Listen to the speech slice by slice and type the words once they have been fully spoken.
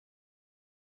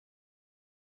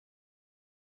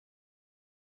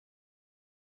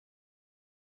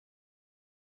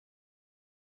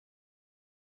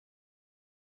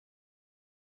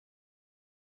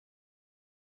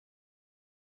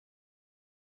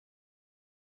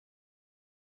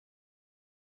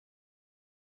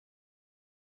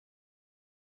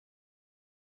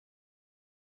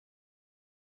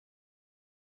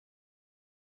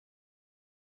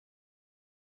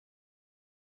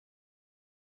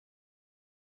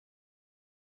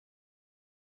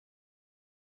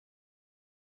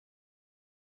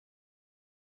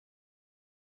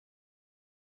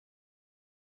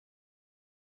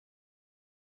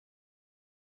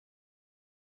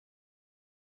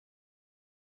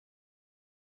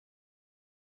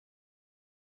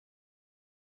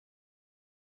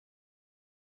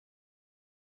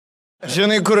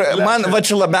Žinai, kur man va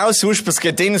čia labiausiai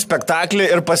užpiska ateini spektaklį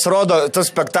ir pasirodo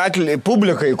tas spektaklį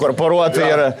publikai korporuotai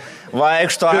yra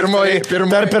vaikšto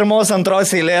per pirmos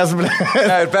antros eilės, ble.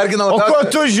 O ko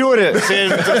tu žiūri?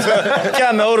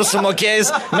 Kiam eurų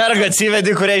sumokėjus, merga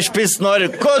atsivedi, kurią išpis nori.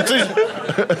 Ko tu...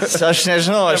 Aš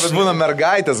nežinau, aš... Būna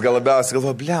mergaitės gal labiausiai,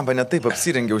 galvo, blemba, ne taip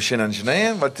apsirengiau šiandien, žinai,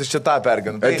 va iš čia tą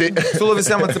perginu. Siūlau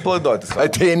visiems atsipalaiduoti.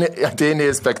 Ateini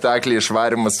į spektaklį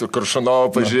išvarimas su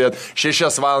Kuršunovu pažiūrėti,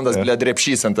 6 valandas, ble,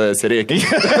 drepšys ant tavęs reikia.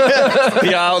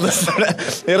 Jaunas.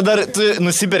 Ir dar tu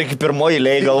nusiperki pirmoji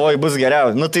eilėje, galvoji, bus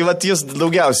geriau. Nu tai va, jūs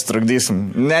daugiausiai trukdysim,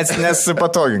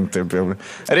 nesipatogink taip jau.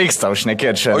 Reiks tau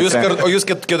šnekėti čia. O jūs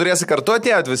keturiesi kartu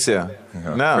atėjot visi?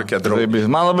 Ne, kokie draugai.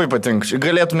 Man labai patinka.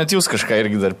 Galėtumėt jūs kažką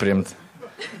irgi dar priimti.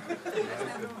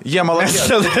 Jie malakės,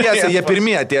 jie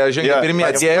pirmie atėjo,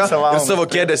 ir savo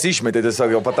kėdės išmetė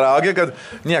tiesiog jau patraukė, kad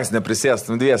nieks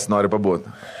neprisėstų, dvies nori pabūti.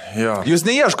 Jūs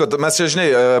neieškot, mes čia, žinai,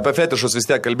 apie fetišus vis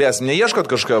tiek kalbėsim, neieškot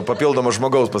kažką papildomo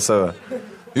žmogaus pas save.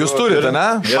 Jūs turite,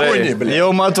 ne? Gerai,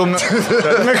 jau matom.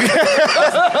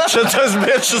 Šitas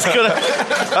bėčius, kur...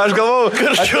 Aš galvau,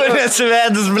 kažkur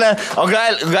neatsivedus, ble. O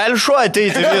gali šuo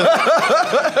ateiti.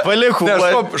 Palikų.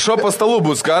 Ne, šuo po stalų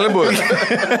bus, gali būti.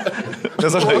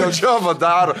 Nes aš jau čia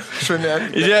padaro.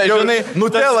 Žinai,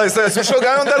 nutelas, šuo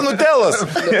galim dar nutelas.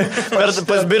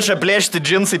 Pas bičą plėšti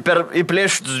džinsai, į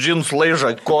plėštus džins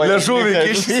laižą. Ležuvį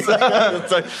kištis.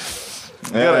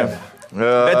 Gerai.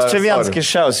 Bet čia vienas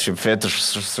kišiausias šiaip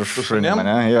fetišas su šunim,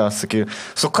 ne? Jo, sakai,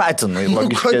 su katinu.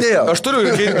 Kodėl? Aš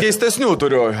turiu, keistesnių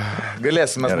turiu.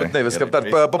 Galėsime būtinai viską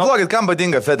aptart. Paplokit, kam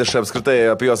patinka fetišai apskritai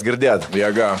apie juos girdėt.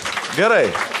 Jėga. Gerai.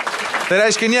 Tai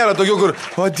reiškia, nėra tokių, kur,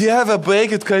 o dieve,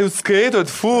 baigit, ką jūs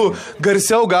skaitot,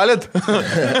 garsiau galit?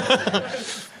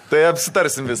 Tai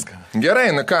apsitarsim viską. Gerai,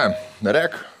 na ką,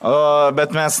 rek.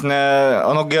 Bet mes ne...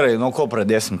 Nu gerai, nuo ko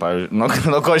pradėsim, pavyzdžiui.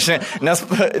 Nuo ko aš ne...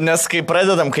 Nes kai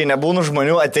pradedam, kai nebūna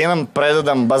žmonių, ateinam,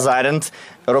 pradedam bazarint,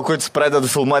 Rokutis pradeda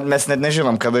filmuoti, mes net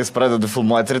nežinom, kada jis pradeda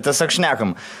filmuoti ir tiesiog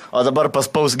šnekam. O dabar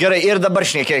paspaus, gerai, ir dabar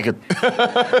šnekėkit.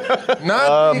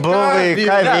 Buvai,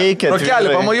 ką veikėt?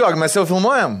 Rokelį, pamajuok, mes jau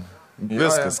filmuojam?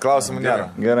 Viskas, klausimų nėra.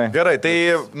 Gerai, tai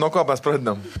nuo ko mes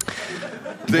pradedam?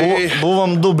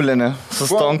 Buvom Dublinė su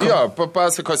Stonku. Jo,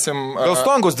 papasakosim. Gal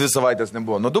Stonkus 2 savaitės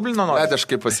nebuvo? Nuo Dublino nori?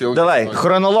 Etiškai pasiilgau. Davai,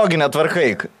 chronologinę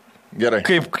tvarkai. Gerai.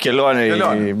 Kaip kelionė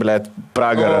į, blėt,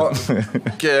 Pragarą.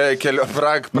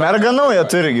 Merga nauja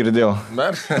turi, girdėjau.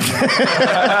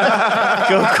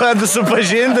 Kad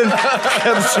supažindint.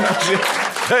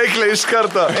 Eikliai iš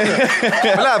karto.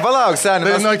 Ble, palauk,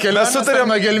 seniai. Tai nuo kelionės sutarėm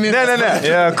nuo gelminės. Ne.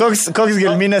 Ja, koks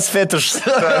gelminės fetišas.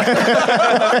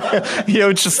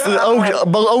 Jaučiu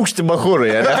aukšti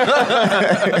bahūrai, ne?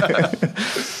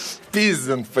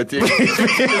 Pizdint patinka.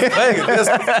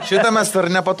 Šitą mes per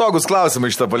nepatogus klausimą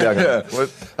iš to paliekame.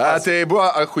 Tai buvo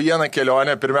achujena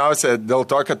kelionė, pirmiausia dėl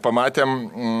to, kad pamatėm...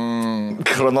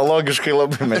 Chronologiškai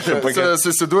labai mes čia pakėlėm.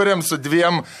 Susidūrėm su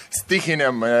 2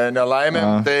 stichinėm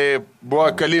nelaimėm, tai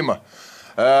buvo kalima.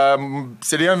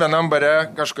 Sėdėjom vienam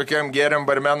bare, kažkokiam geriam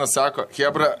barmenas sako,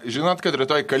 Hebra, žinot, kad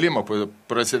rytoj kalima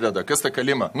prasideda. Kas ta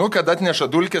kalima? Nu, kad atneša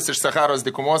dulkės iš Saharos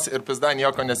dykumos ir pizda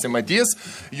nieko nesimatys,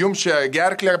 jums čia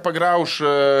gerklę pagrauš,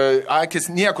 akis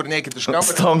niekur neikit iš kampo.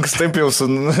 Stonks taip jau su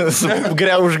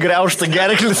užgraužta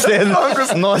gerklį sėdi.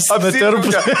 Nosi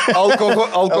nutirpus.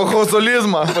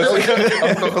 Alkoholizmą.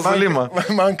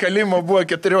 Man kalimo buvo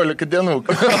 14 dienų.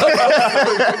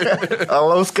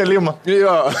 Alaus kalimo.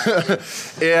 Jo.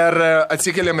 Ir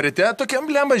atsikeliam ryte, tokiam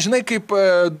blemba, žinai, kaip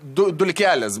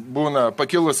dulkelės būna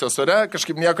pakilusios ore,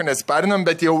 kažkaip nieko nesiparinam,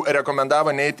 bet jau rekomendavo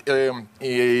neiti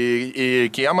į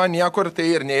kiemą niekur, tai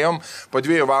ir neėjom, po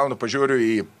 2 valandų pažiūriu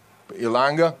į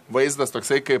langą, vaizdas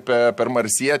toksai kaip per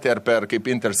Marsietį ar per kaip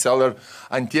Interstellar,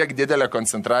 antiek didelė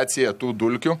koncentracija tų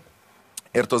dulkių.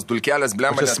 Ir tos dulkelės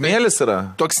blemba. Čia smėlis yra?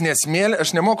 Toks nesmėlis,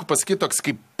 aš nemoku pasakyti, toks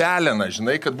kaip pelena,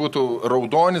 žinai, kad būtų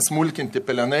raudonis, smulkinti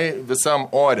pelenai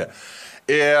visam ore.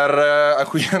 Ir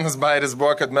achujienas bairis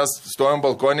buvo, kad mes stovim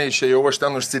balkonė, išėjau, aš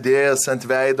ten užsidėjęs ant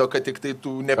veido, kad tik tai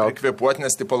tų neprikvėpuot,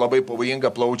 nes tipo labai pavojinga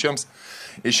plaučiams.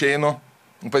 Išeinu,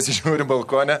 pasižiūriu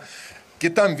balkonę.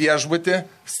 Kitam viešbutį,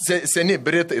 seni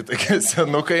britai, tokie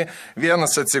senukai,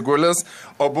 vienas atsigulęs,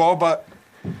 o boba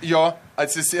jo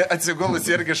atsigulus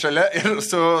irgi šalia ir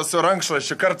su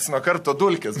rankšluošiu karts nuo karto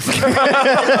dulkės.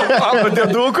 Papa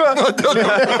dėduko?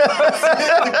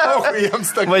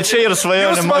 Va čia ir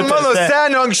svajonė. Jūs mano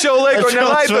senio anksčiau laiko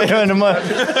nelaidot.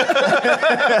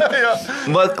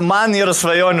 Man yra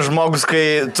svajonių žmogus,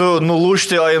 kai tu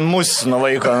nulūšti, o į mus nuo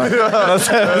vaiko.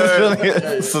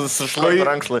 Sušlai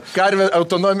rankšlai.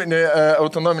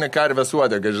 Autonominė karvės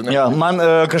uodega, žinai. Ja, man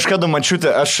kažkada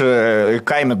mačiutė, aš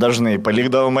kaime dažnai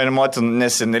palikdavau mane motin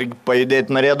nes irgi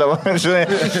pajudėti norėdavo, žinai,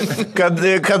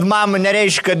 kad mama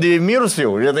nereiškia, kad mirus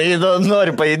jau, žinai,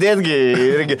 nori pajudėti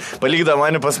irgi palikdavo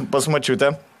mane pas mačiutę.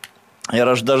 Ir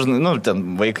aš dažnai,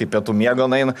 ten vaikai pietų miego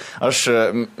naina, aš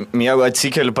miego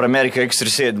atsikeliu prie Ameriką X ir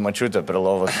sėdį mačiutę prie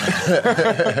lovos.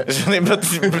 Žinai, bet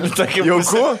tokia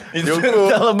jauku?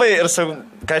 Tai labai, ir sakau,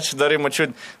 ką čia darai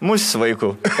mačiutė, mūsų vaikų.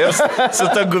 Ir su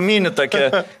ta guminė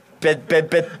tokia,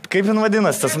 kaip jin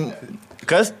vadinasi, tas,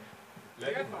 kas?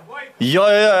 Jo.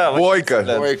 Vojka.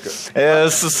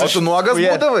 O tu nuogas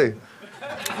būdavai?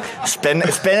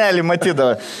 Spenelį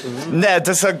matydavo. Ne,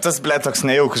 tiesiog tas, toks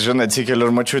nejaukus, žinai, atsikeliu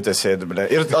ir mačiutė sėdi,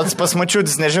 Ir pas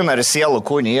mačiutis nežino, ar sielų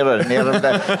kūnį yra, ar nėra,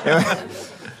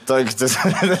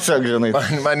 Tiesiog, žinai.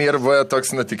 Man ir buvo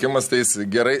toks nutikimas tais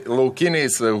gerai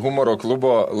laukiniais humoro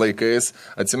klubo laikais.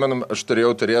 Atsimenu, aš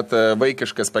turėjau turėti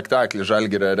vaikišką spektaklį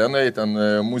Žalgirio arenoje, ten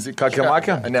muzika.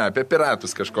 Kakė-makė? Ne, apie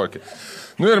piratus kažkokį.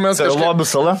 Ir mes kažkaip... Lobių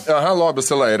sala? Aha, Lobių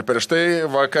sala. Ir prieš tai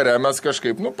vakare mes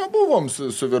kažkaip, pabuvom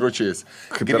su vyručiais.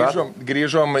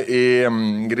 Grįžom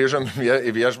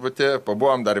į viešbutį,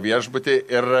 pabuvom dar viešbutį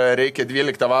ir reikia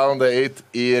 12 valandą eiti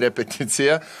į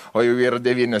repeticiją, o jau yra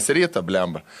 9 ryto,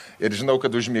 blemba. Ir žinau,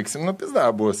 kad užmigsim,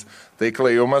 pizda bus. Tai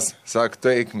klajumas, sako,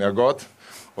 eik miegot.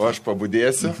 O aš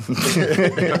pabudėsiu.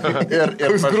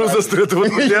 Koks grūzas turėtų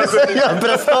būti pabudėsiu.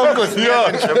 Prie stonkus.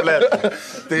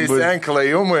 Tai sen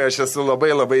klajumui aš esu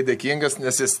labai labai dėkingas,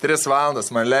 nes jis 3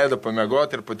 valandas man leido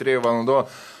pamiegoti ir po 3 valandų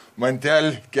man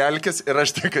kelkis ir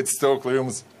aš tik atsistau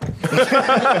klajumus.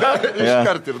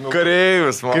 Iškart ir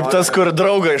Kareivis, man. Kaip tas, kur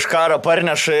draugą iš karo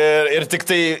parneša ir tik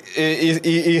tai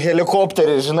į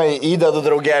helikopterį, žinai, įdeda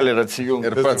draugelį ir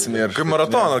atsijungia. Ir pats miršta. Kaip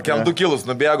maratono, kiam 2 kilus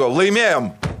nubėgo,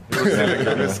 laimėjom.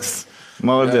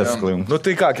 Maladės, klajum.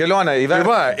 Tai ką, kelionė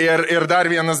įvertinti. Ir dar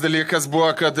vienas dalykas buvo,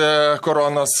 kad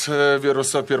koronos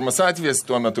viruso pirmas atvejis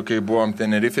tuo metu, kai buvom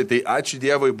Tenerife, tai ačiū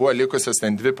Dievui buvo likusios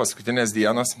ten 2 paskutinės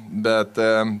dienos, bet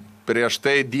prieš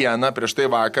tai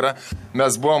vakarą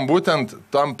mes buvom būtent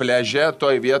tam pleže,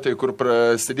 toj vietoje, kur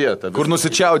prasidėjo. Kur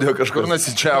nusičiaudėjo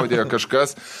kažkas.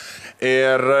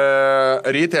 Ir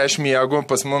ryte aš miegu,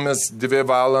 pas mumis 2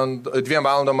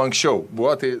 valandom anksčiau.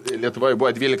 Buvo, tai Lietuvoje buvo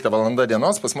 12 valanda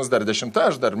dienos, pas mus dar 10,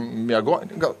 aš dar miegu,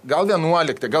 gal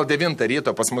 11, gal 9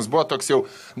 ryto, pas mus buvo toks jau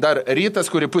dar rytas,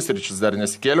 kurį pusryčius dar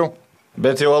nesikėliau.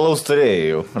 Bet jau alaus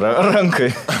turėjai jau,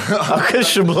 rankai. O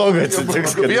kas čia blogai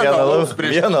atsitiks, kad vieną alaus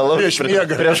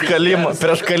prieš kalimą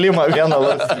vieną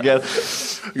alaus.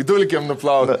 Dulkiam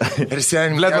nuplauta. Ir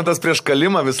seniai, blėtmetas prieš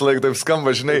kalimą visą laiką taip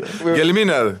skamba, žinai,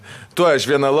 gelminė, tu aš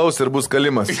vieną alaus ir bus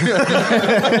kalimas.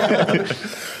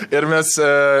 Ir mes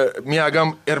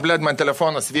miegam, ir man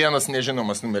telefonas vienas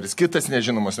nežinomas numeris, kitas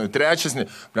nežinomas numeris, trečias,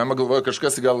 man galvoju,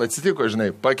 kažkas gal atsitiko,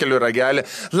 žinai, pakeliu ragelį.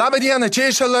 Labą dieną, čia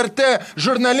iš LRT,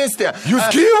 žurnalistė.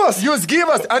 Jūs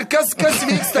gyvas? Ar kas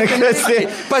vyksta?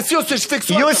 Pas jūs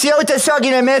užfiksuoti? Jūs jau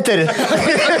tiesioginiam eterį.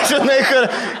 Žinai,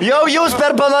 jau jūs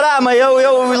per panoramą, jau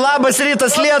labas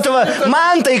rytas Lietuva.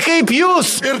 Man tai kaip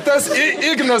jūs? Ir tas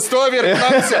Ignas stovi ir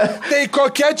klausė, tai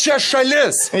kokia čia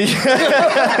šalis?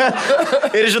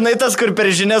 Ir žinai tas, kur per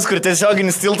žinias, kur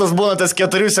tiesioginis tiltas būna tas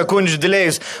 4 sekundžių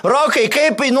dilėjus. Rokai,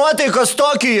 kaip nuotaikos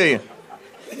Tokijoje?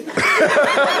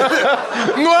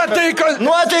 Nuotaikos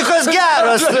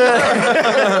geros.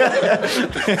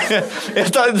 Ir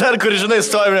dar, kur žinai,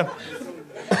 stovime.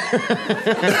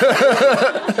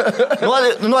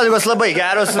 Nuotaikos labai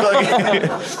geros. Ir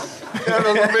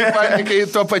labai panikai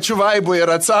tuo pačiu vaibu ir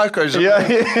atsako, žinai.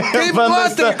 Kaip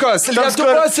nuotaikos?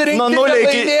 Lietuvos rinktinė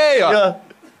laimėjo.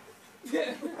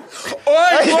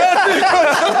 Oi,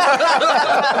 nuotaikos!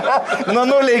 Nuo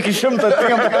 0 iki 100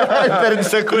 per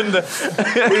sekundę.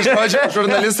 Žodžiu,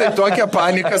 žurnalistai tokią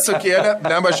paniką sukėlė,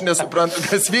 aš nesuprantu,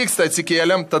 kas vyksta,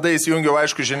 atsikėlėm, tada įsijungiau,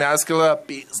 aišku, žiniasklaida,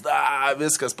 pizda,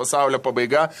 viskas, pasaulio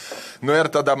pabaiga, ir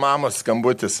tada mamos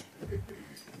skambutis.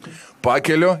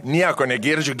 Pakeliu, nieko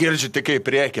negirdžiu, girdžiu tik kaip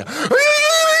reikia. Tai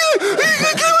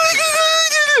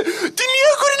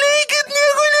niekur neikit,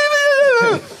 niekur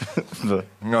neikit.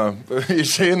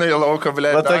 Išeina į lauką,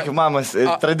 blė. Va tokia mamas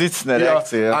tradicinė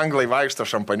reakcija. Anglai vaikšto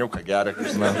šampaniuką geria,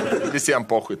 visiems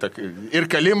pohui. Ir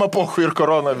kalima pohui, ir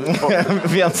korona.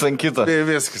 Viens ant kito.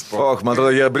 Viskas pohui. Man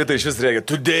atrodo, jie Britai šis rėgia.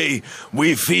 Today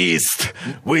we feast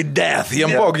with death.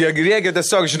 Jiem pohui, jie rėgia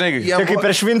tiesiog, žinai. Čia kaip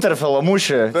per Švinterfelo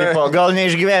mūšį. Gal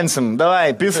neišgyvensim.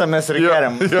 Davai, pisamės ir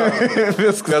geriam.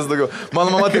 Viskas daugiau.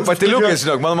 Mano mama tai patiliukais,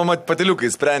 žinok. Mano mama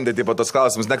patiliukais sprendė tos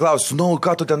klausimus. Neklausiu,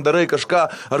 ką tu ten darai kažką,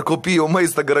 ar kopijau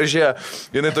maistą garaže.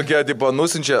 Jinai tokia,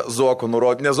 nusinčia Zoko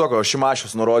nurodymus, ne Zoko,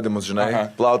 Šimašius nurodymus, žinai,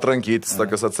 plaut rankytis,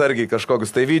 tokius atsargiai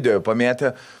kažkokius tai video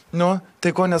pamėtė. Nu,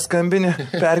 tai ko neskambini,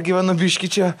 pergyvenu biški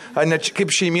čia, a ne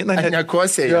kaip šeimyna,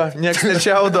 nekosėjai. Jo, nieks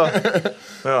nečiaudo.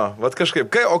 Jo, vat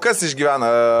kažkaip. O kas išgyvena,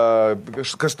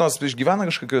 kas nors išgyvena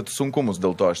kažkokius sunkumus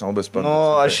dėl to, aš nelabai suprantu. Nu,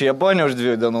 aš į Japoniją už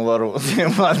 2 dienų varau.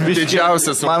 Man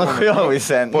didžiausias sunkumas. Man hujovai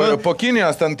sen. Po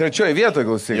Kinijos ten 3 vietoje,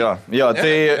 klausyk. Jo,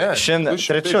 tai šiandien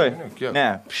 3. Ne,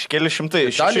 keli šimtai.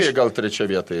 Italijoje gal 3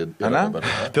 vietoje.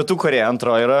 Pietų Korėja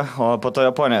 2 yra, o po to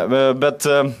Japonija. Bet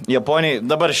Japonijai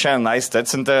dabar šiandien aistė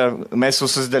atsintė. Mes jau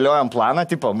susidėliojom planą,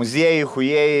 tipo, muziejai,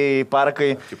 hujėjai,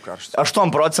 parkai.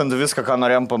 8% viską, ką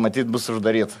norėjom pamatyti, bus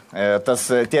uždaryta.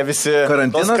 Tie visi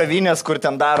tos kavinės, kur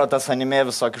ten daro tas anime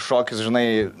visokius šokius, žinai,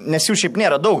 nes jų šiaip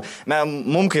nėra daug.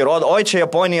 Mums kai rodo, oi čia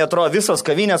Japonija atrodo visos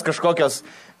kavinės kažkokios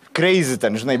crazy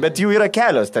ten, žinai, bet jų yra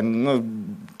kelios ten, nu,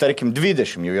 tarkim,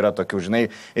 20 jau yra tokių, žinai,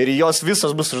 ir jos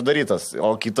visos bus uždarytas,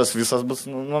 o kitos visos bus,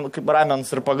 nu, kaip ramens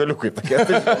ir pagaliukai tokie.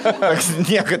 Toks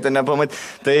nieko ten nepamatyti.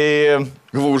 Tai...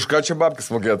 Galvoju, už ką čia babkis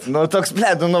mokėt? Nu, toks,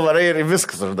 blėd, nuvarai ir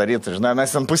viskas uždaryta, žinai,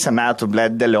 mes ten pusę metų,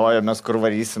 blėd, dėliojomės, kur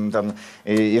varysim ten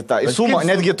į tą, į sumo,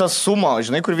 netgi tas sumo,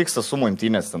 žinai, kur vyksta sumo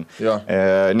imtynės ten.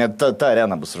 Net ta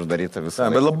arena bus uždaryta visą.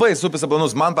 Bet labai supisa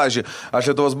planus. Man, pavyzdžiui,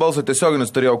 aš Lietuvos balso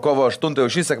tiesioginius turėjau kovo 8, jau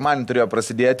šį sekmanį turėjo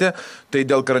prasidėti, tai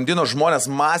dėl karantino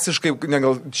žmonės masiškai,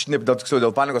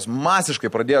 dėl panikos, masiškai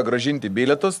pradėjo gražinti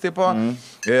bilietus, tipo,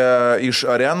 iš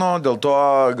arenų, dėl to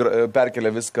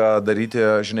perkelė viską daryti,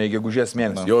 žinai, gegužės mėnesį.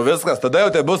 Jau viskas, tada jau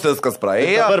tai bus viskas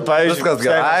praėjo. Dabar, pavyzdžiui, viskas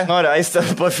gerai. Noriu, aistę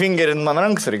pafingerint, man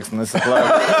rankas reiks nusiplauti.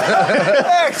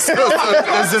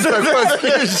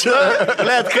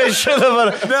 Let, kas čia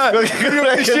dabar?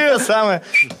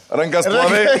 Rankas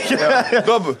plovai.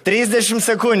 30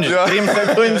 sekundžių. 3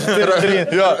 sekundžių.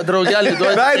 Draugelį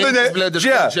duoja.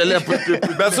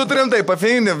 Bet sutrim tai,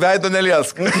 pafingi, veido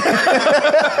neliesk.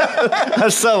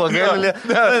 Aš savo galiu.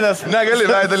 Negali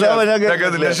veido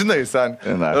liesk. Nežinai, sen.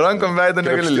 Rankom veido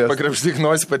negali liesti. Pakrapštyk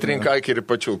nosį, patrink akį ir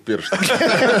pačiau pirštą.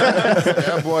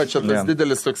 Buvo čia tas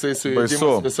didelis toksai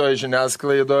sujudimas visoje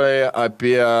žiniasklaidoje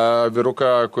apie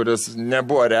vyruką, kuris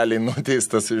nebuvo realiai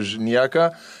nuteistas už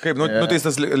nieką. Kaip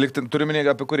nuteistas, turime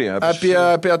apie kurį? Apie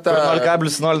tą...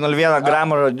 0,001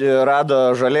 gramų rado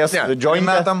žalės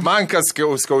jointą. Man kas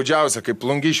skaudžiausia, kaip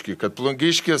Plungiškį, kad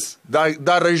Plungiškis,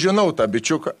 dar aš žinau tą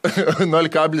bičiuką,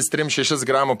 0,36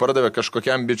 gramų pardavė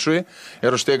kažkokiam bičiui ir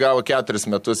už tai gavo 4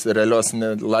 metus realios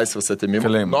laisvės atimimų.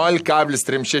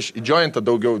 0,36 į jointą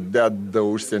daugiau deda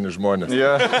užsienį žmonės.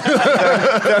 Ja.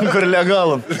 Ten, kur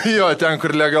legalu. Jo, ten,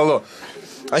 kur legalu.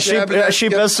 Aš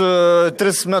šiaip esu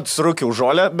 3 metus rūkiau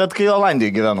žolę, bet kai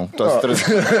Olandijai gyvenau. Tos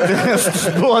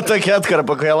 3. Buvo tokia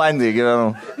atkarpa, kai Olandijai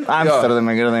gyvenau.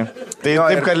 Amsterdame, grinai. Tai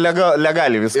taip, kad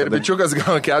legaliai viską. Ir bičiukas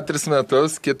gavo 4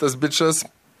 metus, kitas bičas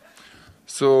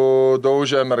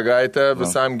sudaužė mergaitę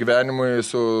visam gyvenimui,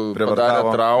 padarė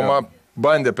traumą.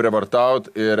 Bandė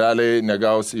prievartauti ir realiai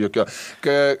negausi jokio.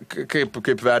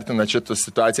 Kaip vertina šitą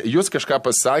situaciją? Jūs kažką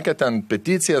pasakė, ten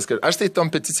peticijas, aš tai tom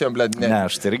peticijom, blėd, ne. Ne,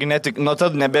 aš tai irgi netik, nuo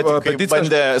tad nebetik, kai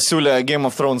bandė siūlė Game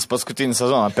of Thrones paskutinį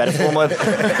sezoną perfilmuot.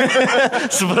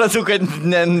 Supratau, kad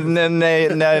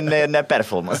ne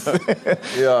perfilmas.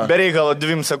 Bereikalo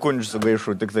 2 sekundžių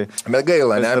sugaišų tik tai. Bet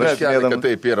gaila, ne, bet kad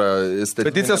taip yra.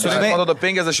 Peticija surinko, man atrodo,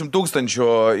 50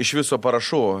 000 iš viso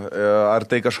parašų. Ar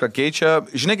tai kažką keičia?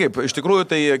 Žinai kaip, iš tikrųjų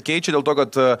tai keičia dėl to,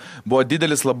 kad buvo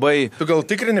didelis labai... Tu gal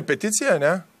tikrini peticiją,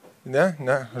 ne? Ne.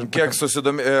 Kiek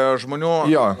žmonių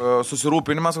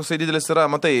susirūpinimas, koksai didelis yra,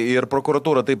 matai, ir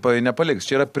prokuratūra taip nepaliks.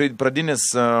 Čia yra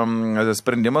pradinis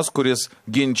sprendimas, kuris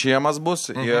ginčiamas bus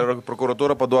ir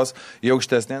prokuratūra paduos į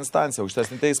aukštesnę instanciją,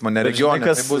 aukštesnį teismą, ne regioną.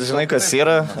 Žinai, kas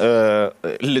yra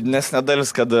liūdnesnė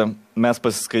dalis, kad mes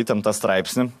pasiskaitėm tą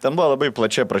straipsnį. Ten buvo labai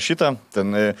plačiai aprašyta,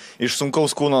 ten iš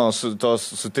sunkaus kūno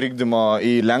sutrikdymo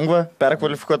į lengvą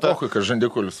perkvalifikuotą. O, kad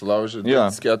žandikulius sulaužė,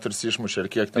 4 išmušė ir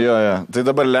kiek ten. Jo. Tai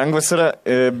dabar lengvas yra,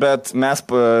 bet mes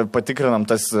patikrinam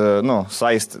tas,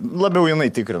 saistį. Labiau jinai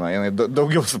tikrina, jinai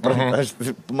daugiau supranta,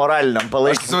 moraliniam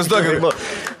palaikymui.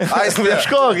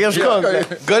 Ieškok.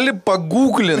 Gali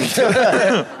pagūklinti.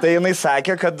 Tai jinai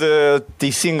sakė, kad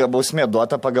teisinga bausmė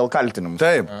duota pagal kaltinimus.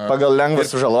 Taip. Pagal lengvą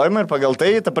sužalojimą ir pagal tai,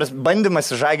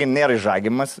 bandymas įžaginti nėra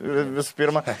įžagimas visų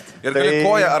pirma. Ir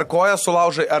ar koja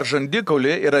sulaužai, ar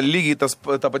žandikaulį yra lygiai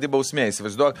ta pati bausmė,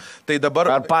 įsivaizduok. Tai dabar...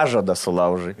 Ar pažadą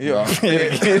sulaužai. Jo.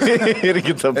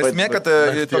 Irgi ta pati. Esmė, kad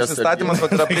toks įstatymas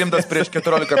yra priimtas prieš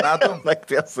 14 metų.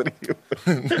 Nakties ryjų.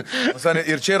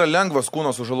 Ir čia yra lengvas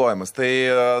kūno sužalojimas. Tai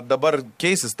dabar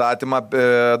keis įstatymą,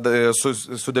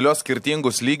 sudėlios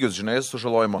skirtingus lygius, žinai,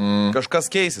 sužalojimo. Kažkas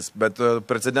keisis, bet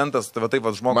precedentas, taip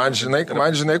žmogus.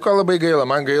 Man žinai, ko labai gaila?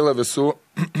 Man gaila visų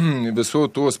visų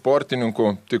tų sportininkų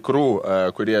tikrų,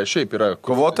 kurie šiaip yra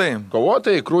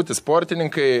kovotojai, krūti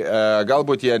sportininkai,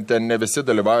 galbūt jie ten ne visi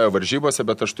dalyvauja varžybose,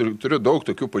 bet aš turiu daug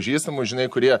tokių pažįstamų, žinai,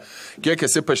 kurie, kiek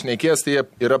esi pašnekėjęs, tai jie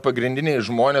yra pagrindiniai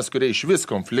žmonės, kurie iš vis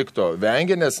konflikto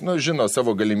vengia, nes, žino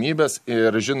savo galimybės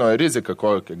ir žino riziką,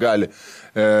 kokią gali,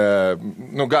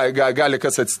 gali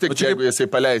kas atsitikti, jeigu jisai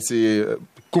paleis į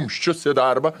kumščius į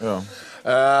darbą.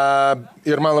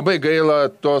 Ir man labai gaila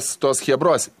tos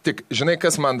hebros. Tik, žinai,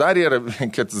 kas man dar yra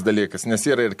kitas dalykas, nes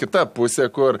yra ir kita pusė,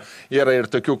 kur yra ir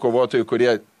tokių kovotojų,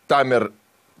 kurie tam ir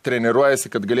treniruojasi,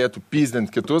 kad galėtų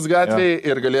pyzdinti kitus gatvėje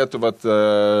ir galėtų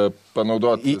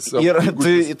panaudoti savo...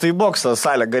 Tai bokso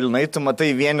salė, galinai, tu matai,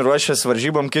 vieni ruošiasi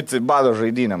varžybom, kiti bado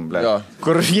žaidynėm,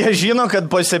 kur jie žino, kad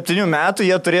po 7 metų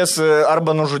jie turės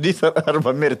arba nužudyti,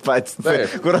 arba mirti patys.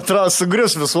 Kur atrodo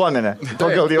sugrius visuomenė.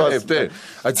 Taip.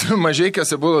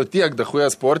 Mažeikiuose buvo tiek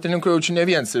dahuoja sportininkų, jau čia ne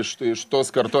viens iš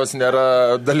tos kartos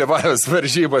nėra dalyvavęs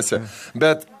varžybose.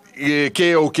 Bet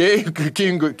KOK,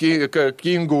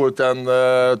 Kingų ten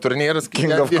turnyras.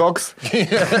 King of Cox.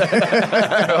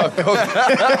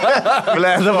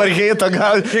 Ble, dabar heito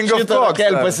gal. King of Cox.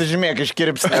 Kel pasižymėk iš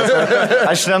kirpsnės.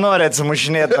 Aš nenoriu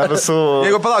atsimušinėti nuo visų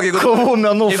kovų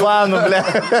menų fanų, ble.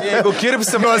 Jeigu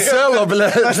kirpsim nuo selo, ble.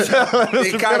 Tai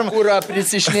ką kūrą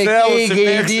prisišnekėjai,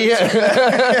 gaidį.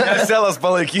 Selas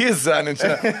palaikys,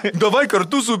 Zaninčia. Davai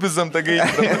kartu supizam tą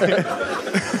gaidį.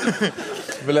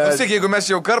 Klausyk, jeigu mes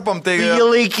jau karpom, tai...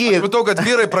 Aš matau, kad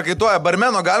vyrai prakaituoja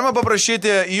barmeno, galima paprašyti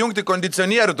įjungti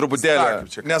kondicionierių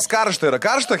truputėlį. Nes karšta yra.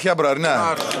 Karšta, hebra, ar ne?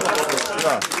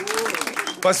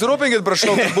 Pasirūpinkit,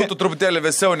 prašau, kad būtų truputėlį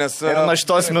vėsiau, nes... Ir nuo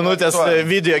šitos minutės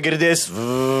video girdės...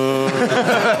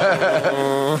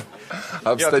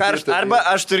 Arba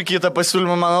aš turiu kitą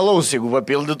pasiūlymą man alaus, jeigu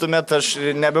papildytumėt, aš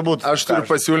nebebūtų. Aš turiu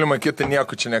pasiūlymą kitą,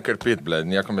 nieko čia nekarpyt, ble,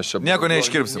 nieko mes čia... Nieko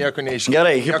neiškirpsim.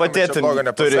 Gerai,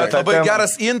 hipotetinį turi. Labai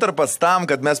geras interpas tam,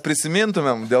 kad mes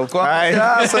prisimintumėm, dėl ko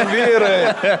esam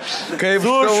vyrai. Kaip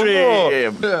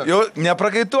šaunu. Jau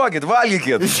neprakaituokit,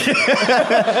 valgykit.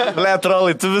 Ble,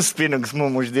 trolai, tu vis pinigus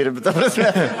mum uždirbi.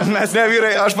 Mes ne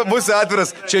vyrai, aš būsiu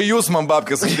atviras, čia jūs man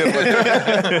babkės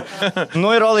uždirbate.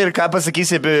 Nu ir Rolai, ir ką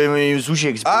pasakysi apie jūsų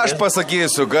Šekspyrą? Aš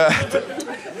pasakysiu, kad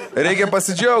reikia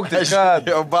pasidžiaugti, kad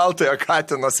jau baltojo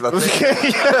katino svetai.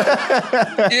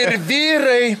 Ir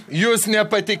vyrai, jūs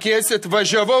nepatikėsit,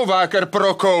 važiavau vakar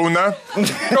pro Kauną.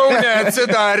 Kaune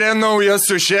atsidarė naujas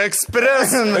Sushi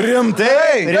Express.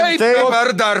 Rimtai? Taip,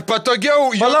 dabar dar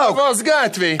patogiau Jonavos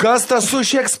gatvėj. Kas tas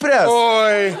Sushi Express?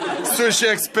 Oi,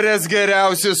 Sushi Express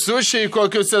geriausi sušiai,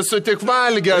 kokius esu tik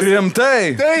valgęs.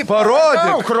 Rimtai? Taip,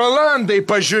 parodyk. Rolandai,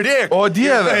 pažiūrėk. O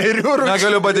Dieve,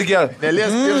 negaliu patikėti.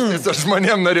 Nelies pirštis, aš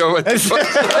žmonėm norėjau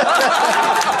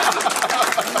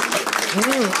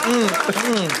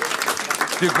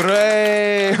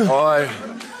Tikrai. Oi.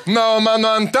 Na, o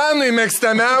mano Antanui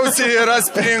mėgstamiausiai yra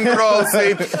spring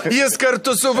rollsai. Jis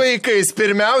kartu su vaikais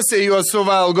pirmiausiai juos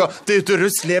suvalgo, tai turiu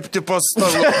slėpti po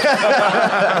stalu.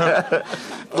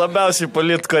 Labiausiai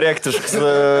politkorektiškas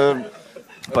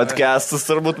podcastas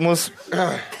turbūt mūsų.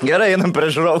 Gerai, einam prie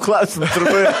žiūrovų klausimų,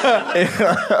 turbūt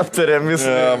aptarėm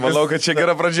visą. Manau, kad čia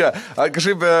gera pradžia.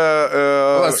 Kažkaip...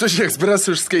 Sushi Express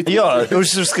užskaityti. Jo,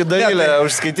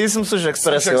 užskaitysim Sushi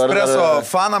Express. Sushi Expresso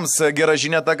fanams gera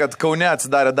žinia ta, kad Kaune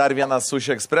atsidarė dar vienas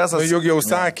Sushi Expressas. Juk jau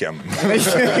sakėm.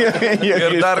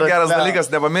 Ir dar geras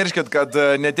dalykas, nepamirškit, kad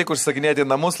ne tik užsakinėti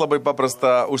namus, labai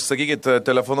paprasta, užsakykit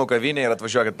telefonų kavinę ir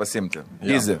atvažiuokit pasimti.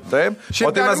 Easy. Taip?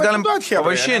 O tai mes galim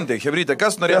pavaišinti. Hebrytė,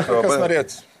 kas norėtų?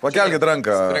 Pakelkit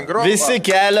ranką. Visi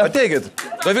kelia. Ateikit.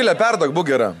 Dovilė, perduok, būk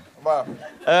gera.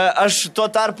 Aš tuo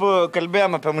tarpu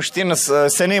kalbėjom apie muštynis.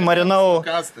 Seniai marinau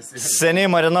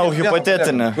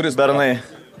hipotetinį. Kuris bernai?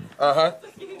 Aha.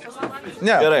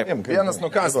 Ne. Gerai. Vienas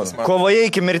nukastas. Kovoje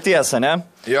iki mirties, ne?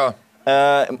 Jo.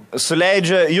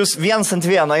 Suleidžia, jūs viens ant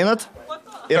vieno einat?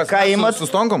 Ir ką imat? Su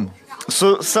stonkom?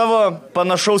 Su savo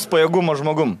panašaus pajėgumo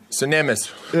žmogum. Su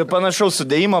nemesiu. Panašaus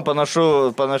sudėjimo,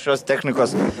 panašios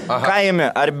technikos. Ką imi?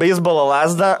 Ar beisbolo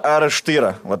lasdą, ar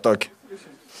štyrą? Va tokį.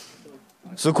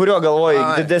 Su kuriuo galvoji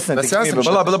didesnė tikimybė?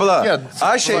 Bala.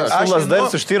 Su lasda ir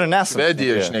su štyru nesam.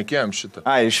 Švedijoje išnekėjom šitą.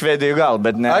 Švedijoje gal,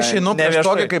 bet ne. Aš einu prieš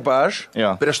tokį kaip aš.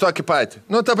 Prieš tokį patį.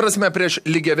 Nu, ta prasme, prieš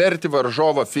lygiavertį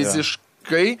varžovą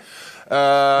fiziškai.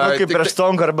 Kaip prieš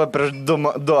Stonką arba prieš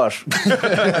du aš.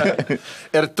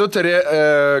 Ir tu turi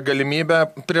galimybę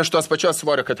prieš tos pačios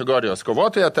svorio kategorijos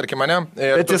kovotoją, tarkim mane.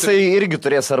 Bet jisai irgi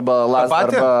turės arba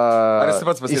lasdą,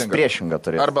 arba jis priešingą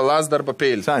turės. Arba lasdą, arba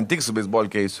peilį. Tik su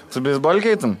beisbolkeisu. Su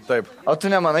beisbolkeitum? Taip. O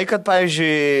tu nemanai, kad,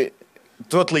 pavyzdžiui,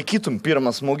 tu atlaikytum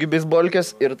pirmą smūgį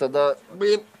beisbolkės ir tada...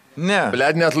 Ne.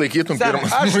 Bled, net laikytum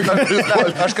pirmas.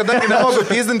 Aš kadangi nemoku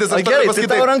pyzdintis, aš gerai, tai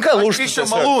tavo ranka lūžtų.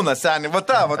 Aš malūną, seniai, va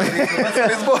ta, va tai.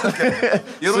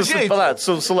 Ir užėjai.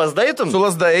 Su lasda eitum? Su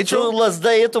lasda eičiau. Su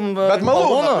lasda eitum. Bet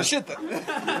malūną. Šitą.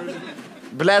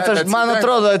 Blet, aš, man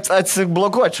atrodo,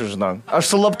 atsiblokuočiau, žinau. Aš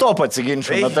su laptopu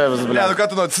atsiginčiau nuo tavęs, blet. Ne, nu ką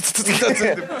tu nori?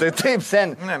 Tai taip,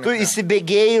 sen. Tu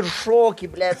įsibėgėjai ir šoki,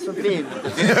 blet, su pėjimu.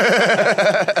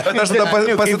 Bet aš tada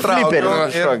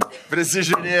pasitraukiu.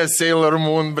 Prisižiūrėjęs Sailor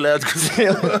Moon, blet.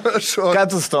 Ką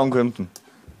tu stonku imtum?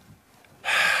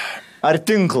 Ar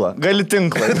tinklą? Gali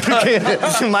tinklą.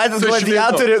 Matys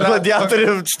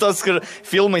gladiatorių, šitos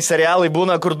filmai, serialai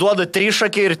būna, kur duoda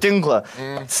trišakį ir tinklą.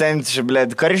 Senčiai,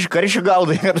 blėd, karišį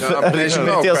gaudai. Ar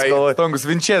mirties kovai. Tongus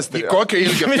Vinčesterį. Kokio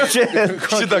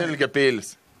ilgio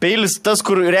peilis? Peilis tas,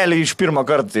 kur realiai iš pirmo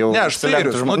karto jau. Ne, aš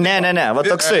piliu. Ne, va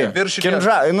toksai.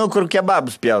 Kinža, kur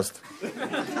kebabus pjaust.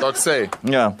 Toksai.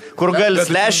 Ja. Kur gali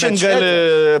slešint,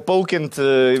 gali paukint.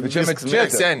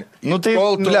 Nu tai...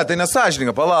 Tai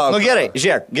nesažininga, palauk. Nu gerai,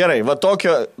 žiūrėk, gerai, va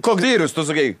tokio... Koks dyrius, tu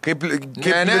sakai, kaip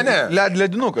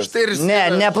ledinukas.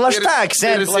 Ne plaštak,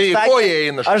 sen, plaštak.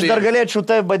 Aš dar galėčiau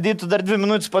tai badyti, dar 2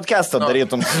 minutės podcastą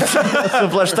darytum. Su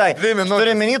plaštak.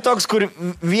 Turi meni toks, kur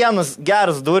vienas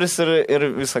geras duris ir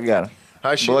visą gerą.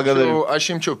 Aš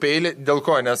imčiau peilį, dėl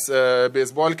ko, nes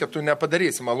beisbolkę tu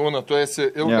nepadarysi, malūną, tu esi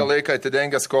ilgą laiką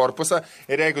atidengęs korpusą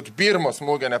ir jeigu tu pirmo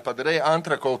smūgio nepadarai,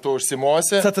 antrą, kol tu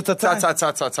užsimosi,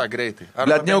 greitai.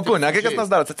 Blet, neauku, ne, kai kas mes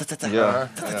daro,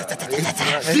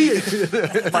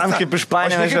 Man kaip iš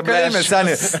Panevėžio,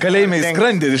 kalėjime į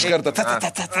skrandį iš karto.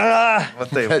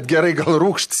 Bet gerai, gal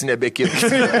rūkštis nebekirti.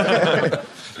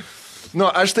 Nu,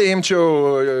 aš tai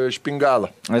imčiau špingalą.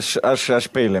 Aš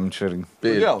peilį imčiau irgi.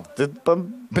 Peilį.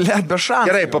 Blet, be šansų.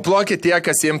 Gerai, paplokit tie,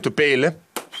 kas imtų peilį.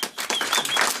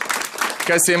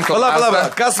 Kas imtų...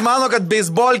 Pala, kas mano, kad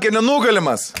beisbolkė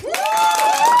nenugalimas?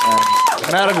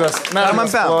 Mergos.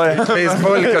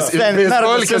 Beisbolkas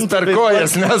per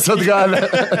kojas nesatgali.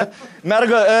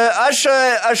 Mergo,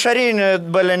 aš arinį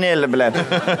balenėlį, blėt.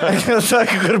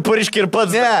 Sakai, kur puriški ir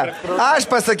pats. Ne, aš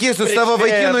pasakysiu savo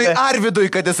vaikinui Arvidui,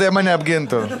 kad jisai mane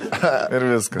apgintų. Ir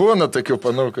viskas. Būna tokių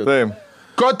panukų. Taip.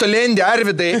 Ko tu lendi,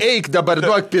 Arvidai, eik dabar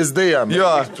duok pizdai jam. Jo.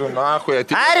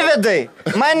 Arvidai,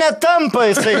 mane tampa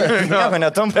jisai. Nieko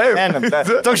netampa.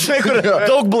 Toks žinai, kur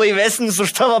daug blaivesnis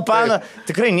už tavo paną.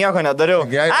 Tikrai nieko nedariau.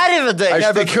 Arvidai.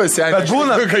 Aš tikiuosi, bet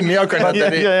būna, kad nieko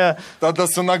nedarai. Tada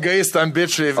su nagais tam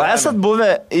bičiai. Esat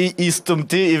buvę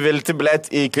įstumti, įvilti,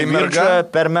 blėt, į kimirčą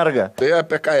per mergą. Tai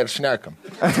apie ką ir šnekam.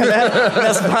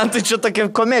 Nes man tai čia tokia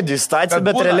komedijų situacija,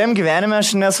 bet realiam gyvenime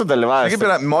aš nesu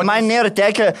dalyvavęs. Man nėra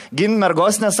tekę ginti mergos,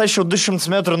 nes aš jau 200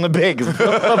 metrų nubėgęs.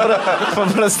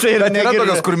 Paprastai yra negirdi. Yra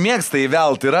tokios, kur mėgsta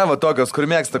įvelti, yra va tokios, kur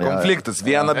mėgsta konfliktus.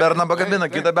 Vieną berną pakabina,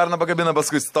 kitą berną pakabina,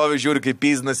 paskui stovi, žiūri, kaip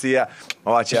pyznasi jie.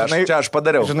 O čia aš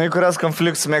padariau. Žinai, kurias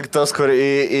konfliktus mėgtos, kur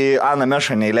į Aną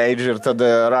Mešą neįleidžia ir tada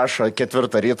rašo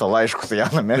 4 ryto laiškus į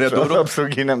Aną Mešą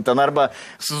apsauginiam ten arba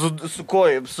su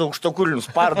kojai, su aukštokulniu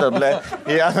sparta, ble,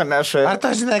 į Aną Mešą. Ar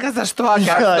tu žinai, kas aš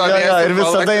tokia? Ir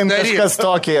visada jums kažkas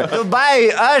tokia.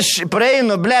 Bai, aš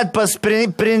praeinu, ble, pas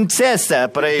princesę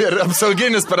praeiti. Ir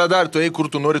apsauginis paradar, tu eik, kur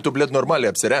tu nori, tu blėt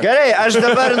normaliai apsirengti. Gerai, aš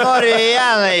dabar noriu į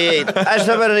Janą įeiti. Aš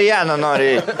dabar į Janą noriu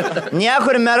įeiti.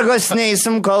 Niekur mergos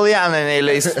neįsim, kol Janą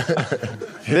neįleis.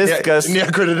 Viskas.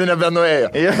 Niekur ir nebenuėjo.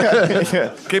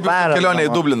 Kaip kelionė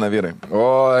į Dubliną, vyrai?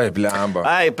 Oi, blemba.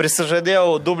 Ai,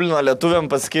 prisižadėjau Dublino lietuviam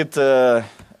pasakyti,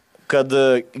 kad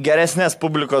geresnės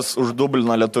publikos už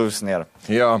Dublino lietuvius nėra.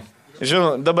 Jo.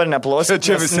 Žinau, dabar neplosiu,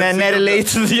 čia visi.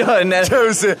 Nereleitin, jo,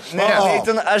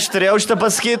 nereleitin, aš turėjau šitą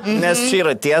pasakyti, nes čia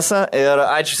yra tiesa ir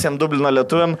ačiū visiems Dublino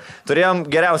lietuviam, turėjom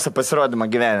geriausią pasirodymą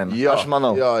gyvenime, aš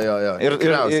manau. Jo.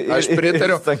 Aš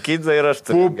pritariu.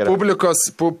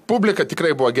 Publika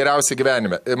tikrai buvo geriausia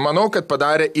gyvenime. Manau, kad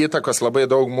padarė įtakos labai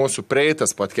daug mūsų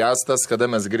praeitas podcastas, kada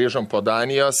mes grįžom po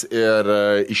Danijos ir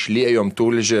išliejom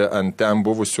tulžį ant ten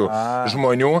buvusių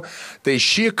žmonių. Tai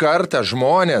šį kartą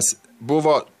žmonės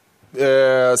buvo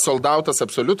soldautas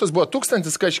absoliutus, buvo 1000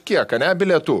 kažkiek, ne,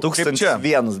 bilietų.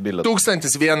 1001 bilietų.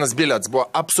 1001 bilietas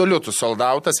buvo absoliutus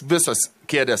soldautas, visos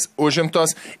kėdės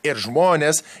užimtos ir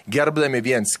žmonės gerbdami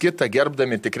viens kitą,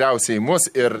 gerbdami tikriausiai mus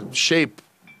ir šiaip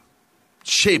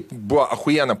buvo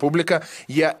ahuiena publika,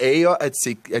 jie ėjo,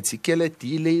 atsikėlė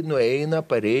tyliai, nueina,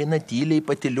 pareina, tyliai,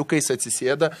 patiliukais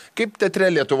atsisėda, kaip teatre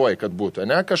Lietuvoje, kad būtų,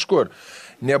 ne, kažkur.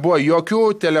 Nebuvo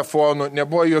jokių telefonų,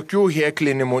 nebuvo jokių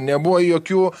heklinimų, nebuvo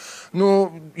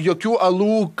jokių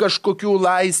alų, kažkokių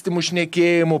laistymų,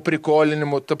 šnekėjimų,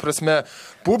 prikolinimų, ta prasme,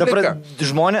 publika.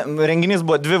 Renginys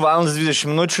buvo 2 valandas 20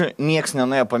 minučių, nieks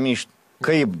nenuėjo pamyšti.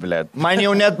 Kaip, blėt? Man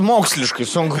jau net moksliškai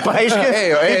sunku paaiškinti.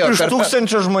 Iš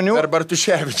 1000 žmonių. Per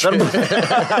Bartuševičių.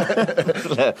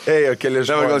 Ėjo keli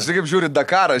žmonės. Gal štai kaip žiūri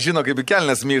Dakarą, žino kaip į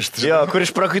kelnes myšt. Jo, kur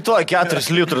išprakaituoja 4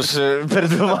 litrus per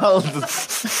 2 valandas.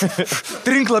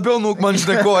 Trink labiau, nuk man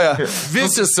žnekoja.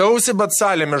 Visi sausi, bet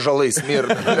salėmi žalais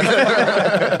mirda.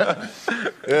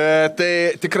 Tai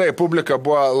tikrai publika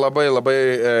buvo labai labai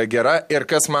gera ir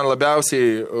kas man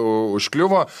labiausiai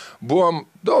užkliuvo, buvom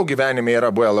daug gyvenime yra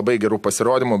buvę labai gerų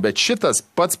pasirodymų, bet šitas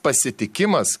pats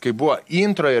pasitikimas, kai buvo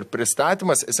intro ir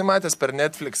pristatymas, esi matęs per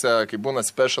Netflixą, kai būna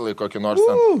specialai kokį nors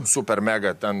ten super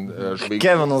mega ten žvaigždė.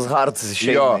 Kevinas Hartas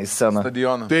išėjo į sceną.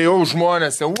 Stadioną. Tai jau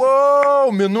žmonės, wow,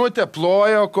 minutę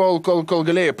plojo, kol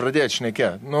galėjai pradėti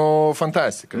šnekė. Nu,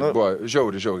 fantastika. Buvo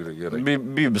žiauri gerai.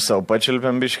 Bibi savo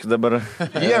pačilpiam biškį dabar.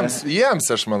 Jiems,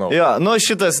 aš manau. Jo, nu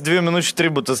šitas 2 minučių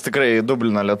tributas tikrai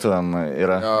Dublino lietuviam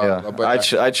yra.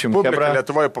 Ačiū jums, Hebra.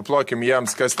 Lietuvoje paplokim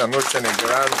jiems, kas ten užsienį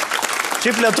gyvena.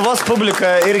 Šiaip Lietuvos publika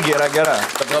irgi yra gera.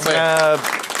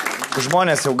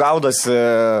 Žmonės jau gaudosi,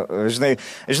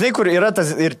 žinai, kur yra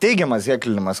tas ir teigiamas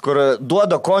heklinimas, kur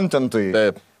duoda kontentui.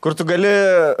 Taip. Kur tu gali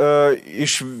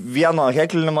iš vieno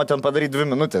heklinimo ten padaryti 2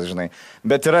 minutės, žinai.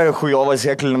 Bet yra hujovas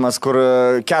heklinimas, kur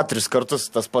 4 kartus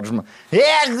tas pats žmogus.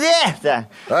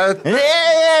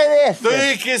 Tu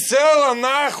iki selo,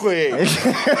 nahui!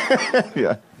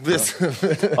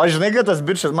 O žinai, kad tas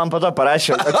bičas man po to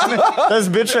parašė. Tas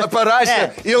bičas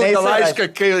parašė ilgą laišką,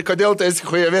 kodėl tai esi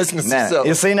hujavesnis. Ne,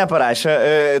 jisai neparašė.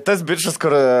 Tas bičas,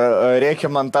 kur reikia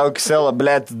man tau iki selo,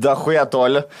 blėt, da huja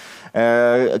toli.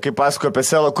 Kaip pasako apie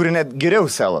selą, kur net geriau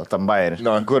selą tam bairį,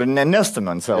 kur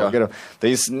nestumė ant selą geriau. Tai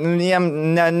jis jiem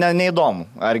neįdomu,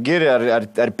 ar geri,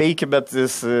 ar peiki, bet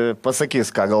jis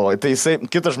pasakys, ką galvoja. Tai jisai,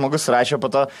 kitas žmogus rašė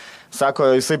po to,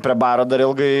 sako, jisai prie baro dar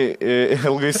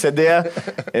ilgai sėdėjo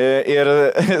ir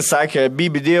sakė,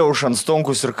 Bibi dėjau už ant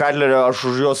stonkus ir Kadlerio, aš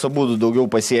už juos abudu daugiau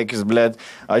pasiekis, blėt,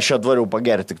 aš atvariau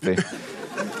pagerti tik tai.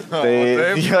 Tai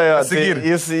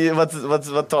jis va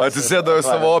to. Atsisėdo į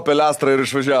savo Opel Astra ir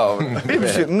išvažiavo.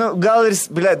 Gal ir,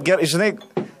 blėt, žinai,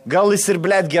 gal jis ir,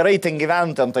 blėt, gerai ten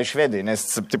gyvent ant to Švedijai, nes,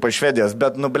 tipo, Švedijos,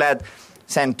 bet, blėt,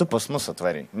 sen, tu pas mus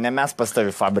atvariai, ne mes pas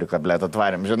tavi fabriką, blėt,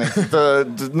 atvarėm, žinai,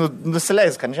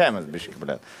 nusileis kan žemės, biškai,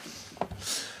 blėt.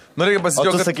 Nu, reikia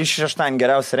pasidžiaugti. O tu sakai, šeštadienį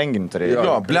geriausią renginį turėjai.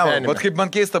 Jo, bliam, bet kaip man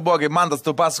keista buvo, kaip Mantas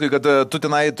tu pasakai, kad tu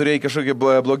tenai turėjai kažkokį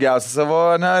blogiausią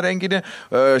savo renginį.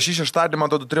 Šį šeštadienį,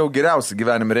 man to, tu turėjau geriausią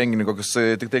gyvenime renginį, kokius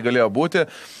tik tai galėjo būti.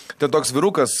 Ten toks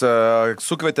vyrukas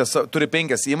sukvietė, turi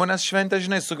 5 įmonės šventę,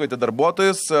 žinai, sukvietė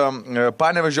darbuotojus,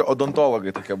 Panevėžio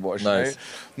odontologai tokie buvo, žinai. Nice.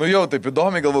 Nu jau, taip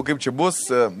įdomi, galvoju, kaip čia bus.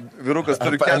 Vyrukas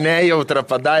turi... Nejautrą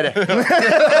padarė.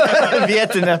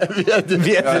 Vietinė,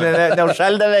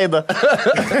 neužšaldė veidą.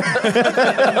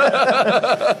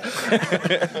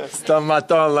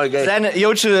 Stomatologai. Ten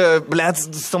jaučiu, blėt,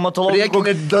 stomatologui.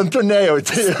 Priekinį dantų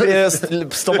nejauti.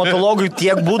 Stomatologui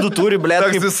tiek būdų turi, blėt.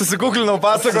 Kaip susikuklinau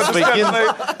pasakoti.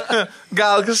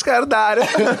 Gal kažką ir darė.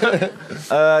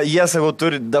 Jie, sakau,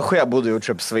 turi dahuja būdų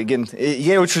jaučiu apsvaiginti.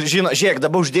 Jie jaučiu, žino, žiūrėk,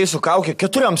 dabar uždėsiu kaukę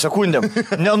 4 sekundėm.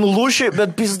 Nenulūši,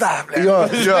 bet pizda. Jo.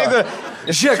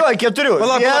 Žiūrėk, 4.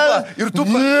 Pala. Ir tu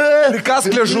prikask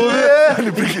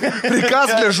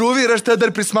liežuvį ir aš tai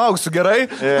dar prismaugsiu, gerai?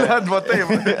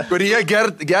 Kur jie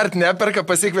gert neperka,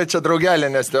 pasikviečia draugelį,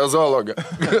 nes teozologą.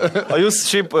 O jūs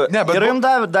šiaip... Gerai jums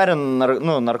darė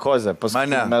narkozę?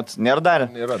 Mane. Nėra darė?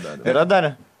 Yra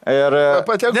darė. Ir...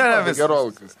 Ne,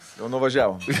 gerolkas. Jau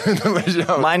nuvažiavo.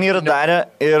 Man yra darė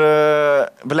ir,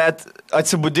 blėt,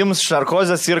 atsibudims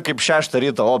narkozės ir kaip 6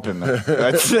 ryto opime.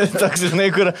 Toks,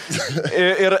 žinai, kur...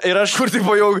 Ir aš... Kur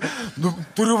tipo jau...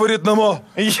 Turiu varyt namo.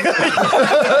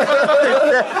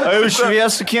 Jau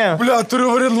šviesų kiem. Blėt,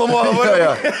 turiu varyt namo.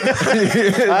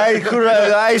 Ai, kur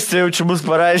Aistrė jau čia bus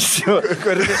parašysiu.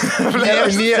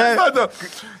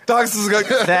 Taksas gal...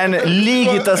 Ten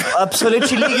lygiai tas,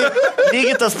 absoliučiai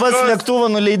lygiai tas pats lėktuvo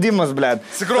nuleidimas, blėt.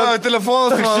 Sikroja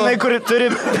telefonas. Toks, žinai, kur turi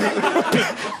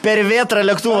per vėtrą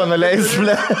lėktuvą nuleis,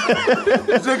 blėt.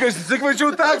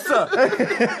 Sikvaičiau taksą.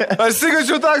 Ar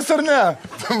sikvaičiau taksą ar ne?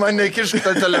 Man nekišk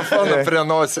tą telefoną prie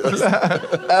nosios.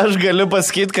 Aš galiu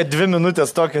pasakyti, kad 2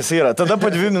 minutės tokios yra. Tada po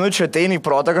 2 minučių ateini į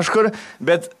protą kažkur,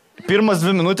 bet... Pirmas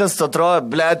 2 minutės atrodo,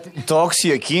 blėt, toks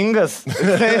juokingas.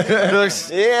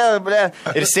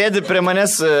 Ir sėdi prie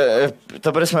manęs,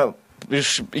 ta prasme,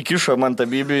 įkišo man tą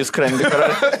Bibį į skrandį.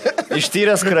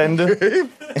 Ištyrė skrandį.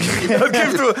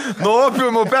 Kaip tu nuo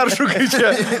opiumo peršūkai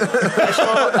čia?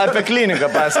 Apie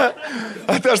kliniką pasakė.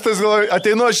 Aš tas galvoju,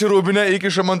 ateinu aš į Rūbinę,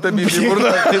 įkišo man tą Bibį.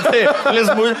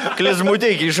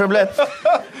 Klizmutė įkišo, blėt.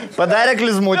 Padarė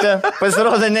klizmutę,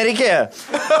 pasirodo nereikėjo.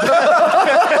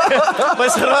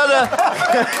 Pasirodo.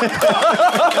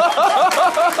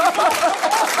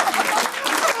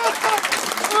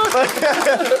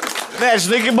 Ne,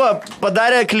 žinai, kaip buvo,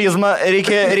 padarė klizmą,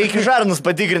 reikia žarnus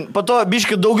patikrinti. Po to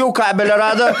biški daugiau kabelio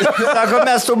rado, sako,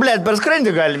 mes tu, blėt, per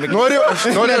skrandį galime. Noriu aš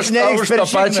už tą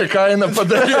pačią kainą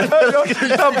padaryti.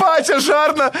 Tą pačią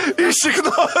žarną iš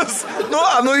šiknos.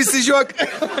 Nu, įsižiūrėk.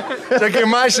 Tai kai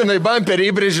mašinai bamperį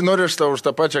įbrėžį, noriu aš tau už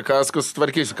tą pačią kaską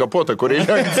sutvarkysiu kapotą, kurį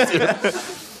lenkti.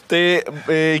 Tai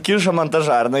kišo man tą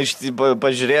žarną,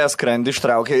 pažiūrėjo skrandį,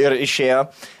 ištraukė ir išėjo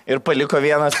ir paliko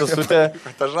vieną sesutę.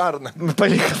 Ta žarna.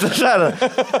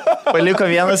 Paliko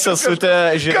vieną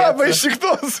sesutę žiūrėti. Ką, va iš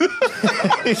šiktos?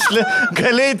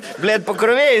 Galėjai, blėt,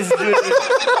 pakrovėjais.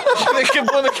 Žinai, kaip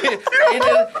būna, kai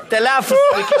telefas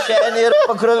į kišenį ir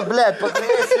pakrovėjais.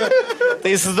 Tai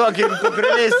įsivaizduok, kaip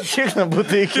pakrovėjais šikną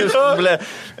būtų įkišo, blėt.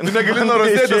 Negali nuo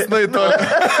rosėtis naitolį.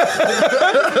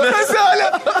 Taselė!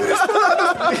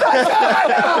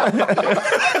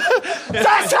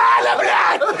 Taselė,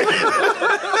 blėt!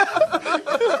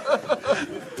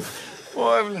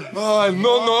 Oi,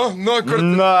 kur...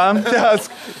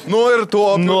 Nu ir tu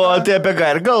opiu. Nu, tai apie ką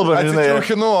ir kalbam, žinai.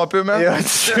 Atsičiūkinu opiume.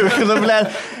 Atsičiūkinu, blėt.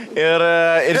 Ir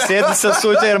sėdi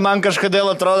sesutė ir man kažkodėl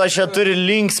atrodo, aš ją turi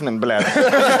linksmin, blėt.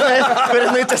 Ir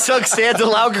jinai tiesiog sėdi,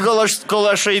 laukia, kol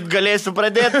aš galėsiu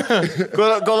pradėti,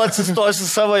 kol atsistosiu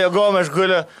savo jėgom, aš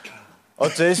guliu. O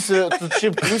tu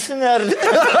šiaip tusinė ar...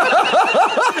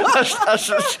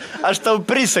 Aš tau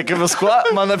prisekiu visko,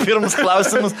 mano pirmas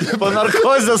klausimas, po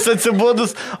narkozės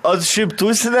atsibūdus, o tu šiaip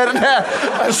tusinė ar ne?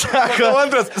 Aš sako...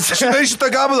 Antras, žinai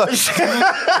šitą gabalą.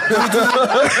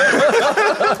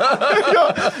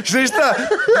 Žinai šitą.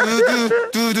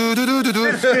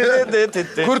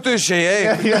 Kur tu išėjai?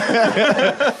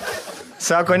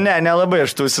 Sako, nelabai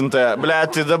aš tusintoje. Blet,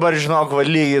 tai dabar žinok, va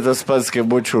lygiai tas pats, kaip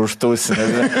būčiau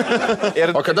užtusinę.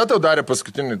 O kada tau darė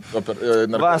paskutinį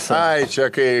Vasarą. Ai,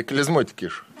 čia kai klizmutį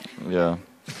kišu. Jo.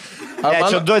 Ne,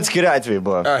 čia 2 atskiri atvejai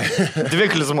buvo. 2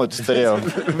 klizmutis turėjau.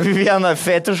 Vieną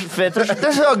fetiš.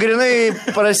 Tiesiog grinai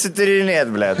prasitirinėt,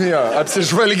 blet. Jo,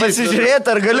 apsižvalgyti. Pasižiūrėti,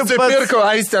 ar galiu pats... Nusipirko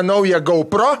Aistę naują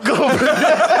GoPro.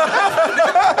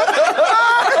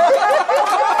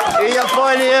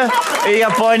 Į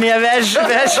Japoniją vež.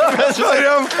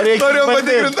 Norėjom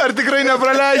patikrinti, ar tikrai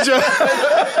nepraleidžia.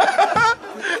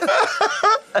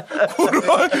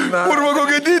 Kurva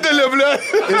kokia didelė, ble.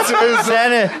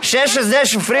 Seni,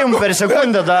 60 frame per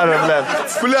sekundę daro, ble.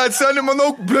 Ble, seni,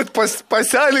 manau, ble,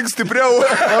 paselink stipriau.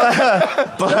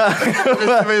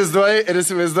 Ir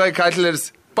įsivaizduoji, Katleris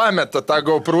pameta tą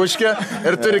GoPruškę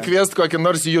ir turi kviesti kokį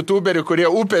nors youtuberį, kurie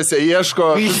upėse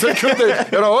ieško.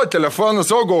 Ir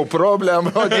telefonas, GoPro, blem.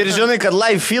 Ir žinai, kad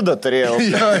live feedą turėjau.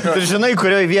 Ir žinai,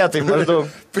 kurioje vietoje maždaug.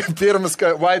 Pirmas,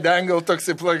 wide angle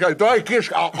toksai plakai. Tuoj,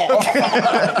 kišk.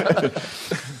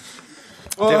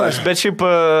 Bet šiaip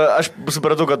aš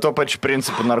supratau, kad tuo pačiu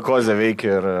principu narkozė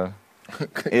veikia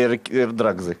ir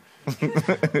dragzai.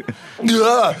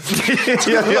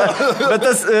 Bet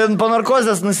tas po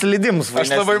narkozės nusileidimus.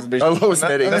 Aš labai alaus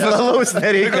nereikia. Alaus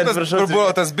nereikia. Kur buvo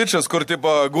tas bičas, kur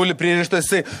tipo guli pririštas,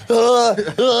 jisai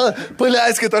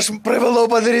paleiskit, aš privalau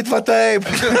padaryti va taip.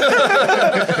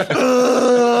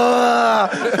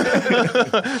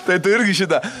 Tai tu irgi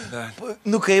šitą.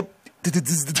 Nu kaip?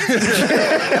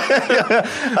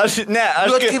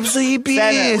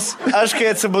 Aš kai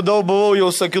atsibudau, buvau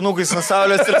jau sakinukais nuo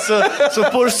saulės ir su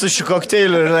purštu šį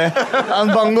kokteilių, žinai.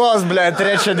 Ant bangos, ble,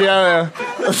 3 dieną.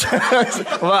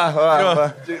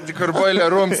 Va. Kur boiler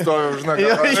room stovi, žinai.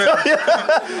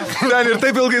 Ten ir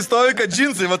taip ilgai stovi, kad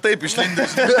džinsai va taip išlindė.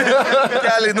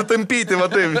 Keliai nutampyti, va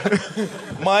taip.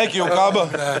 Maikį jau kabo.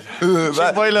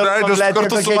 Boiler room, ble,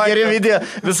 kokie geri video.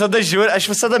 Visada žiūri, aš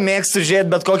visada mėgstu žiūrėti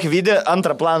bet kokį video.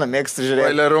 Antrą planą mėgstu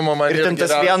žiūrėti. Ir ten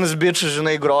tas vienas bičas,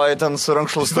 žinai, groja, ten su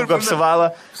rankšlustuku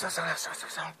apsivalą.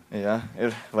 Ja,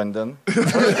 ir vandenų. Tu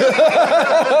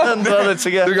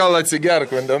gal atsigerk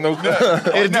vandenų.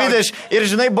 Ir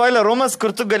žinai, boiler roomas,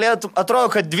 kur tu galėtum, atrodo,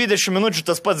 kad 20 minučių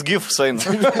tas pats gif sueina.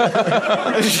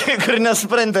 Kur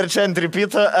nesupranti, ar čia ant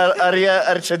repeatą,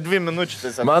 ar čia 2 minučių.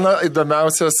 Tiesiog. Mano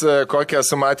įdomiausias, kokią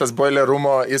esu matęs boiler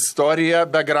roomo istoriją,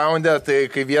 background'e, tai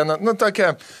kai viena,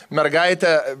 tokia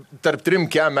mergaitė tarp 3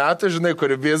 metų, žinai,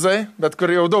 kur vizai, bet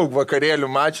kur jau daug vakarėlių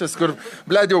mačias, kur,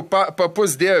 blėd, jau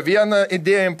papus dėjo vieną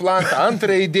idėją implantą,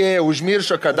 antrą idėją,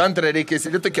 užmiršo, kad antrą reikės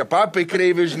ir tokie papai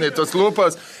kreivi, žinai, tos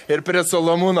lūpas ir prie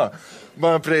Solomūno.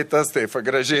 Man prieitas taip,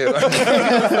 gražiai.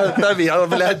 Ta vėl,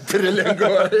 blėt,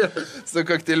 prilinguoja. Su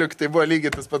kokteliuku tai buvo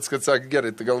lygiai tas pats, kad sako,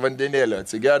 gerai, tai gal vandenėlio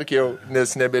atsigerk jau,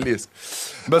 nes nebelys.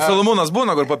 Bet Solomūnas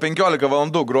būna, kur po 15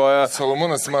 valandų groja.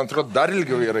 Solomūnas, man atrodo, dar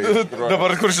ilgiau yra.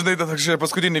 Dabar, kur žinai,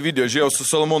 paskutinį video žiūrėjau su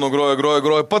Solomūnu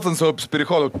groja, pats ant savo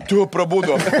spirichodo, tu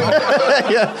prabudo.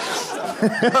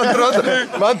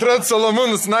 Man atrodo,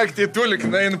 Solomūnas naktį tulik,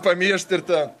 eina pamiešti ir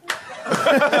tą.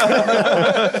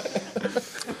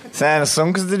 Senis,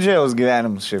 sunkus didžiaus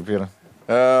gyvenimus šiaip yra.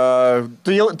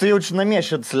 Tu jauči namie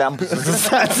šitas lempus.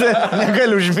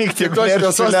 Negali užmygti, jeigu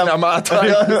šviesos nemato.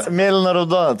 Mėlyna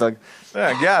raudona tokia.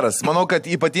 Geras. Manau, kad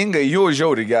ypatingai jų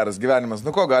žiauriai geras gyvenimas.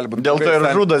 Nu, ko gali būti? Dėl to ir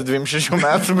žudas 26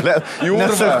 metų, blė.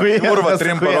 Jūrva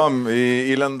 3 parom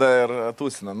įlenda ir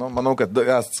tūsina. Nu, manau, kad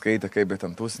esat skaitę, kaip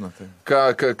ten tūsina. Tai.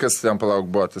 Kas ten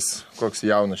palauk buvo tas? Koks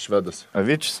jaunas švedas?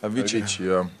 Avičius. Avičiai,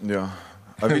 jo.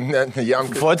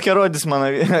 Fotkę rodys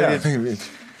man Avičiai.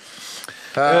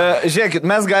 Žiūrėkit,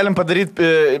 mes galim padaryti,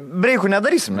 breikų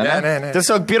nedarysim, ne? Ne.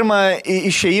 Tiesiog pirmą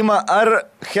išėjimą, ar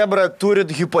Hebra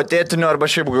turit hipotetinių arba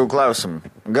šiaip klausimų?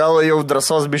 Gal jau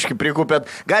drąsos biški prikupėt?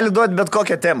 Gali duoti bet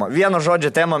kokią temą. Vieno žodžio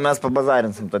temą mes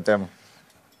pabazarinsim tą temą.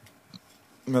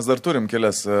 Mes dar turim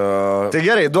kelias. Tai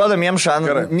gerai, duodam jiems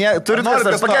šansą. Turit kas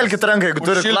nors, pakelkit ranką, jeigu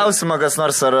turit klausimą kas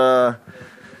nors,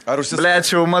 ar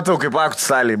blėčiau, matau, kaip aktų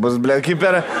salėj bus, blė,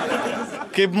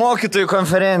 kaip mokytojų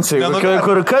konferencijai,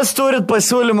 kur kas turit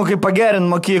pasiūlymų, kaip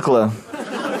pagerinti mokyklą.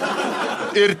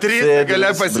 Ir 3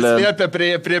 galia pasislėpia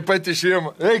prie pat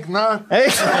išėjimo. Eik, na.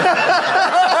 Eik.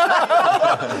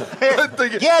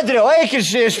 Giedriau, eik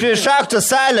iš aktų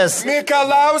salės.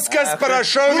 Mikalauskas,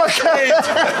 prašau,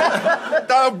 išeiti.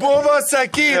 Tau buvo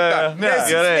sakyta.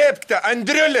 Nesislėpkite,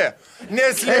 Andriulė.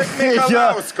 Neslėpk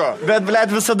Mikalausko. Bet,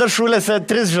 blėt, visada šūlėse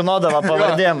 3 žinodama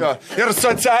pavardėm. Ir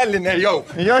socialinė jau.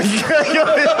 Jo,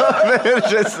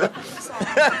 veržiasi.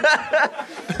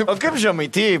 O kaip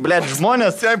Žemaitijai, blėt,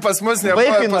 žmonės... Pas mus nebuvo,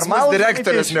 pas mus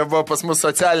direktorius nebuvo, pas mus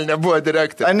socialinė buvo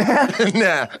direktorė. A, ne?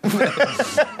 Ne.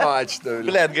 O, ačiū, Davilė.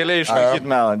 Blėt, galėjai išlaikyti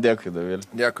melą. Dėkui, Davilė.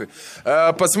 Dėkui.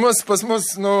 Pas mus,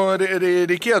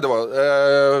 reikėdavo.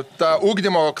 Ta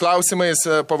ugdymo klausimais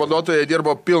pavaduotoja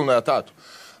dirbo pilną etatų.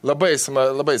 Labai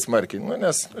smarkiai,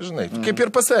 nes, žinai, kaip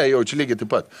ir pas save jaučiu lygiai taip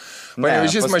pat.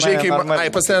 Panevežys mažai,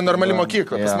 pas save normali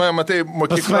mokykla, pas mane, matai,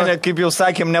 mokykla... Pas mane, kaip jau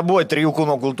sakėm, nebuvo 3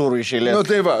 kūno kultūrų išėlės. Nu,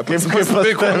 tai va, kaip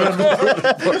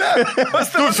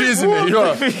tu fiziniai, jo.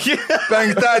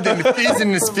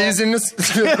 Penktadienį fizinis.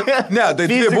 Ne, tai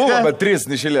 2 buvo, bet 3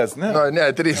 išėlės, ne? Ne,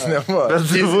 3 nebuvo.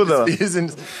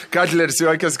 Fizinis. Katleris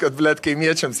juokės, kad, blėt,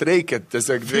 kaimiečiams reikia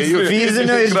tiesiog 2.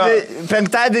 Fizinio ir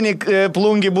penktadienį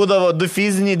plungi būdavo 2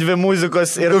 fiziniai, 2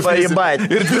 muzikos ir pajibat.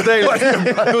 Ir 2 dailės.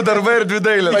 2 darbai ir 2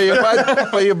 dailės.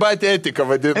 Pajibat etiką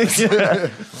vadinasi.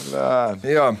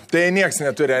 Jo, tai nieks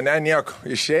neturi, ne, nieko.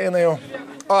 Išeina jau.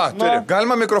 O, turi.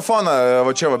 Galima mikrofoną,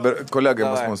 va čia, kolegai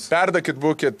pas mus. Perdakit,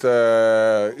 būkit.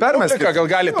 Permeskit.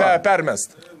 Gal gali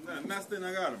permest. Mes tai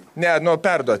negalim. Ne,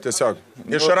 perduot tiesiog.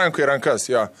 Iš rankų į rankas,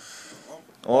 jo.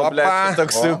 O, blėt,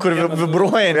 toks, kur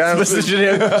vibruojant.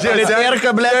 Pasižiūrėk.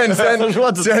 Žerka, blėt,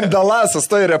 sen Dalasas,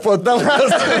 tai repot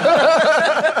Dalasas.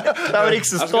 Tau reiks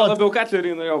įstoti. Aš gal labiau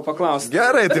Katlerį norėjau paklausti.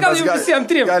 Gerai, tai mes visiems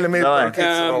 3. galime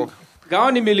įparkyti.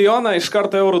 Gauni 1 milijoną iš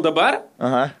karto eurų dabar,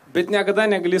 Aha. bet niekada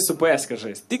negali su PSK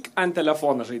žaisti. Tik ant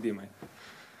telefono žaidimai.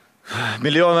 1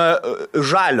 milijoną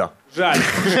žalio. Žalio.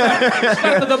 Iš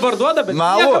karto dabar duoda, bet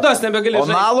niekada nebegali žaisti.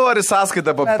 O nalų ar į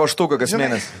sąskaitą paštuką kas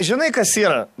mėnesį? Žinai, kas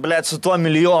yra, blėt, su tuo 1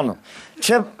 milijonu?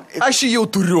 Čia... Aš jį jau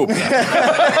turiu.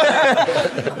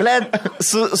 Blėt,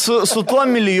 su tuo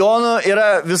 1 milijonu yra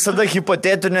visada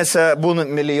hipotetinėse būna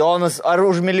milijonas, ar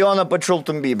už 1 milijoną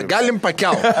pačiultum bybį. Galim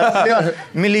pakelt.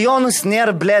 Milijonus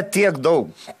nėra, blėt, tiek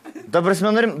daug.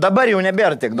 Dabar jau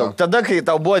nebėra tiek daug. Tada, kai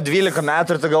tau buvo 12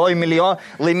 metų ir tu galvoji milijoną,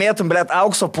 laimėtum, blėt,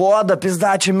 aukso puodą,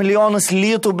 pizdačią milijonus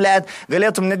litų, blėt,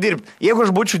 galėtum nedirbti. Jeigu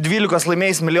aš būčiau 12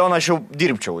 laimėjęs milijoną, aš jau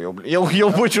dirbčiau, jau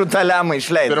būčiau tą lemą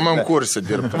išleidęs. Pirmam kursui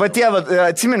dirbti. Va tie,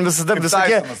 atsimin, visada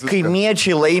visokie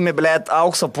kaimiečiai laimi, blėt,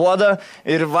 aukso puodą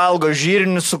ir valgo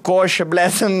žirnius su košė,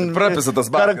 blėt, Prapisa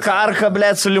tas babkas. Karka,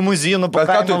 blėt, su limuzinu.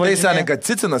 Bet ką tu tai seniai, kad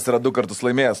Cicinas yra 2 kartus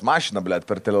laimėjęs mašiną, blėt,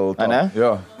 per teleloto. A, ne?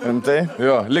 Jo. Rimtai?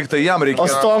 Jo, liktai jam reikia. O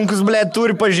Stonkus, blėt,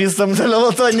 turi pažįstam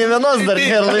teleloto, ne vienos dar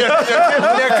nėra.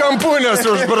 Ne kampūnės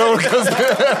užbraukęs.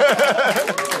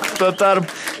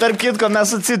 Tarp kitko,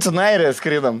 mes su Cicinu Airiją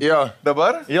skrydam. Jo.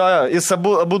 Dabar? Jo, jis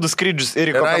abudu skrydžius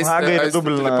ir į Kopenhagą, ir į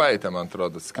Dubliną. Lipaitė, man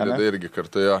atrodo, skrido irgi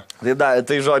kartu jo.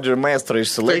 Tai žodžiu, maestro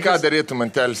išsilaikęs. Tai ką darytum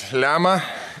ant lemą?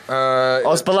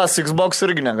 O spalas Xbox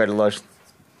irgi negali lošti.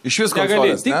 Iš vis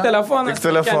konsolės, tik telefonas. Tik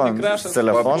telefonas.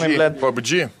 Telefonai, blėt.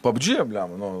 PUBG, PUBG,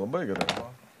 blėm, nu, labai gerai.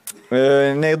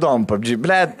 Neįdomu, PUBG.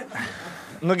 Blet,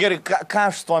 nu gerai, ką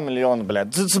aš 100 milijonų,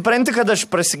 blet? Tu supranti, kad aš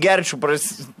prasigerčiau,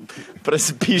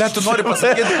 prasipyščiau. Bet tu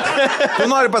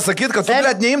nori pasakyti, kad tu,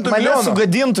 blet, neimtų milijonų. Mane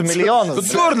sugadintų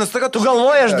milijonus. Tu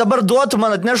galvoji, aš dabar duotų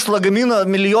man atneštų lagaminą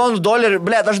 $1 000 000,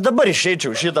 blet, aš dabar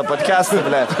išeičiau šitą podcastą,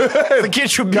 blet.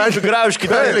 Sakyčiau, bičiu,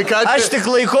 graužkite. Aš tik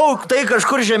laikau tai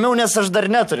kažkur žemiau, nes aš dar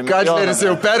neturiu milijonų. Kačleris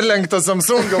jau perlenktas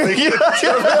Samsungą laikyti.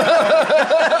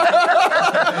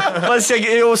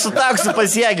 Jau su taksu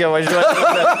pasiekė važiuoti.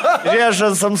 Žiūrėš,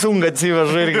 aš Samsungą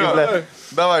atsivežu irgi.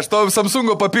 Davai, aš tau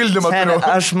Samsungo papildymą turiu.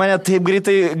 Aš mane taip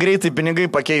greitai pinigai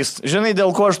pakeistų. Žinai,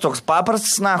 dėl ko aš toks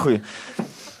paprastas, nahui?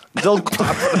 Dėl ko?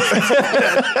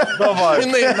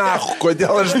 Žinai, nahu,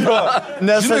 kodėl aš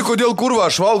Žinai, kodėl kurva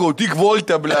aš valgau tik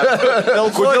volte, ble.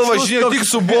 Kodėl važinėjau tik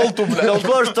su boltu, ble. Dėl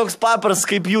ko aš toks paprastas,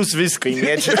 kaip jūs viską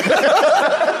įmėčiat.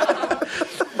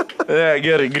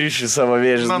 Gerai, grįšiu į savo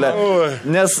vėžės, blėt.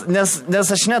 Nes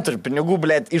aš neturiu pinigų,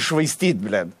 blėt, išvaistyti,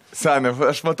 blėt. Sami,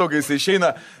 aš matau, kai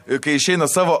išeina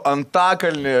savo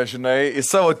antakalnį, žinai, į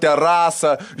savo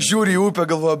terasą, žiūri į upę,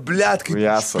 galvoja, blėt, kaip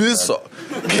užpiso.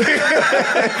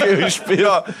 Kaip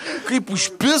užpiso. Kaip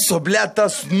užpiso, blėt,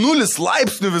 tas 0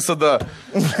 laipsnių visada.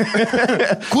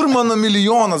 Kur mano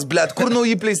milijonas, blėt, kur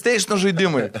nauji PlayStation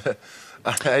žaidimai?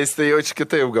 Aistė jaučiu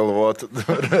kitaip galvotų.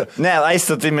 Ne,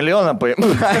 Aistė tai milijoną paim.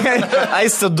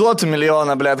 Aistė duotų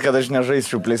milijoną, blėt, kad aš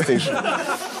nežaisčiau PlayStation.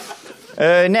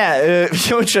 Ne,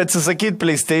 jaučiu atsisakyti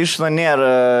PlayStation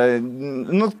nėra.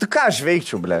 Nu, ką aš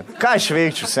veikčiau, blėt? Ką aš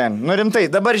veikčiau, sen? Nu, rimtai,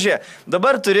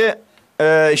 dabar turi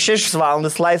 6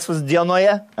 valandas laisvas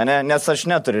dienoje, ne? Nes aš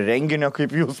neturiu renginio kaip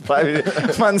jūs,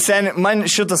 pavyzdžiui. Man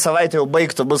šitą savaitę jau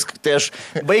baigtų bus, tai aš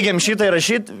baigiam šitą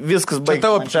įrašyti, viskas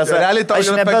baigtų. Realiai tau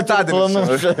yra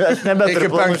penktadienis. Iki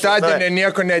penktadienį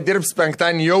nieko nedirbs,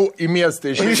 penktadienį jau į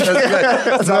miestą išėjęs.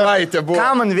 Savaitė buvo. Ką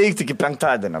man veikti iki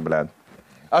penktadienio, blėt?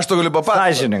 Aš to galiu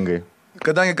papasakoti. Sąžiningai.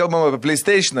 Kadangi kalbam apie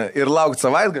PlayStationą ir laukti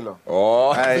savaitgalio.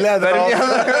 O, blėt, dar vieną.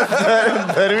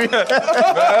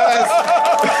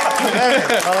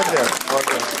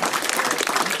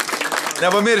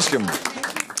 Nepamirškim,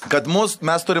 kad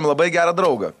mes turim labai gerą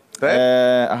draugą. Taip?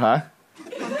 Aha.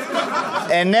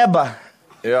 Eneba.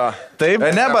 Jo. Taip?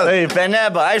 Eneba. Taip,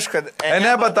 Eneba, aišku, kad...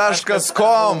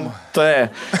 Eneba.com. Taip.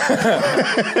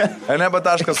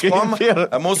 Eneba.com.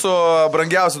 Mūsų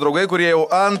brangiausi draugai, kurie jau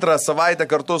antrą savaitę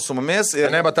kartu su mumis.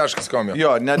 Eneba.com.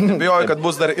 Jo, net nebijoju, kad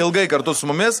bus dar ilgai kartu su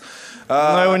mumis.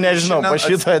 Na, jau nežinau, pa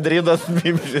šitą Adridas.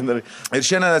 Ir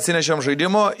šiandien atsinešėm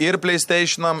žaidimų ir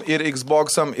PlayStation'am, ir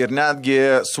Xbox'am, ir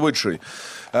netgi Switch'ui.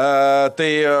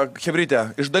 Tai,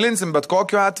 hebrytė, išdalinsim bet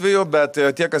kokiu atveju, bet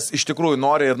tie, kas iš tikrųjų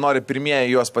nori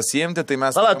pirmieji juos pasiimti, tai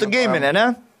mes... Pala, tu geiminė,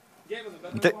 ne?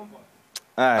 Geiminė,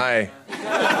 Ai.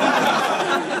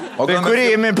 O tai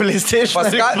kurį įmi PlayStation?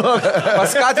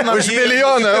 Paskatinam už €1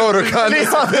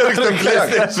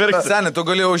 000 Seni, tu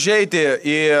gali užeiti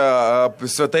į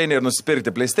svetainį ir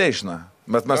nusipirkti PlayStation'ą.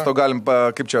 Bet mes to galim,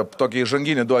 kaip čia, tokį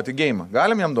žanginį duoti game.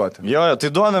 Galim jam duoti? Jo, tai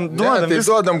duodam,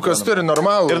 duodam, kas turi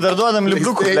normalų. Ir dar duodam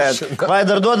lipduką, bet. Vai,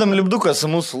 dar duodam lipduką su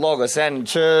mūsų logo, seni.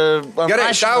 Čia...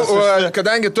 Gerai, tau,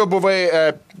 kadangi tu buvai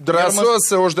drąsus,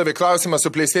 uždavė klausimą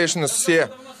su PlayStation'u susiję.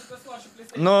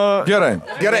 Nu, gerai.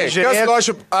 Kas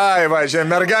lošiu? Ai, va, žiūrėk,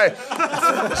 mergai.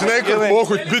 Žinai, kad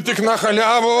pohui, bet tik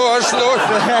nachaliavo, aš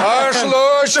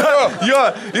lošiu. Jo,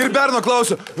 ir Berno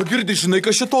klausia, girdi, žinai,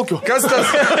 kas čia tokio? Kas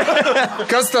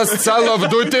tas Call of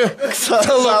Duty?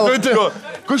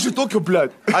 Kas čia tokio,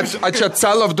 blėt? A čia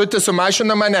Call of Duty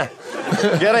sumažina mane?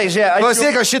 Gerai, žiūrėk.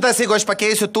 Klausyk, šitas, jeigu aš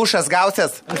pakeisiu tušas,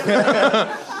 gausias.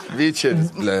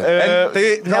 Vyčeris, blė. Tai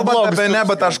kalbant apie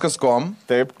neba.com.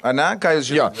 Taip. A ne? Ką jūs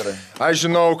žinote? Jo. Aš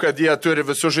žinau, kad jie turi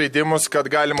visus žaidimus, kad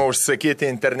galima užsakyti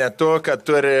internetu, kad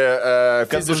turi...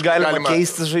 kad galima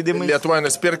keisti žaidimai. Lietuvoje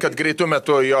nusipirkti, kad greitų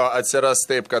metu jo atsiras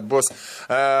taip, kad bus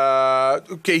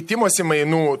keitimosi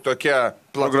mainų tokia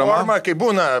platforma, kai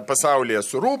būna pasaulyje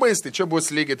su rūbais, tai čia bus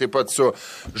lygiai taip pat su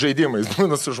žaidimais.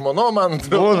 Būna su žmonom, man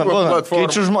būna.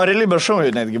 Keičiu realybės šou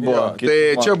netgi buvo. Jo,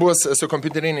 tai čia bus su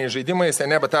kompiuteriniais žaidimais,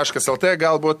 neba.lt,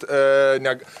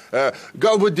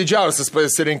 galbūt didžiausias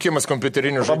pasirinkimas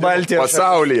kompiuterinių žaidimų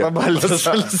pasaulyje. Pabaltijos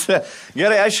šalyse.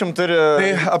 Gerai, aš jums turiu...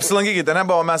 Tai apsilankykite,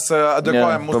 o mes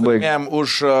dėkojam mūsų pirmiem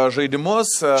už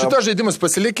žaidimus. Šitos žaidimus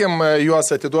pasilikim,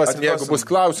 juos atiduosim, jeigu bus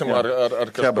klausimų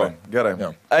ar kažko. Gerai.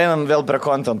 Einam vėl prie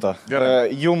kontento.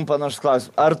 Jum panašus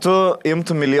klausimas. Ar tu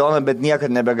imtum milijoną, bet niekad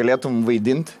nebegalėtum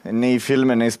vaidinti, nei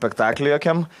filme, nei spektaklį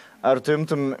jokiam? Ar tu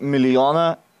imtum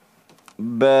milijoną,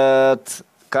 bet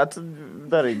Ką tu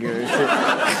darai?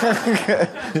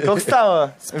 Koks tavo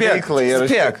veiklai yra?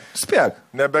 Spėk.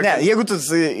 Ne, jeigu tu,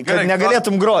 kad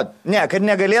negalėtum grot. Ne, kad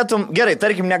negalėtum, gerai,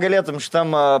 tarkim, negalėtum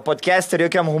šitam podcast'e ir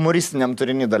jokiam humoristiniam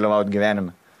turinį dalyvauti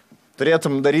gyvenime.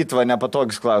 Turėtum daryti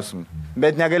nepatogius klausimus.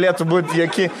 Bet negalėtų būti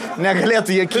jokie.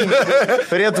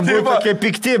 Turėtų būti tokie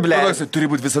pikti, ble. Turi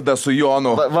būti visada su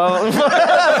Jonu.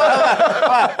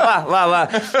 Va.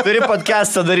 Turi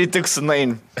podcastą daryti tik su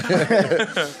Nain.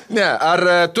 Ne, ar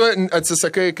tu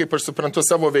atsisakai, kaip aš suprantu,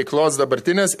 savo veiklos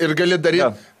dabartinės ir gali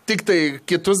daryti tik tai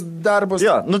kitus darbus?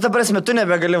 Jo, ta prasme, tu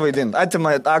nebegali vaidinti.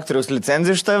 Atima aktoriaus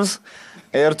licenciją iš tavęs.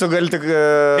 Ir tu gali tik...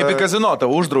 Kaip į kazino,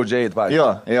 tau uždraudžia eiti,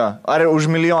 pavyzdžiui. Jo. Ar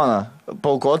už milijoną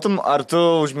paukotum, ar tu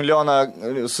už milijoną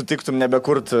sutiktum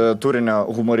nebekurt turinio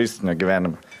humoristinio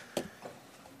gyvenimo?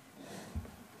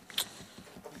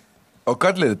 O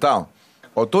Katlį tau,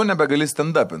 o tu nebegali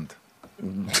stand-upint.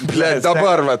 Ble,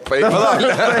 dabar,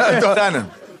 Ten,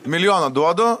 milijoną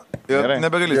duodu ir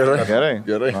nebegali stand-upint.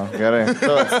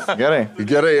 Gerai.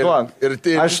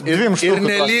 Aš 2 štukų. Ir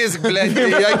nelysk, ble,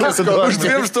 už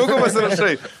 2 štukų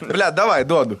pasirašai. Ble, davai,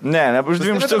 duodu. Ne, už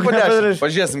 2 štukų nepasirašai.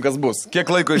 Pažiūrėsim, kas bus. Kiek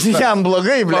laiko iš... Jam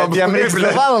blogai, ble, jam reiks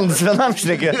 2 valandas vienam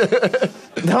šnekė.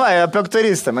 Davai, apie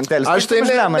aktoristą, mantelis. Aš tai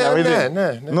ne.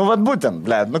 Nu, vat būtent,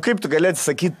 ble, kaip tu galėti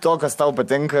sakyti to, kas tau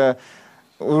patinka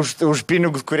už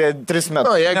pinigus, kurie 3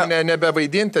 metų. Jeigu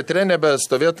nebevaidinti, teatre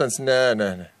nebestovėtans,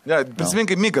 ne.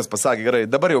 Prisimink, kaip Mikas pasakė, gerai,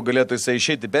 dabar jau galėtų jisai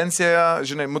išeiti pensiją,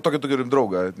 žinai, tokį turim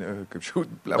draugą, kaip šių,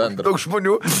 daug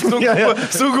žmonių,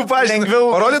 sunku paaiškinti,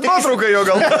 parodyti nuotrauką jo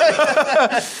gal.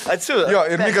 Atsiūda. Jo,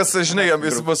 ir Mikas, žinai,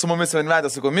 jis su mumis vienmetė,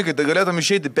 sako, Mikai, tai galėtum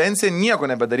išeiti pensiją, nieko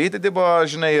nebedaryti, tipo,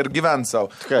 žinai, ir gyventi savo.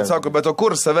 Sako, bet o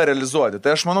kur save realizuoti?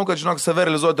 Tai aš manau, kad, žinok, save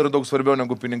realizuoti yra daug svarbiau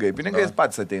negu pinigai. Pinigai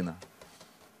patys ateina.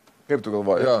 Kaip tu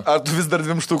galvoji? Ar tu vis dar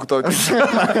 2 štukų tokį?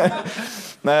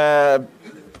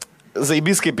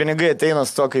 Zaibys, kai pinigai ateina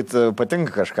su to, kai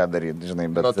patinka kažką daryti, žinai,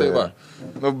 bet... Na tai va.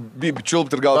 Bibi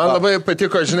čiulpt ir gal... Man labai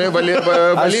patiko, žinai,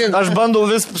 Aš bandau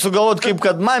vis sugalvoti, kaip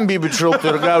kad man bibi čiulpt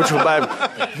ir gaučiau baimę,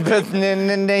 bet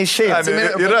neišeina.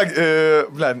 Yra,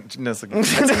 nesakai.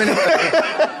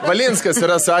 Valinskas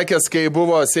yra sakęs, kai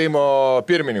buvo Seimo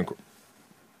pirmininku.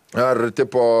 Ar,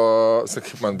 tipo,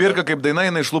 sakyk man... Birka kaip daina,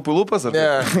 jinai iš lūpų lūpas, ar?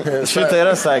 Ne. Šitą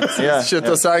yra sakęs, ja.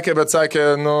 Šitą sakė, bet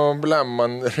sakė,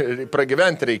 man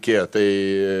pragyventi reikėjo, tai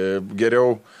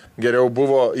geriau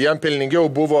buvo, jam pelningiau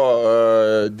buvo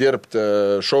dirbti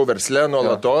šou versle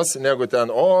nuolatos, negu ten,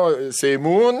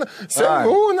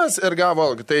 Seimūnas ir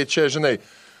gavo, tai čia, žinai,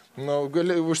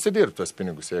 gali užsidirbti tos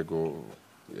pinigus, jeigu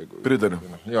Pritariu.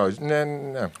 Jo,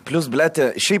 ne. Plus,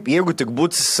 blėtė, šiaip jeigu tik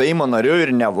būti Seimo nariu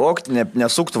ir nevokti,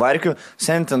 nesukti varkių,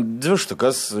 seniai 2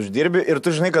 štukas uždirbi ir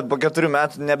tu žinai, kad po 4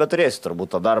 metų nebeturėsi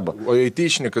turbūt to darbą. O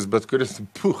įtyšnikas, bet kuris,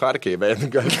 harkiai, bet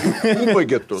gali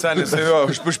ubagėtų. Senis, jo,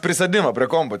 už prisadimą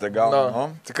prie komputė gauna,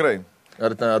 tikrai.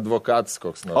 Ar ten advokatas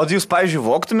koks nors. O jūs, pavyzdžiui,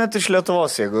 voktumėt iš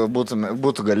Lietuvos, jeigu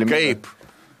būtų galimybė? Kaip?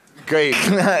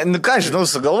 Ką žinau,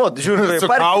 sugalvoti, žiūrėjau. Su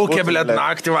kaukė, blėt,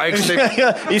 naktį vaikštai.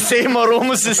 Į Seimo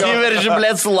rūmus įsiverži,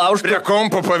 blėt, sulaužti. Prie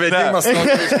kompo pavedimas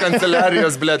iš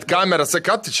kanceliarijos, blėt, kamerą.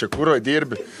 Ką tu čia, kuro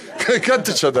dirbi? Ką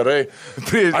tu čia darai?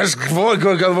 Aš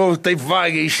galvau, taip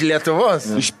vagiai iš Lietuvos.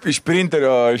 Iš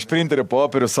printerio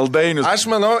popierių, saldainius. Aš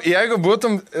manau, jeigu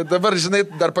būtum, dabar, žinai,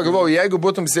 dar pagalvojau, jeigu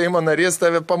būtum Seimo narys,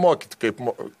 tave pamokyti, kaip...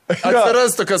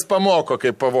 Atsirastų, kas pamoko,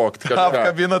 kaip pavokti.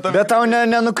 Bet tau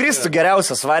nenukristų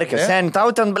geriausias varkės. Sen, tau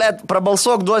ten, blėt,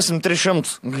 prabalsuok, duosim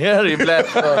 300. Gerai, blėt.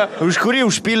 Už kurį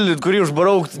užpildyti, kurį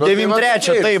užbraukti.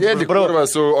 9-3, taip. Sėdi kurva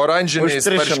su oranžiniais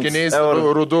marškiniais,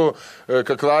 rudu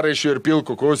kaklaraišiu ir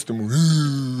pilku kostiumu.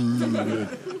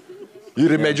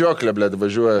 Ir medžioklė, blėt,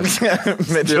 važiuoja.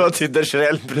 Medžiotai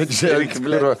daržrelį,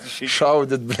 blėt.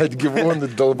 Šaudyt, blėt, gyvūnų,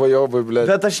 dalbojobai, blėt.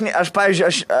 Bet aš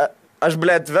pavyzdžiui, aš,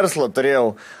 blėt, verslą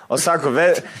turėjau. O sako,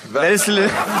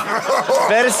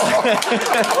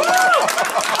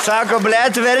 Sako,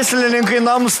 blėt, verslininkai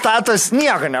namų statos,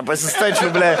 nieko nepasistačiau,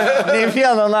 blėt, nei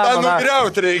vieno namo.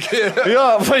 Nugriaut reikia. Jo,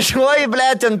 važiuoji,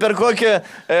 blėt, ten per kokią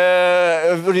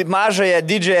mažąją,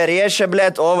 didžiąją riešę,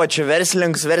 blėt, o va čia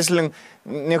verslininkas,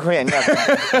 nieko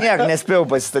nespėjau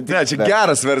pasistatyti. Ne, čia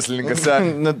geras verslininkas,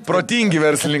 protingi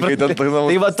verslininkai.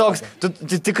 Tai va toks,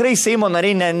 tikrai Seimo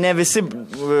nariai ne visi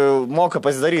moka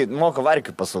pasidaryti, moka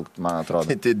varkių pasukti, man atrodo.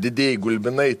 Tai didėjai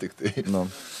gulbinai tik tai.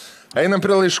 Einam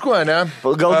prie laiškų, ne?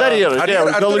 Gal dar yra,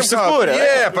 gal išsikūrė.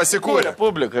 Pasikūrė.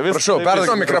 Publika, viskas. Prašau,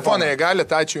 perduok mikrofoną, jei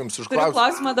galite, ačiū Jums už klausimą. Turiu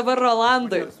klausimą dabar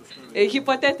Rolandui.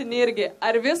 Hipotetinį irgi.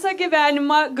 Ar visą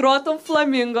gyvenimą grotum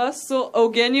flamingo su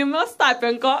Eugenijumi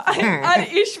Ostapenko, ar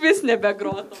iš vis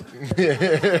nebegrotum?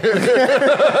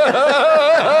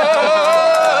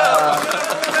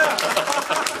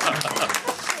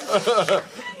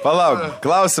 Palauk,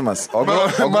 klausimas.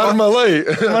 Marmalai.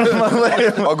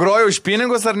 O groju už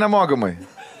pinigus ar nemokamai?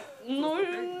 Nu,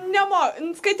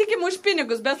 skaitykim už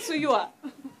pinigus, bet su juo.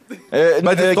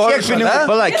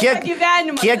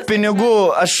 Kiek pinigų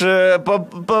aš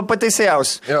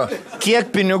pateisėjausiu. Kiek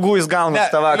pinigų jis gauna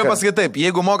tą vakarą? Galiu pasakyti taip,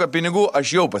 jeigu moka pinigų,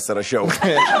 aš jau pasirašiau.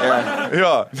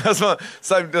 Jo,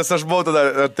 nes aš buvau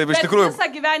tada, taip iš tikrųjų. Visą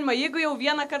gyvenimą, jeigu jau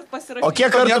vieną kartą pasirašiau. O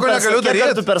kiek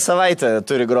kartų per savaitę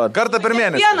turi groti? Kartą per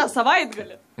mėnesį. Vieną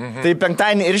savaitgalį. Tai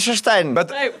penktadienį ir šeštadienį.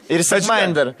 Ir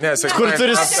sekmadienį dar. Kur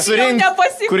turi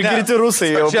surinkti, kur girti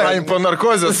rusai jau. Čia po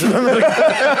narkozės.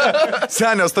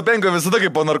 Senio, Stapenko visada kaip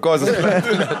po narkozės.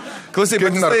 Klausyk,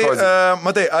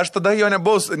 matai, aš tada jo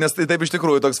nebuvau, nes tai taip iš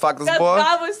tikrųjų toks faktas buvo. Bet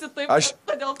gavosi taip,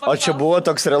 o čia buvo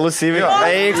toks realus įvykis.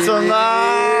 Eik su na.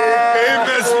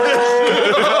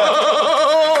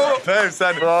 Taip,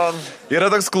 seniai. Yra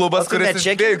toks klubas, kuris... Ne,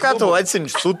 čia ką tu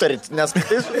atsinš sutartį, nes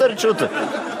tai sutarčių tu.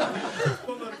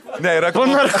 Ne, yra po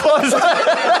narkozę.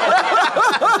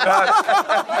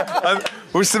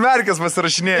 Užsimerkęs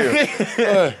pasirašinėjau.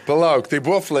 Palauk, tai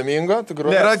buvo Flamingo?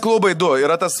 Yra klubai du,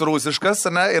 yra tas rusiškas,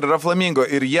 ne, ir yra Flamingo.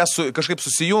 Ir jie kažkaip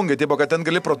susijungia, tipo, kad ten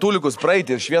gali protulikus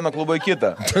praeiti iš vieno klubo į kitą.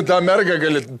 Ta merga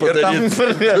gali padaryti.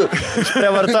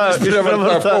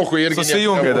 Išprevarta pochų irgi.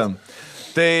 Susijungia ten.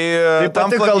 Tai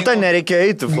pati kalta nereikėjo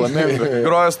eiti Flamingo.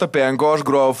 Grojo Stapenko, aš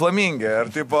grojau Flamingę.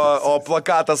 O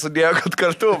plakatą sudėjo, kad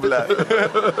kartu, ble.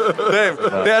 Taip.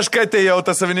 Tai aš kai atėjau,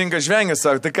 tas savininkas žvengė,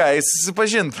 sako, tai ką, eis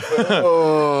susipažint.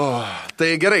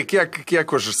 Tai gerai, kiek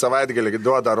už savaitgalį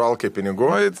duoda rolkai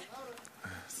pinigų?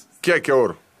 Kiek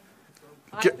eurų?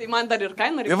 Tai man dar ir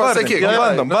kaina reikia. Pasakyk,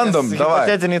 bandom.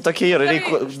 Hipotetiniai tokie yra,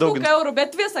 reikia daug. Štuka eurų,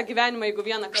 bet visą gyvenimą, jeigu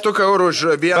vieną kartą. Štuka eurų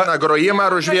už vieną grojimą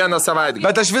ar už vieną savaitgalį.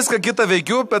 Bet aš viską kitą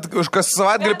veikiu, bet už kas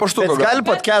savaitgalį po štuką. Bet gali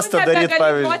podcastą daryti,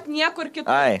 pavyzdžiui. Niekur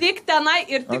kitur, tik tenai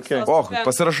ir tik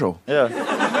pasirašau.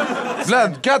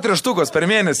 Ble, 4 štukos per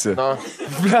mėnesį.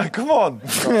 Ble, come on.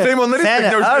 Tai man norėtų,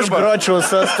 kad neuždirba. Aš gročiau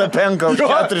su Stapenko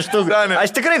 4 štukos. Aš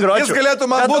tikrai gročiau. Jis galėtų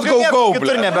man būt gaugau,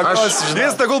 ble.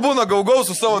 Jis tegul būna gaugau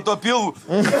su savo to pilvu.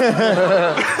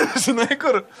 Žinai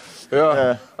kur?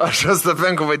 Jo. Aš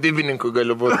Stapenko vadybininku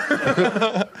galiu būti.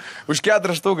 Už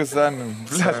 4 štukas, seniai.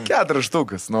 4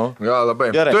 štukas, nu. Jo,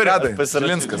 labai. Gerai, Turedai,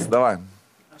 Pasilinskas, davai.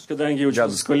 Aš kadangi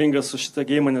jaučiu skolingas su šitą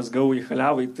geimą, nes gavau į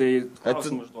haliavai, tai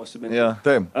klausimą užduosiu bent.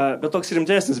 Taip. Bet toks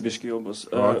rimtesnis biškai jau bus.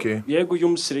 Jeigu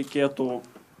jums reikėtų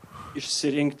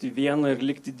išsirinkti vieną ir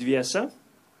likti dviese,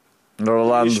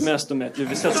 išmestumėt.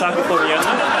 Visi atsako po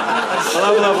vieną.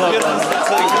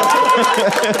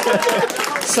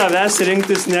 Savęs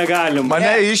rinktis negalim.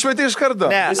 Mane išmetė iš karto?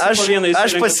 Ne, aš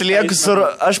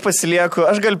pasilieku,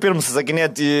 aš gal pirms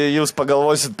sakinėti, jūs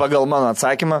pagalvosit pagal mano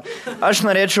atsakymą. Aš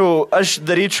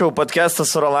daryčiau podcastą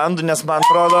su Rolandu, nes man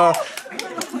atrodo...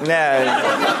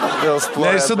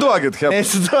 Neįsiduokit, Hep.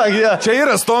 Neįsiduokit, jo. Čia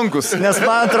yra Stonkus. Nes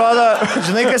man atrodo,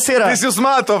 žinai kas yra? Jis jūs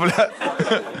mato, ble.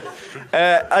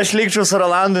 Aš likčiau su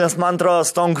Rolandu, nes man atrodo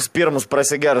Stonkus pirmas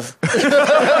prasigers.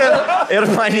 Ir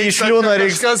man išliūno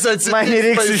reiks. Man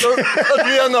reiks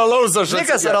vieno lauzo.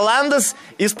 Likas Rolandas,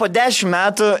 jis po 10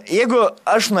 metų, jeigu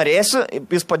aš norėsiu,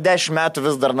 jis po 10 metų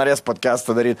vis dar norės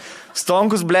podcastą daryti.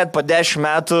 Stonkus, blėt, po 10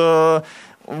 metų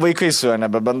vaikai su juo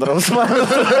nebebendraus man.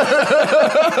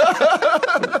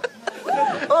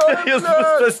 Jis bus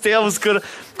tas tėvus,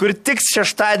 kur tik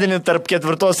šeštadienį tarp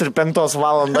 4 ir 5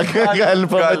 valandą gali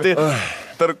pamatyti.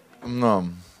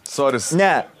 Soris.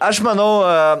 Ne, aš manau,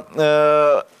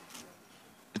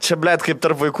 čia, blėt, kaip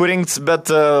tarp vaikų rinktis,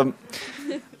 bet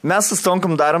mes su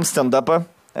Stonkum darom stand-upą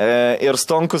ir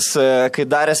Stonkus, kai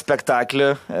darė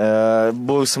spektaklį,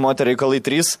 buvusi Moterų reikalai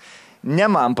 3, ne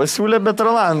man pasiūlė, bet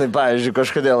Rolandai, pavyzdžiui,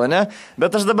 kažkodėl, ne?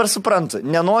 Bet aš dabar suprantu,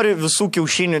 nenori visų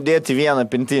kiaušinių dėti vieną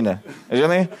pintinę.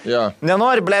 Žinai? Ja.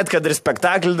 Nenori, blėt, kad ir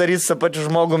spektaklį daryti su pačiu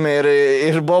žmogumi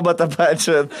ir Bobą tą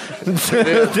pačią.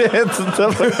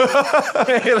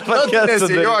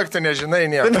 Nesijuok, tu nežinai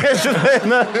nieko. Nežinai,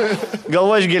 na.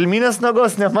 Galvo iš gelminės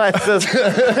nagos nematęs.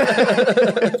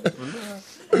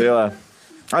 Tai va.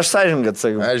 Aš sąžininkai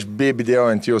atsakiau. Aš bėbidėjau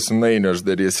ant jūsų nainio, aš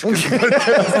darysiu.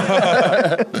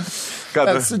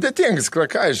 Sudėtingas, ką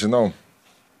aš žinau.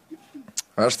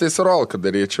 Aš tai su rolką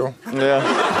daryčiau. Ja.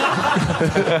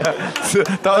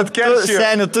 Tau atkelčiau.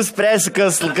 Seni, tu spręsi,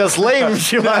 kas laim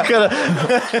šį vakarą.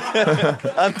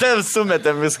 Ant tev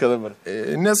sumetėm viską dabar.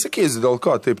 Nesakysiu, dėl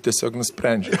ko, taip tiesiog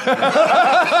nusprendžiu.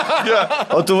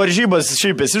 O tu varžybas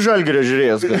šiaip esi Žalgirio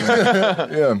žiūrėjęs.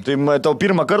 Tai tau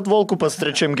pirmą kartą Volkupas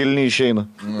 3 kėlinį išeina.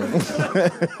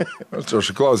 Aš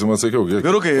šį klausimą atsakiau.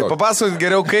 Vyrukai, papasakok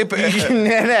geriau kaip...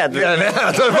 Ne.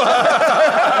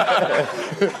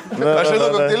 Aš einu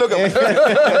kokteiliuką.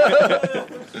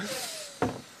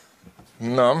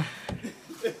 Na.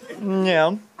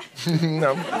 Ne.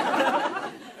 Na.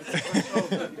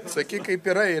 Sakyk, kaip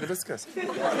yra ir viskas.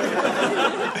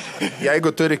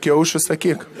 Jeigu turi kiaušių,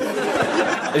 sakyk.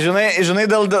 Žinai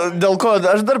dėl ko,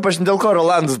 aš dar dėl ko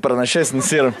Rolandas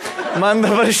pranašesnis ir man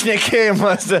dabar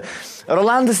šnekėjimas.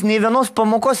 Rolandas nei vienos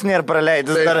pamokos nėra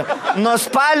praleidęs. Dar nuo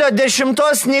spalio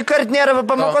 10 nei kart nėra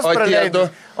pamokos praleidęs.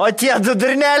 O tie du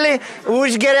durneliai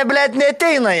užgeria, blėt,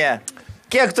 neteina jie.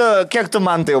 Kiek tu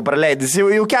man tai jau praleidęs?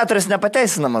 Jau 4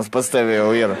 nepateisinamas pas tave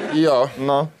jau yra. Jo.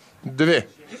 Nu. 2.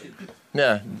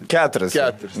 Ne. 4.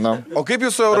 No. O kaip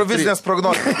jūsų Eurovizinės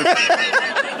prognozės?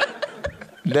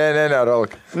 Ne,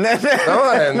 Rolka. Ne.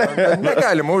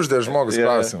 Negalima uždėti žmogus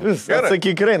klausimą.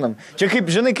 Atsakyk, reinam. Čia kaip,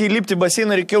 žinai, kai lipti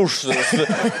baseiną reikia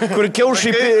kur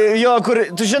kiaušai, jo, kur,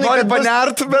 tu žinai, kad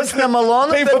panert, bet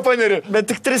nemalonu, bet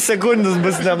tik 3 sekundės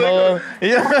bus nemalonu.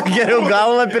 Jo, geriau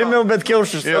galvą pirmiau, bet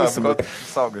kiaušai išsausim.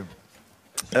 Saugai.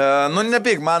 Nu,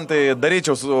 nepyk, man tai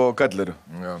daryčiau su Katleriu.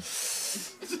 Jo.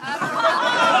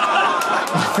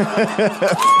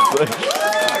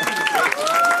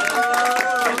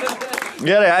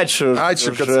 Gerai, ačiū.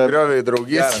 Ačiū, kad sugriovėjai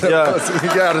draugystę.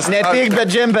 Geras. Nepyk, bet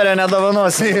džemperio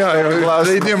nedovanosi.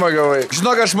 Žaidimą gavai.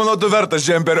 Žinok, aš manau, tu vertas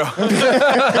džemperio.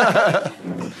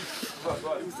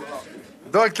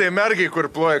 Duok tai mergai,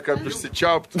 kur ploja, kad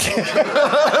užsičiauptų.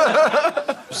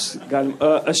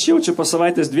 Aš jaučiu po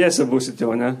savaitės 2 būsit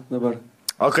jau, ne? Dabar.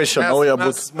 O kas čia nauja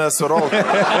bus? Mes su Rolka.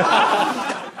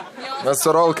 Mes su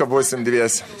Rolka būsim 2.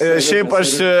 Šiaip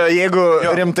aš, jeigu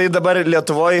rimtai dabar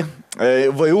Lietuvoje,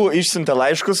 VU išsiuntė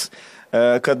laiškus,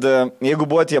 kad jeigu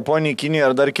buvote Japonijoje, Kinijoje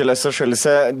ar dar keliose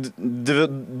šalise,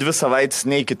 2 savaitės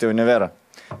neikite univerą.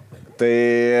 Tai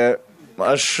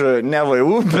aš ne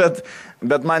VU,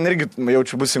 bet man irgi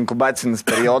jaučiu bus inkubacinis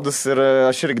periodus ir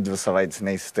aš irgi 2 savaitės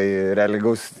neįsiu. Tai realiai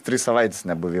gaus 3 savaitės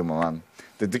nebuvimo man.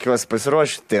 Tai tikiuosi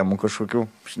pasiruošti temų kažkokių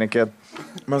šnekėt.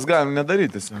 Mes galim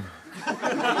nedaryti.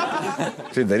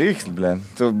 Tai daryk, ble.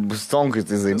 Tu bus tonkai,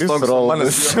 tai zaibis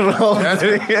rolas.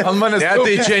 Ant manęs. Ne,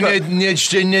 tai čia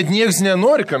net nieks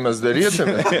nenori, ką mes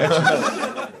darytume.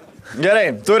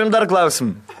 Gerai, turim dar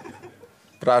klausimą.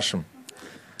 Prašom.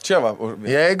 Čia va.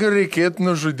 Jeigu reikėtų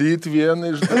nužudyti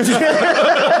vieną iš...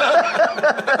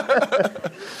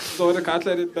 Sorry,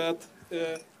 Katlerį, bet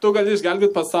tu gali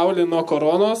išgelbėti pasaulį nuo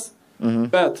koronos.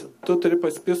 Bet tu turi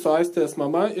pasipi su Aistės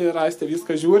mama ir Aistė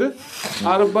viską žiūri.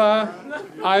 Arba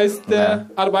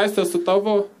Aistė su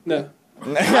tavo... Ne.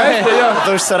 Aistė, jo.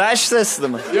 Tu užsirašytas?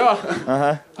 Jo.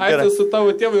 Aistė su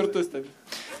tavo tėvu ir tu stebi.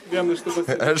 Vieną iš tų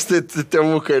pasipi. Aš tai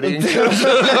tėvų karinkiu.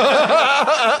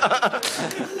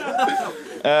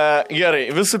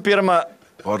 Gerai, visų pirma...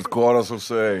 Hardcore'as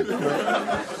užsuėjai.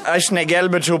 Aš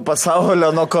negelbėčiau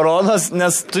pasaulio nuo koronos,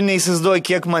 nes tu neįsivaizduoji,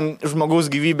 kiek man žmogaus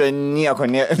gyvybė nieko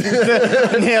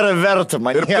nėra verta.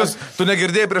 Ir tu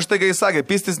negirdėjai prieš tai, kai jis sakė,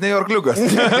 pistis ne Jorkliukas.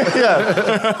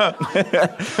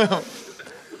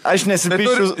 Aš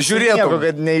nesipyšiu nieko,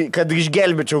 kad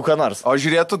išgelbėčiau ką nors. O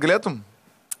žiūrėtų, galėtum?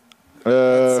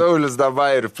 Saulis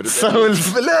dabar ir Saulis,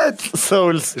 blėt.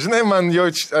 Saulis. Žinai, man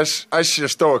jaučiu, aš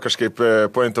iš tavo kažkaip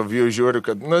point of view žiūriu,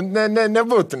 kad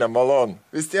nebūtų nemalonu.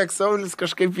 Vis tiek Saulis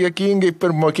kažkaip juokingai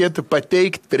pirmokėtų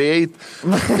pateikti, prieiti.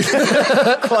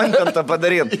 Kontentą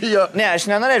padaryti. Ne, aš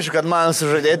nenorėčiau, kad man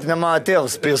sužadėti ne mano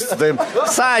tėvus pistų. Taip,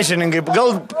 sąžiningai,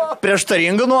 gal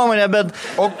prieštaringa nuomonė, bet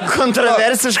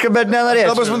kontroversiška, bet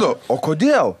nenorėčiau. Labai smandu, o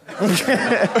kodėl?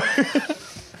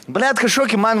 Blet,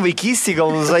 kažkokį man vaikystį, gal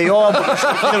zajobą,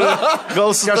 gal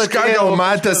su kažką gal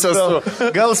matęs esu.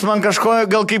 Gal man kažko,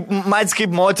 gal kaip matys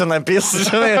kaip motina pis,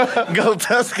 žinai, gal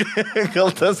tas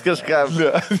kažką.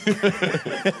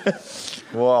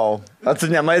 Wow. A tu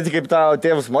nematai, kaip tavo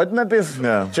tėvus motina pis?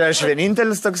 Ne. Čia aš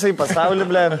vienintelis toksai pasaulyje,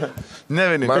 ble. Ne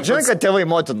vienintelis. Bet žinai, kad tėvai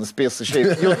motinas pis,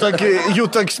 šiaip. Jų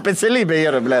tokia specialybė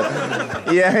yra, ble.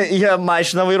 Jie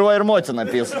mašiną vairuoja ir motina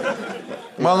pis.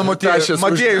 Mano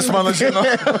Matėjus, mano žino.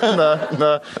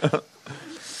 Na.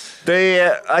 Tai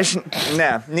aš,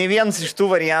 nei vienas iš tų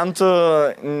variantų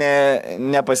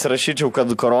nepasirašyčiau,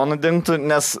 kad korona dingtų,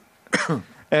 nes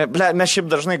mes šiaip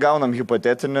dažnai gaunam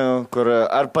hipotetinių, kur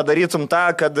ar padarytum tą,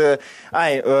 kad,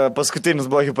 paskutinis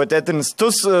buvo hipotetinis, tu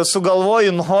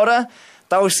sugalvoji norą,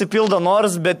 tau užsipildo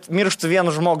noras, bet mirštų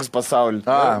vienas žmogus pasaulyje.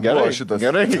 Gerai, šitas.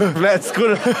 Gerai, blėt,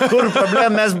 kur problema,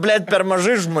 mes, blėt, per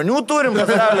mažai žmonių turim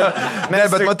pasaulyje. Ne,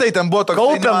 bet matai, ten buvo toks...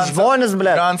 Kaupiam žmonės,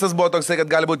 blėt. Niuansas buvo toksai,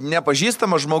 kad gali būti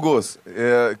nepažįstamas žmogus,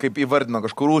 kaip įvardino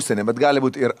kažkur užsienį, bet gali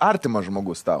būti ir artimas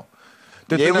žmogus tau.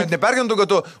 Tai tu nepergintų, kad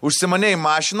tu užsimanėjai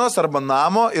mašinos arba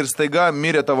namo ir staiga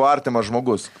mirė tavo artimas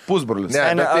žmogus. Pusbrolis.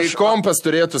 Ne, bet tai kompas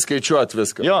turėtų skaičiuoti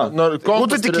viską. Jo,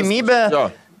 būtų tikimybė...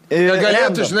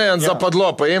 Galėtų, žinai, ant zapadlo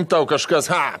paimti tau kažkas,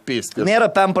 pistis. Nėra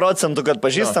 5%, kad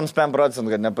pažįstams,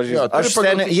 5%, kad nepažįstams.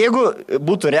 Jeigu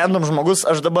būtų random žmogus,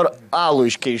 aš dabar alų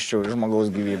iškeiščiau žmogaus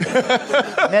gyvybę.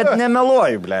 Net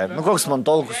nemeluoju, ble. Nu koks man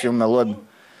tolkus jau meluoju.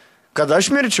 Kad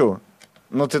aš mirčiau?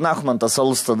 Nu tai nach man tas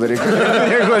alus tą daryk.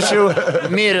 Jeigu aš jau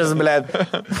miręs, ble.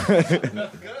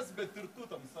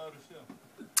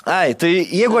 Ai, tai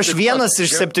jeigu aš vienas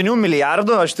iš 7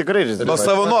 milijardų, aš tikrai rizikuoju. Nuo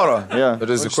savo noro. Ja.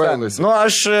 Rizikuoju. Nu,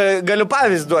 aš galiu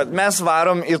pavyzdį duoti. Mes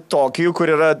varom į Tokijų,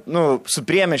 kur yra, su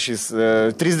priemiešiais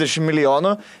 30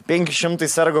 milijonų, 500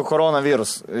 sergo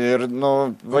koronavirus. Ir,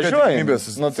 važiuoju.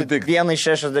 Nu, tai tik 1 iš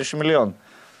 60 milijonų.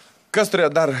 Kas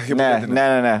turėjo dar hipotetinį?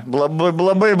 Ne.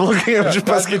 Labai blogai, aš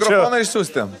paskaičiau. Mikrofoną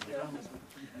išsiųsti.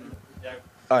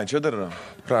 Ai, čia dar yra.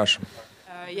 Prašom.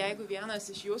 Jeigu vienas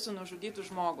iš jūsų nužudytų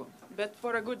žmogų, bet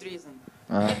for a good reason.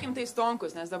 Tarkim tai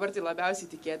Stonkus, nes dabar tai labiausiai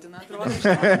tikėtina atrodo.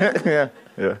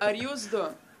 Ar jūs du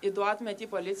įduotumėt į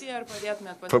policiją ar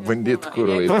padėtumėt pasirinkt? Pabandyt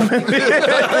kurvai.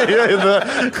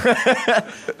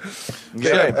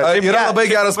 Gerai, yra labai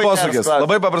geras posūkis.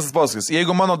 Labai paprastas posūkis.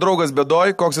 Jeigu mano draugas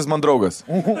bėdoj, koks jis man draugas?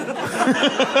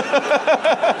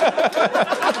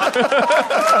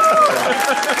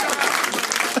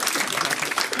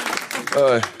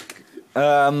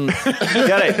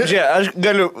 Gerai, žiūrėk, aš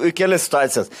galiu kelias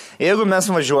situacijas. Jeigu mes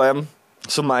važiuojam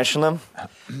su mašina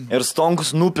ir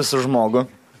Stonkus nupisa žmogų,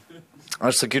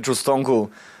 aš sakyčiau Stonkų,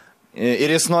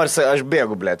 ir jis nori, aš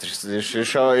bėgu, blėt,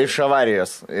 iš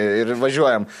avarijos ir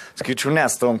važiuojam. Sakyčiau, ne,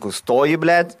 Stonkus, stoji,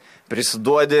 blėt,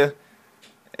 prisiduodi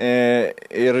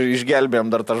ir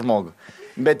išgelbėjom dar tą žmogų.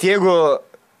 Bet jeigu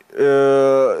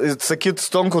sakytų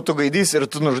Stonku, tu gaidys ir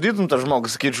tu nužudytum tą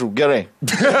žmogų, sakyčiau, gerai.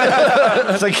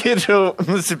 Sakyčiau,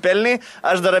 nusipelniai,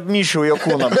 aš dar apmyšiau jo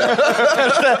kūną,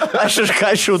 blėt. Aš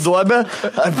iškašiau duobę,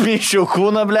 apmyšiau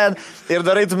kūną, blėt, ir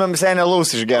darytumėm senę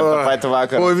laus išgertą patį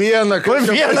vakarą. Po vieną, kad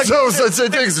saus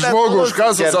atsitiks žmogų,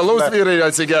 užkasus alaus vyrai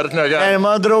atsigert negali. Ne,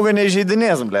 mano draugą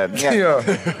nežeidinės, blėt.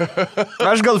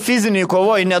 Aš gal fiziniai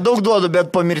kovoju, nedaug duodu,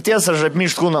 bet po mirties aš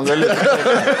apmyšt kūną galiu.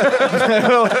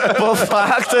 Po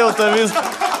faktą jau ta vis...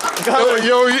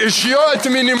 Jau iš jo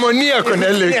atminimo nieko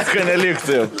neliktų. Nieko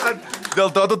neliktų jau. Dėl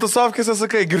to tu tusovkėse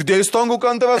sakai, girdėjai Stongų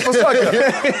kantavęs pasakė.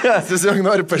 Tiesiog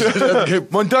nori pažiūrėti,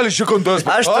 kaip... Montelis šį kantavęs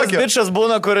pasakė. Aš tas bičas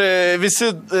būna, kur visi,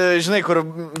 žinai, kur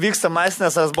vyksta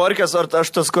masinės asborkės, o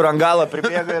aš tas, kur ant galą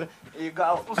pribėga ir į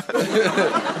galvą.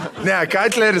 Ne,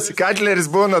 Katleris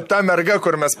būna ta merga,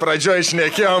 kur mes pradžioje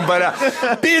išnekėjom bare.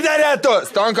 Pidarė tu,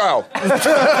 Stonkau.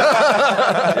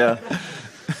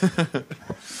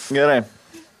 Gerai.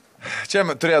 Čia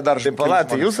turėjo dar... Tai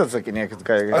palatį, jūs atsakinėkit,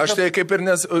 ką... Aš tai kaip ir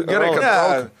nes... Gerai,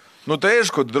 kad... Nu tai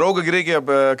aišku, draugą reikia,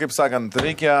 kaip sakant,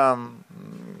 reikia...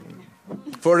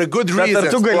 For a good reason. Ar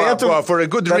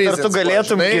tu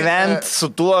galėtum gyventi su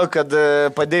tuo, kad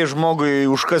padėjai žmogui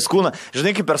užkas kūną?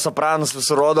 Žinai, kaip per Sopranus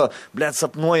visų rodo, blėt,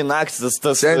 sapnuoji naktis,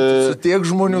 tas... Su tiek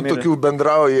žmonių tokių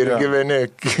bendrauja ir gyveni,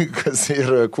 kas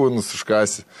yra kūnus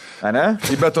užkasi. A ne?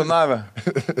 Įbetonavę.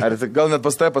 Gal net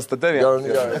pastate vieną.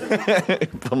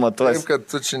 Pamatuosi. Taip, kad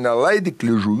tu čia nelaidi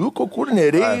kližuviuko, kur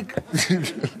nereik.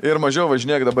 Ir mažiau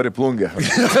važinėk dabar į plungę.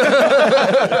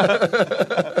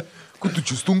 Kur tu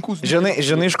čia Stunkus?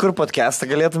 Žinai, iš kur podcastą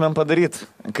galėtumėm padaryti?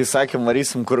 Kai sakėm,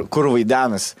 varysim, kur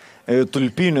Vaidenas.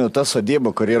 Tulpinių ta sodyba,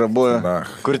 kur yra buvo,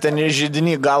 kur ten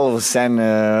žydiniai galvus sen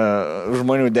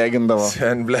žmonių degindavo.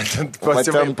 Sen, blėt,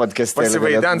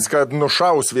 pasivaidens, kad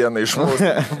nušaus vieną iš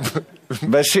mūsų.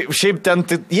 Bet šiaip ten,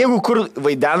 jeigu kur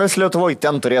Vaidenas Lietuvoje,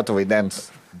 ten turėtų Vaidenas.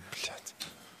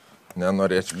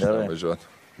 Nenorėčiau šitą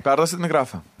važiuoti. Perduosit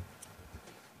mikrofą.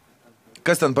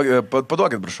 Kas ten,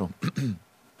 paduokit, prašau.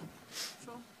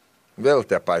 Vėl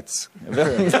tie patys.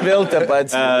 Vėl tie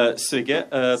patys. Sveiki.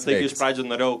 Taigi iš pradžių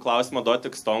norėjau klausimą duoti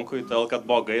tik Stonkui, todėl kad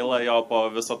buvo gaila jo po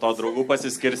viso to draugų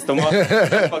pasiskirstimo.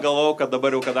 Pagalvojau, kad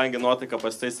dabar jau kadangi nuotaika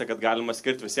pasitaisė, kad galima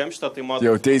skirti visiems šitą, tai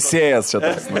jau teisėjas čia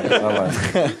toks.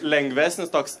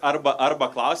 Lengvesnis toks arba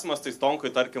klausimas, tai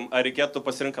Stonkui, tarkim, ar reikėtų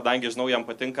pasirinkti, kadangi žinau, jam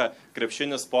patinka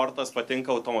krepšinis sportas,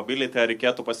 patinka automobiliai, tai ar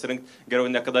reikėtų pasirinkti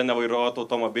geriau niekada nevairuoti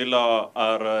automobilio,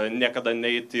 ar niekada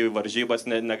neiti į varžybas,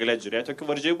 negalėti žiūrėti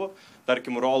jokių varžybų.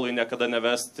 Tarkim, Rolui niekada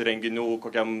nevest renginių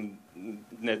kokiam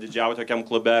nedidžiauti tokiam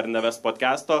klube ar nevest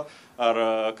podcast'o, ar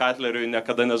Katleriui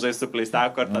niekada nežaisti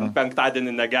pleisteko, ar ten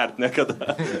penktadienį negert niekada.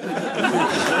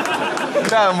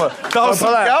 Tau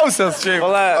sunkiausias šiaip.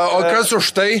 O kas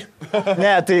už tai?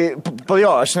 Ne, tai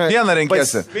jo, aš ne... Vieną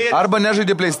renkėsi. Arba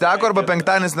nežaidė pleisteko, arba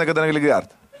penktadienis niekada negali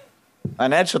gert. A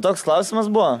ne, čia toks klausimas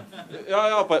buvo?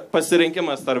 Jo,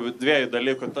 pasirinkimas tarp dviejų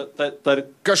dalykų.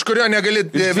 Kažkurio negali...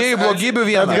 Dviejų blogybių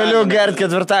vieną. Bet galiu gerti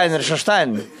ketvirtadienį ir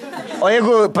šeštadienį. O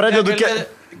jeigu pradedu...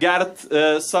 gert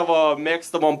savo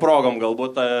mėgstamom progom,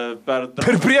 galbūt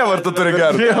per prievartą turi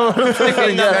gerti.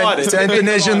 Senti,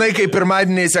 nežinai, kaip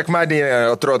pirmadieniai,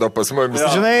 sekmadieniai atrodo pas mumis.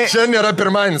 Šiandien yra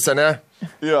pirmadienis, ne?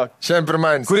 Jo. Šiandien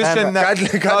pirmadienis. Kuris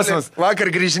šiandien klausimas?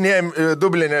 Vakar grįžinėjom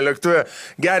Dublinė lėktuvė,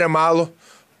 geriam alų.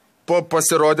 Po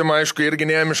pasirodymą, aišku, irgi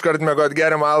neėm iškart mėgot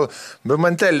geriam alų. Bet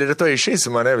man teli, rytoj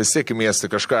išeisim, mane vis tiek į miestą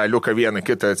kažką, liuką vieną,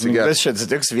 kitą atsigerti. Kas čia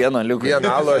atsitiks vieną liuką? Vieną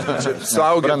alų,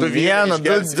 suaugę, du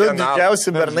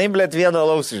didžiausi bernai, blėt, vieną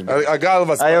alaus išbėg.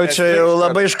 Galvas. Jau čia jau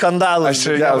labai škandalas. Aš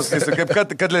jau kaip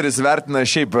Katleris vertina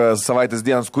šiaip savaitės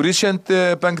dienas. Kuris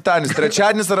šiandien penktadienis,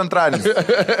 trečiadienis ar antradienis?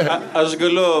 Aš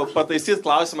galiu pataisyti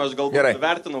klausimą, aš galbūt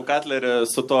vertinau Katlerį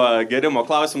su tuo gerimo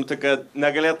klausimu, tai kad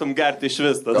negalėtum gerti iš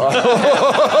vis.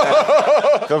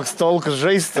 Koks tolkas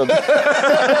žaisti.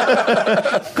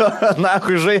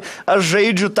 Aš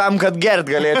žaidžiu tam, kad gert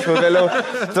galėčiau vėliau.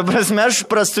 Ta prasme, aš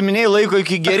prastuminėjau laiko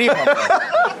iki gerimo.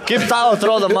 Kaip tau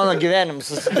atrodo mano gyvenimas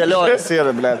susidėliojas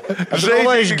yra, ble. Aš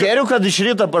galvoju, iš geriu, kad iš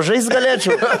ryto pažaist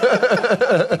galėčiau.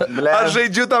 Ble. Aš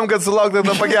žaidžiu tam, kad sulauktų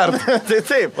tą pagert. Tai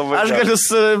taip, aš galiu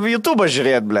YouTube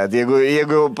žiūrėti, ble.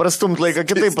 Jeigu prastumt laiką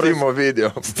kitaip. Steamo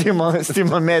video.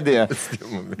 Steamo media.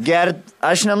 Gert,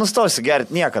 aš nenustosiu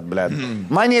gert niekad, ble.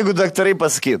 Man jeigu daktarai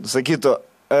sakytų,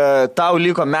 tau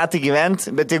liko metai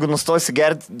gyventi, bet jeigu nustosi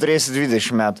gerti, turėsi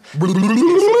 20 metų.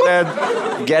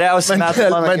 Geriausi metai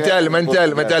mano gyvenime.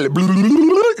 Mantelį.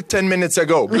 10 minutes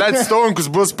ago. Blet, Stonkus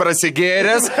bus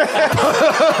prasigėręs.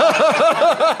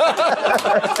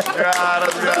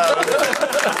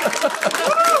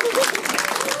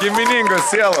 Giminingos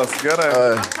sielos,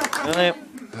 gerai.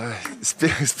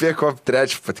 Spėko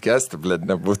trečią podcastą, blėd,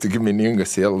 nebūtų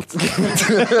giminingas sielas.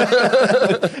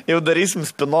 Jau darysim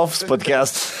spin-offs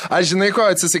podcast. Aš žinai ko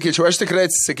atsisakyčiau, aš tikrai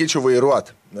atsisakyčiau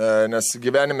vairuot, nes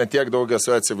gyvenime tiek daug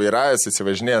esu atsivairavęs,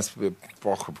 atsivažinėjęs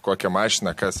po kokią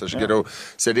mašiną, kas aš geriau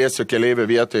sėdėsiu keleivio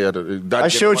vietoje ir dar...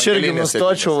 Aš jau čia irgi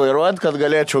nustočiau vairuot, kad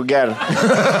galėčiau gerti.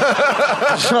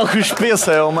 Žinok,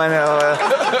 išpisa jau mane.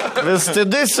 Vis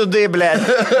sudai, blėd.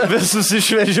 Visus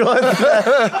išvežiuoti.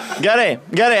 Gerai,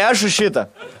 aš už šitą.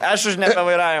 Aš už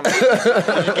nepavairavimą.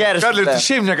 Karli, tu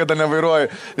šiaip niekada nevairuoji.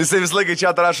 Jisai vis laikai čia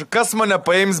atrašo, kas mane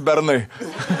paims, bernai.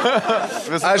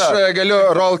 Aš galiu,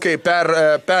 Rolkai,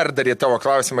 perdaryti tavo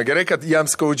klausimą. Gerai, kad jam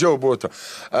skaudžiau būtų.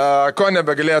 Ko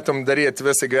nebegalėtum daryti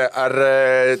visą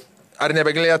gyvenimą? Ar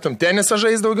nebegalėtum tenisą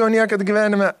žaisti daugiau niekad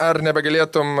gyvenime? Ar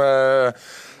nebegalėtum...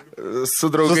 Su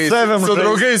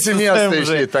draugais į miestą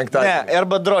išėjti penktadienį. Ne,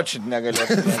 arba dročit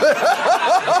negalėtum.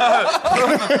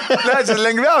 Čia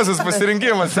lengviausias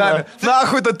pasirinkimas.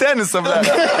 Nahui to tenisą, ble.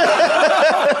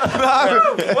 Nahui.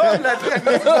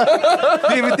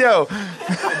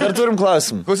 Dar turim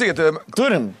klausimą. Klausykite.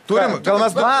 Turim. Gal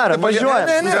mes važiuojam.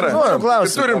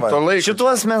 Turim to laiką.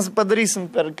 Šituos mes padarysim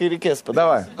kai reikės.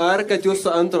 Davai. Ar kad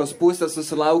jūsų antros pusės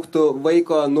susilauktų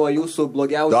vaiko nuo jūsų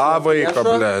blogiausio Da, vaiko,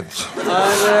 blėt.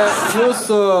 Ar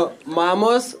jūsų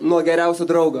mamos nuo geriausio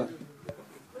draugo?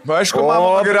 Aišku,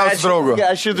 mama nuo geriausio draugo.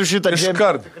 Aš šitą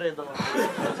iškart.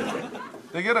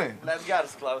 Tai gerai. Net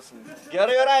geras klausimas.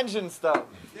 Gerai oranžinis tau.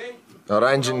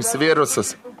 Oranžinis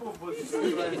virusas.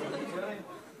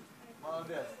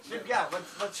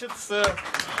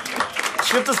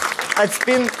 Šitas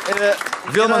atspindi...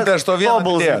 Vilmantai, aš to vieną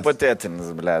tobulas hipotetinis,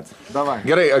 blėt.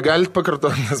 Gerai, galit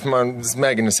pakartoti, nes man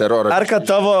smegenis erorą. Ar kad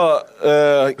tavo...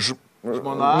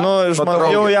 Žmona?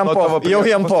 Jau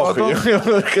jam pohui.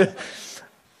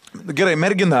 Gerai,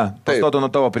 mergina pastotų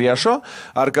nuo tavo priešo,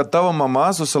 ar kad tavo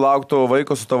mama susilauktų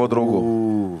vaiko su tavo draugu?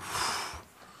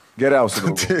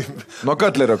 Geriausiu draugu. Nuo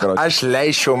Katlerio, karoči. Aš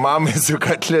leičiau mamai su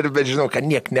Katleriu, bet žinau, kad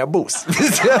niek nebus.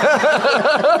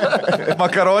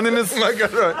 Makaroninis?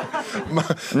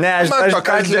 Ne, aš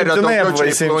Katlerio daugiau.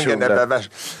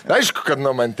 Aišku, kad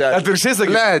nuo mantelio. Atvirkščiai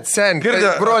sakai. Let, sen,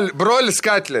 brolis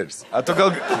Katleris. A tu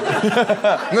gal...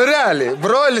 Nu realiai,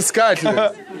 brolis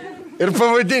Katleris. Ir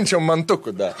pavadinčiau mantuku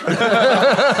dar.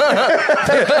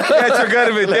 Tėčio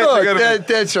garbiai, tėčio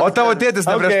garbiai. O tavo tėtis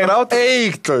neprieštarautų?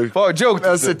 Eik tu. O,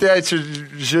 džiaugtis. Su tėčiu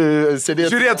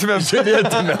Žiūrėtumėm.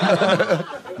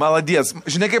 Maladies.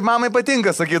 Žinai, kaip mamai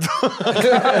patinka, sakytų.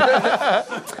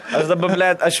 Aš dabar,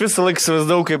 blėt, aš visą laiką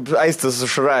įsivaizdavau, kaip Aistis su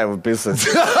Šurajevu pisas.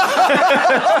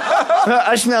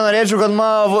 Aš nenorėčiau, kad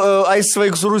mano Aistis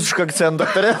vaikus rusišką akcentą.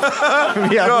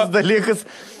 Vienas dalykas.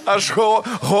 Aš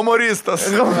humoristas.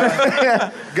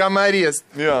 Gamarist.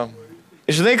 Jo.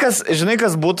 Žinai,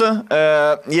 kas būtų,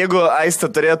 jeigu Aistė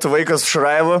turėtų vaikas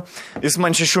Šuraivo, jis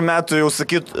man 6 metų jau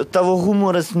sakytų, tavo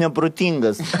humoras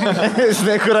neprotingas.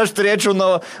 Žinai, kur aš turėčiau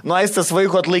nuo Aistės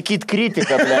vaiko atlaikyti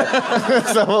kritiką,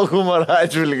 savo humorą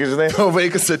atžvilgį, žinai. O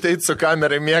vaikas ateit su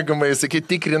kamerai mėgamai,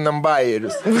 sakyti, tikrinam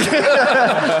bairius.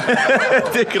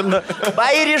 Tikrinam.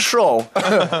 Bairį šou.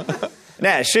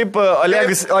 Ne, šiaip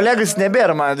Olegas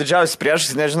nebėra mano didžiausias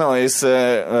priešas, nežinau, jis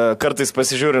kartais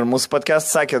pasižiūri ir mūsų podcast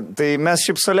sakė, tai mes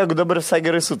šiaip su Olegu dabar visai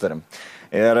gerai sutarėm.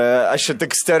 Ir aš čia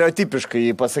tik stereotipiškai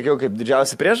jį pasakiau kaip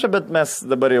didžiausią priešą, bet mes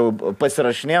dabar jau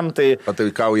pasirašinėm, tai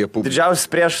didžiausias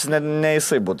priešas ne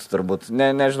jisai būtų turbūt,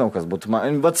 nežinau kas būtų.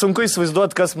 Bet sunku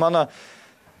įsivaizduoti, kas mano...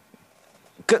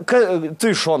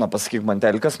 Tu iš šono pasakyk man,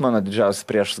 Teli, kas mano didžiausias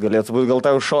priešas galėtų būti, gal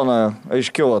tau iš šono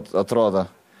aiškiau atrodo.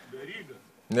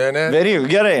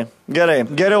 Veryga, gerai.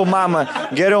 Geriau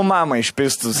mama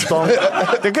išpistų.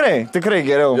 Tikrai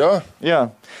geriau. Jo.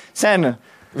 Seni.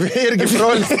 Irgi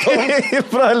brolis.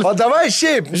 O davai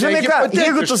šiaip. Žinai ką,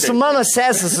 jeigu tu su mano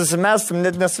sesė susimestum,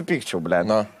 net nesupykčiau, ble.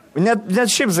 No. Net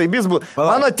šiaip zaibys buvo.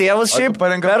 Mano tėvas šiaip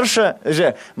perša.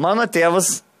 Žiūrėk, mano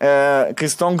tėvas,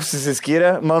 kai Stonkus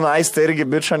įsiskyrė, mano Aistė irgi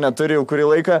bičio neturi jau kurį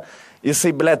laiką,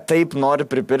 jisai, ble, taip nori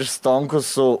pripiršti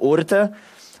Stonkus su Urte.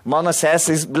 Mano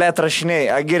sesės, blėt, rašiniai,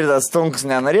 Agirdas Stonkus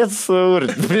nenorėtų su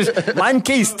Urte. Man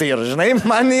keista yra, žinai,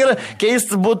 man yra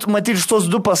keista būtų matyti šitos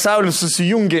du pasaulius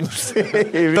susijungiančius.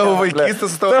 Tavo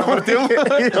vaikystės su tavo vartimu?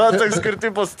 Jo, toks kur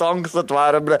tipo Stonkus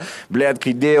atvaro, blėt,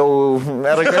 kai dėjau...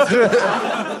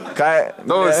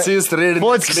 Tavo sistra ir...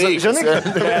 Žinai,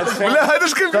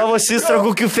 tavo sistra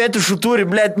kokių fetišų turi,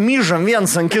 blėt, myžam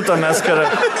viens ant kito mes karą.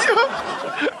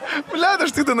 Blet,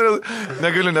 aš tik ten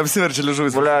negaliu, neapsiverčia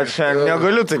liežuvis. Blet,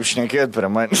 negaliu taip šnekėti prie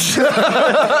man.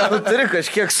 Turi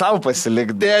kažkiek savo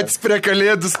pasilikti. Dėtis prie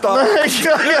kalėdų stalo.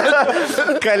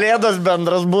 Kalėdos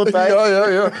bendras būtų.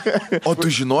 Jo. O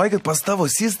tu žinojai, kad pas tavo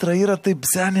sistrą yra taip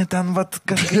senė ten, vat,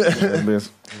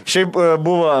 kažkaip. Šiaip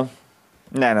buvo...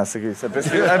 Ne, nesakysiu. Apie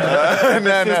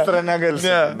sistrą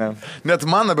negalsiu. Net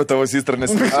man apie tavo sistrą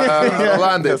nesakysiu.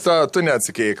 Rolandai, tu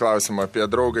neatsakėjai klausimą apie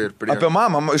draugą ir priešą. Apie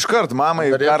mamą, iškart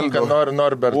mamai perlydau.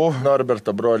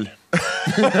 Norberto brolį.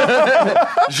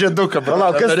 Žieduką brolį.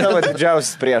 Palauk, kas tavo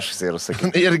didžiausias priešas yra,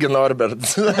 sakyti? Irgi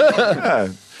Norbertas.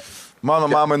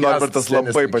 Mano mamai Norbertas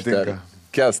labai patinka.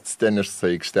 Kest tenis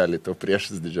aikštelį, tau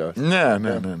priešas didžiausias. Ne,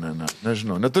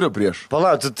 nežinau, neturiu prieš.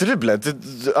 Palauk, tu turi, ble,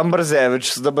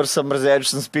 Ambrazevičius, dabar su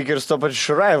Ambrazevičius speakeris to pačiu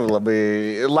Šuraivu labai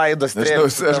laidas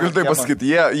trėpis. Aš galiu tai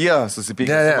pasakyti, jie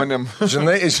susipykė su manim.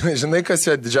 Žinai, kas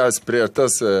jie didžiausias prieš,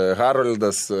 tas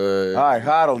Haroldas.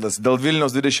 Haroldas, dėl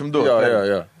Vilniaus 22.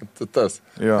 Jo, tas.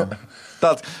 Jo.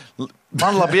 Tad,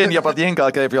 man labai nepatinka,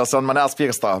 kaip jos ant manęs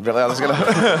pyksta.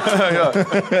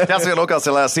 Nes vyrukas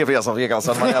yra stiprės, o vykas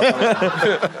ant manęs.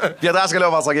 Bet aš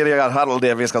galiu pasakyti, kad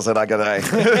Haroldė viskas yra gerai.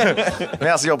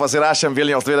 Mes jau pasirašėm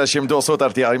Vilniaus 22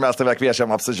 sutartį ir mes tave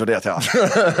kviečiam apsižiūrėti.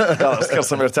 Gal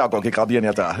skirsim ir teko kitą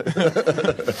dienetą.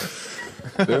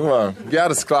 Tai va,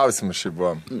 geras klausimas šiaip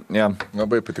buvo.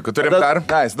 Labai patiko. Turim dar?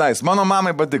 Nice. Mano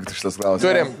mamai patiktų šitas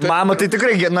klausimas. Mama tai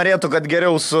tikrai norėtų, kad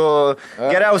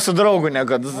geriausiu draugu, ne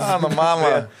kad...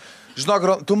 Mama.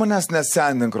 Žinok, tu manęs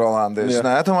nesendink, Rolandai,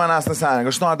 žinai, tu manęs nesendink.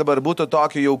 Aš noriu dabar būtų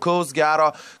tokio jaukaus,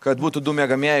 gero, kad būtų du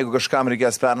mėgamieji, jeigu kažkam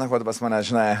reikės pernakvoti pas mane,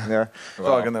 žinai.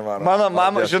 Tokį nevaro. Mano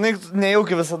mama, žinai,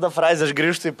 nejauki visada frazė, aš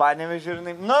grįžtu į Panevėžį ir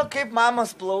žinai, nu, kaip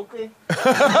mamos plaukai.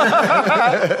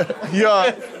 Jo,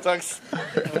 toks.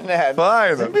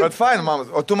 Faina, bet faina,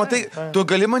 mamas. O tu matai, tu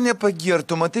gali mane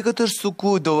pagirti, tu matai, kad aš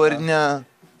sukūdau, ar ne?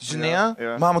 Žinai,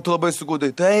 mama, tu labai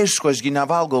sukūdai. Tai aišku, ašgi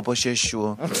nevalgau po 6.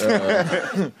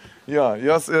 Jo,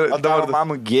 jos... O tavo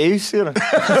mama gėjus yra?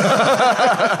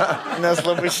 Nes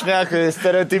labai šneka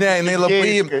stereotipų. Ne, jinai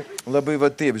labai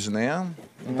va taip, žinai,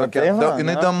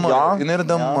 jinai yra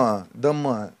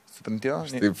dama. Suprantijo?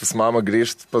 Taip, pas mamą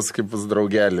grįžt paskui pas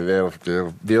draugelį,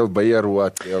 vėl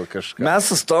bajeruot, vėl kažką.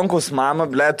 Mes su Stonkus mama,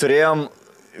 ble, turėjom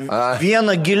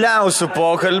vieną giliausių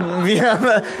pokalbį,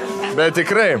 Bet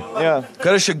tikrai.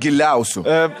 Ką aš čia giliausių?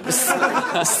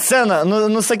 Scena,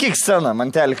 nusakyk sceną,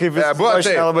 Mantelį, kaip vis. Aš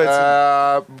nelabai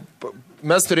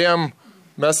atsimenu.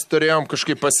 Mes turėjom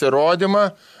kažkaip pasirodymą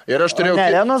ir aš turėjau... Ne,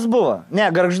 Renas buvo. Ne,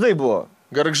 Gargždai buvo.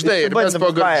 Gargždai. Ir mes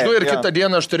po Gargždų ir kitą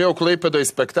dieną aš turėjau Klaipėdoje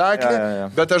spektaklį,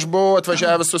 bet aš buvau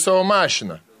atvažiavęs su savo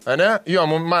mašina. Ne? Jo,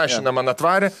 mašina man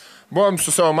atvarė. Buvom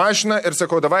su savo mašina ir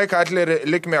sakau, davai, Katlerį,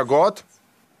 lik miegot.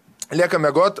 Lieka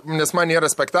miegot, nes man yra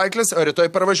spektaklis, o rytoj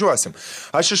parvažiuosim.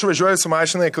 Aš išvažiuoju su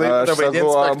mašina į Klaipėdą vaidinti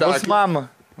spektaklį. Bus mama.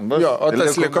 Jo, o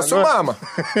tas liko su mama.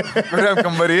 Kuriam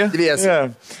kambarį? Dviesi.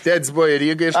 Tėtis buvo į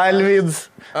Rygą iš...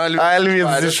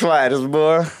 Alvyds iš Varis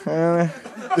buvo.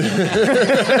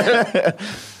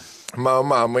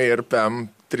 Mamai ir PM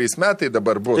 3 metai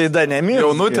dabar bus. Tai da nemyli.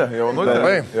 Jaunutė.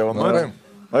 Labai.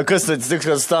 O kas atsitiks,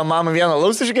 kad su tą mamą vieną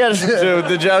laus išgerš? Čia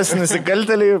didžiausi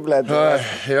nusikaltėliai, blėt.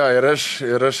 Jo, ir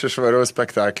aš išvariau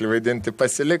spektaklį vaidinti,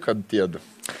 pasiliko tėdu.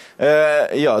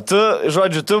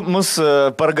 Tu mus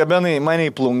pargabenai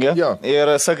mane į plungę. Jo.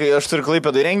 Ir sakai, aš turiu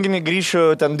Klaipėdoj renginį,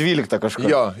 grįšiu ten 12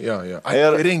 kažkur. Jo.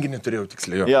 Ir renginį turėjau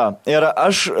tiksliai, jo. Jo. Ir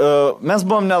mes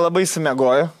buvom nelabai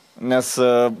įsimiegoję, nes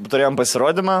turėjom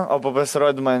pasirodymą, o po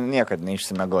pasirodymą niekad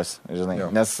neišsimiegos, žinai,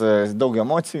 nes daug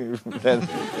emocijų.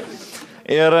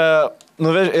 Ir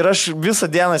aš visą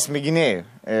dieną smiginėjau.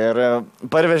 Ir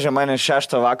parvežė mane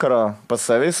 6 vakaro pas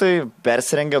savysai,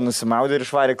 persirengė, nusimaudė ir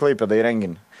išvarė Klaipėdą į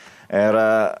renginį. Ir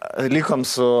likom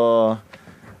su...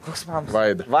 Koks man?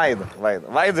 Vaida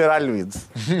ir Alvydas.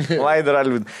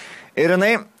 Ir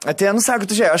jinai atėjo, sako,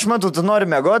 tu žiūrėk, aš matau, tu nori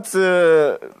miegot,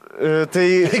 tai...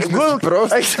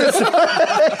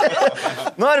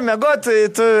 Nori miegot, tai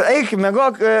tu eik,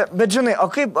 miegok, bet žinai, o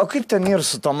kaip ten ir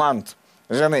su to mantu?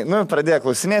 Žinai, pradėjo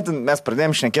klausinėti, mes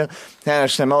pradėjom šnekėti,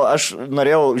 aš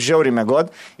norėjau žiauriai miegot,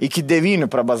 iki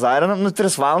 9 prabazarinam,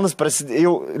 3 valandas,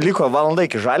 jau liko valanda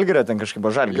iki Žalgirio, ten kažkaip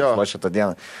Žalgirio lošė tą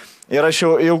dieną. Ir aš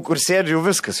jau kur sėdžiu, jau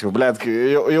viskas, jau, blėt,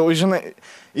 jau, žinai,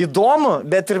 įdomu,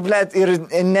 bet ir, blėt, ir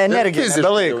energija,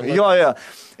 nebelaik. Jo.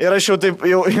 Ir aš jau taip,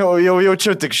 jau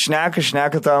jaučiu, tik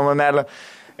šneka tavo mamelę.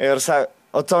 Ir sako,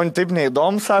 o tau taip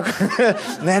neįdomu, sako.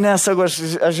 ne, sako, aš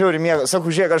žiauriai miegu.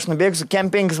 Sako, žiūrėk, aš nubėgsiu,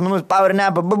 5 minutės, power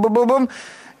nap, bum,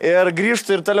 ir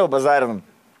grįžtu ir toliau bazarinam.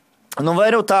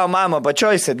 Nuvariau tavo mamą,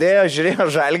 pačioj sėdėjo, žiūrėjo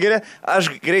Žalgirį, aš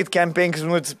greit 5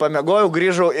 minutės pamiegojau,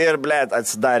 grįžau ir, blėt,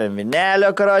 atsidarėm vinelio,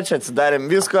 karočią,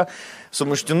 atsidarėm visko, su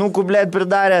muštinukų, blėt,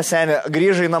 pridarė, senė,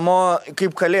 grįžai namo,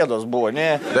 kaip kalėdos buvo,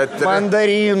 ne?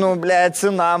 Mandarinų, blėt,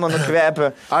 cinamonų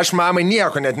kvepia. Aš mamai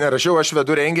nieko net nerašiau, aš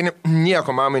vedu renginį,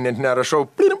 nieko mamai net nerašau,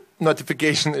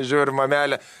 notification, žiūri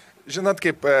mamelė. Žinot,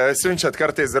 kaip siunčiat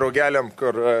kartais draugeliam,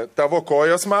 kur tavo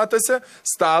kojos matosi,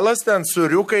 stalas ten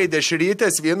suriukai,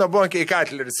 dešrytės, vyno bonkiai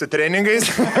katleris su treningais.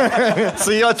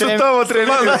 Su tavo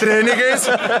treningais.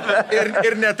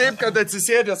 Ir ne taip, kad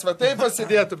atsisėdęs va taip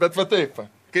pasidėtų, bet va taip.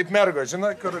 Kaip mergo,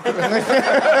 žinai, kur...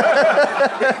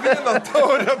 Vyno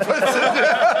taurę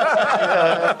pasidėjo.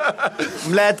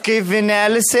 Blet, kaip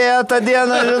vinelis ėjo tą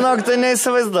dieną, žinok, tai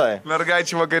neįsivaizduoji.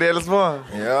 Mergaičių vakarėlis buvo.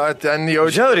 Jo, ten jau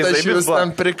žiauriai, tai jūs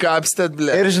ten prikapstėt,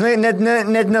 blet. Ir žinai,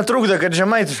 net netrukdo, kad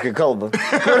žemaitiškai kalba.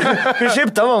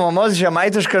 Šiaip tavo mamos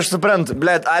žemaitiškai, aš suprantu.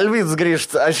 Blet, Alvydas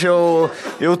grįžt, aš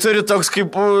jau turiu toks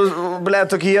kaip,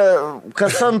 blet, tokį,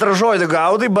 kas antrą žodį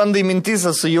gaudai, bandai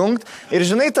mintysą sujungt. Ir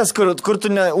žinai tas, kur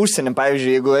tu užsienį,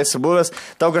 pavyzdžiui, jeigu esi buvęs,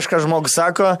 tau kažką žmogus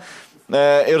sako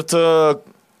ir tu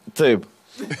taip.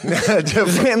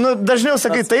 Dažniau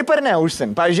sakai taip ar ne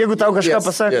užsienį. Pavyzdžiui, jeigu tau kažką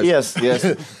pasakė, yes.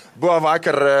 Buvo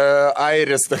vakar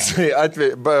airis, toksai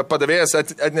padavėjas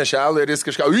atnešė alų ir jis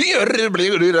kažką...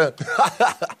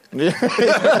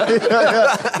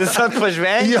 Tiesiog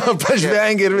pažvengi? Jo,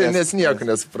 pažvengi ir nes nieko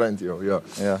nesupranti jau.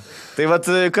 Tai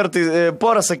vat kartais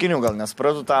porą sakinių gal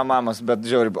nesuprantu tą mamas, bet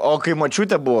žiauriai. O kai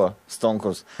močiutė buvo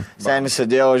Stonkus, senis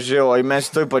sėdėjo, žiūrėjau, o mes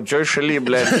toj pačioj šaly,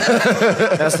 blė.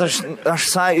 Nes aš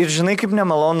ir žinai, kaip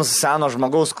nemalonus seno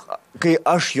žmogaus, kai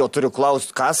aš jo turiu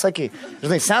klausti, ką sakai.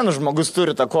 Žinai, senas žmogus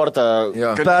turi tą kortą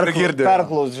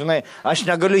perklaus, žinai. Aš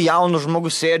negaliu, jaunų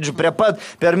žmogus sėdžiu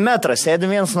per metrą, sėdim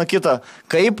vienas nuo kito.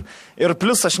 Kaip? Ir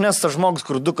plus aš nesu tas žmogus,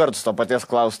 kur 2 kartus to paties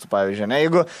klaustų, pavyzdžiui. Ne?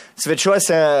 Jeigu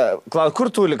svečiuose, kur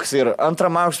tu liks ir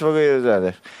antram aukštą,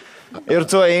 ir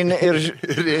tu eini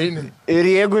ir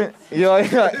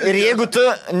jeigu tu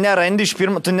nerandi iš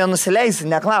pirmo, tu nenusileisi,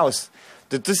 neklausi.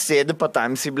 Tai tu sėdi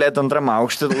patamsiai, blėt, antram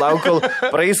aukštį, lauk, kol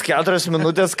praeis 4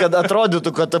 minutės, kad atrodytų,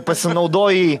 kad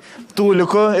pasinaudojai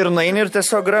tūliku ir naini ir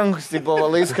tiesiog rankus, tai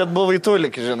pavalais, kad buvai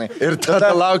tūlikį, žinai. Ir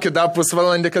tada lauki dar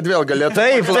pusvalandį, kad vėl galėtų.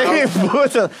 Taip,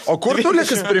 būtent. O kur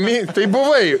tūlikas pirmie? Tai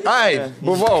buvai.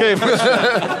 Buvau.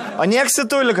 O nieks į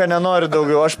tūliką nenori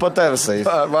daugiau, aš po visai.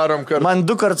 Varom kartu. Man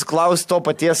 2 kartus klausti to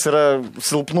paties yra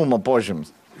silpnumo požymis.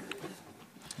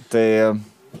 Tai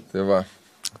va.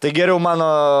 Tai geriau mano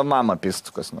mama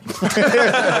pistukas.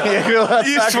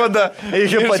 Išvada.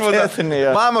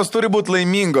 Mamos turi būti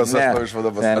laimingos.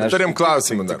 Ar turim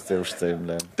klausimų dar?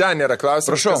 Ten yra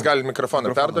klausimų. Prašau. Kas gali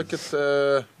mikrofoną perduokit,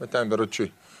 ten Beručiui.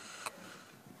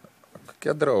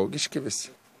 Kokie draugiški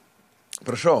visi.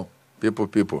 Prašau.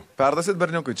 Pipu. Perdasit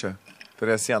berniukui čia?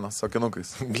 Prie sienos, su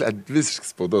akinukais. Blet, visiškai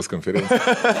spaudos konferencija.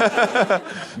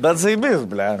 Bet zaibis,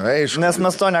 blet. Nes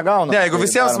mes to negaunam. Ne, jeigu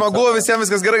visiems smagu, visiems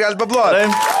viskas gerai, galite paploti.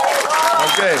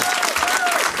 Okay.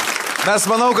 Mes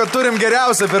manau, kad turim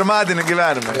geriausią pirmadienį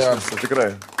gyvenime. Ja.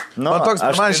 Tikrai. Man toks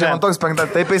pirmadienį, man toks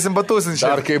penktadienį, taip eisim patūsinti.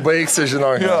 Dar kai baigsi,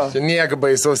 žinok, nieko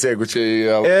baisaus, jeigu čia...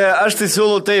 Aš tai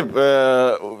siūlau taip,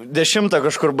 10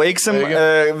 kažkur baigsim,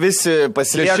 visi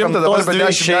pasiliekam, tos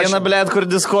 2 išeina, blėt, kur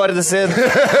Discord'is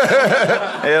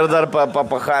ir dar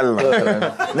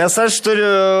papahalina. Nes aš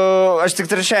tik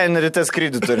 3 ryte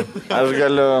skrydį turiu. Aš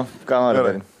galiu, ką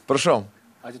noriu. Prašau.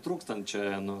 Atitrūkstant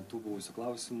čia nuo tų buvusių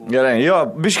klausimų. Gerai, jo,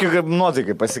 biškai kaip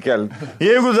nuotaikai pasikeli.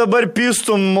 Jeigu dabar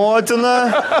pistum motiną...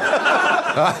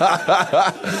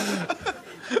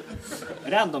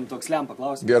 Random toks lempa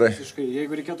klausimas. Gerai.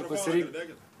 Jeigu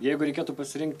reikėtų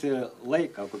pasirinkti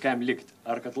laiką, kokiam likti,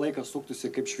 ar kad laikas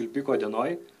suktųsi kaip švilpiko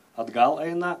dienoj, atgal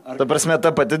eina, ar... Ta prasme, ta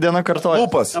pati diena kartoja?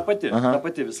 Lūpas. Ta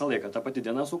pati visą laiką, ta pati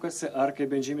diena sukasi, ar kaip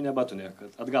Benjaminė Batonė,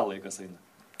 kad atgal laikas eina.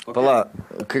 Pala,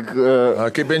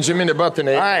 kaip Benjaminė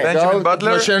Batonė.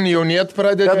 Nuo šiandien jaunėt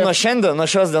pradėti. Bet nuo šiandien, nuo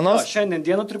šios dienos? Šiandien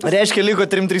dieną turi pasirinkti. Reiškia, liko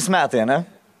 3 metai, ne?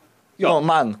 Jo,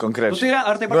 man konkrečiai.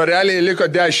 Nu, realiai liko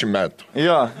 10 metų.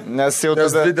 Jo, nes jau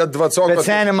tada... Bet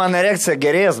seniai man erekcija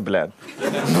gerės, blėt.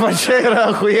 Man čia yra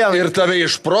huijel. Ir tave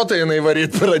iš proto jinai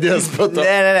varyt pradės po to.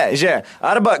 Ne, žiūrėk.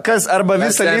 Arba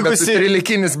visą likusį...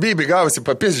 Trilikinis bibi gausi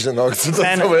papis, žinok, su to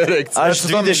tavo erekcija. Aš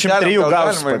 23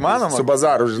 gausiu. Su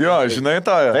bazaru, žinok. Jo, žinai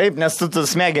tą. Taip, nes tu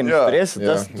smegenį turėsi.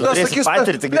 Turėsi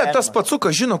patirti gyvenimą. Tas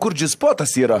patsukas žino, kur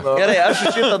G-spotas yra. Gerai, aš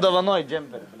šitą dovanoju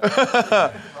džemperį.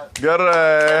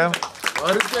 Gerai.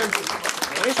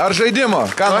 Ar žaidimo?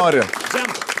 Ką nori?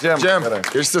 Džem.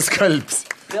 Išsiskalbs.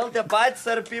 Vėl tie patys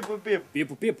ar pipu-pip?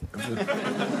 Pipu-pip.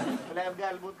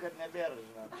 Gali būt, kad nebėra,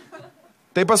 žinau.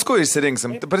 Tai paskui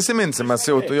išsirinksim, prisiminsim mes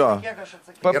jau tu jo.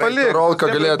 Palik,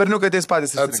 berniukai ateis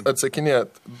patys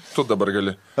atsakinėt, tu dabar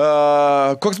gali.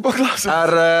 Koks buvo klausimas?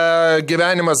 Ar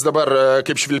gyvenimas dabar,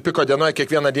 kaip švilpiko dienoje,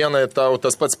 kiekvieną dieną tau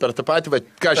tas pats per tą patį, va,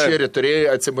 ką šįrį turėjai,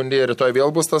 atsibundėjai, rytoj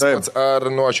vėl bus tas pats, ar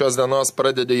nuo šios dienos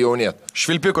pradedi jaunėt?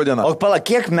 Švilpiko diena. O pala,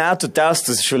 kiek metų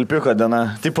testus švilpiko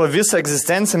diena? Tipo visą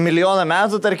egzistenciją, milijoną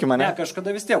metų, tarkim, ne? Ne,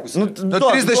 kažkada vis tiek.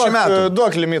 30 metų.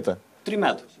 Duok limitą. 3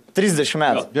 metų. 30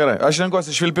 metų. Gerai, aš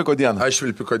renkuosi švilpiko dieną. Aš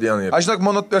švilpiko dieną. Aš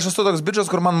esu toks bičias,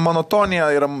 kur man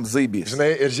monotonija yra zaibys. Žinai,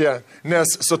 ir žiūrėk,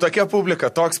 nes su tokia publika,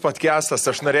 toks podcastas,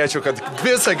 aš norėčiau, kad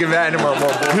visą gyvenimą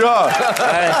buvo. Jo.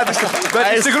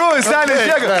 Bet iš tikrųjų, seniai,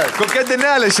 žiūrėk, kokia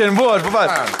dienelė šiandien buvo. Aš papat,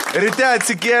 ryte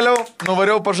atsikėliau,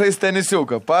 nuvariau pažaisti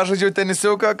tenisiuką. Pažaidžiau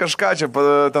tenisiuką, kažką čia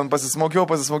ten pasismokiau.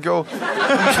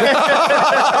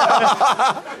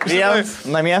 Vienas,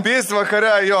 namie. Pys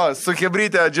vakare, jo, su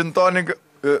hebrytė, džintonik.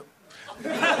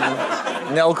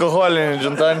 Nealkoholinį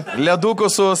džintonį. Ledukų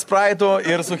su spraitu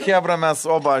ir su hebra mes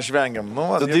oba žvengiam.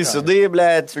 Nu, Sudai,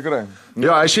 blėt. Tikrai.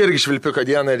 Jo, aš irgi švilpiko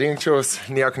dieną rinkčiaus,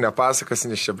 nieko nepasakas,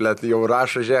 nes čia, blėt, jau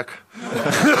rašo, žiūrėk.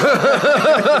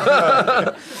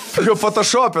 Jau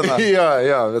photoshopina.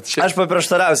 Jo, bet šiaip. Aš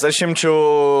paprieštarausiu, aš imčiau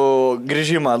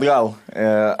grįžimą atgal.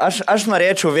 Aš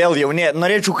norėčiau vėl jaunėti,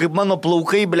 norėčiau, kaip mano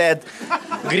plaukai, blėt,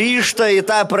 grįžta į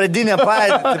tą pradinę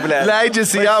padėtį, blėt.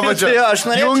 Leidžiasi ją mačią.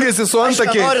 Jungiasi su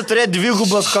antakiai. Aš noriu turėti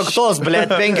dvigubas kaktos, blėt,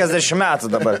 50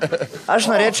 metų dabar. Aš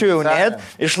norėčiau jaunėti,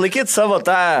 išlaikyti savo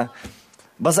tą...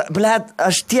 Blet,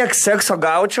 aš tiek sekso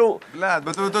gaučiau. Blet,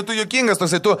 bet tu juokingas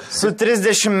toksai, tu... Su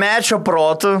 30-mečio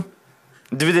protu,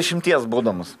 20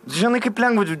 būdamas. Žinai, kaip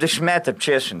lengva 20 metį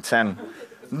apčiešinti, sen.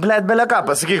 Blet, belia ką,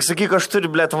 sakyk, aš turiu,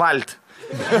 blet, valti.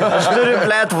 Aš turiu,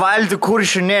 blet, valti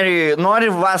Kuršių nerijai. Nori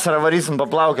vasarą varysim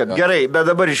paplaukėt. Gerai, bet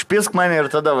dabar išpisk mane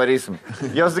ir tada varysim.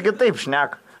 Jos taigi taip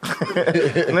šnek.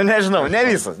 Nu, nežinau, ne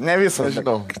visas.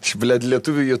 Nežinau. Čia, blet,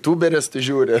 lietuvių youtuberės tai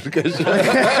žiūri, ar ką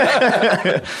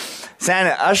žiūri.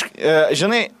 Seniai, aš,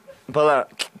 žinai,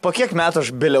 po kiek metų aš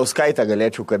Biliauskaitę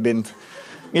galėčiau kabinti?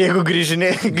 Jeigu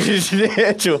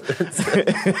grįžinėčiau.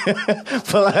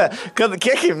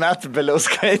 Kiek metų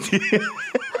Biliauskaitį?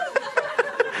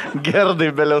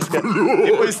 Gerdai Biliauskaitį. Taip,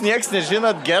 jūs nieks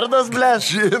nežinot, Gerdas, blėt?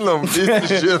 Žinom, visi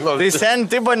žinom. Tai sen,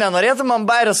 tipo, nenorėtų man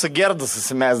bairę su Gerdu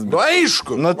susimest. Nu,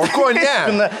 aišku. Nu, o ko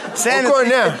ne? Sen, o ko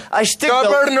ne? Aš tik...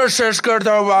 Dabar nušeš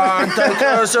kartą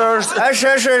vantas.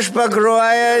 Aš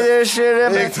pakruoju ir...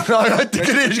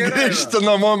 Tikrai išgrįžti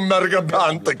namo merga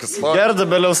bantakis. Gerda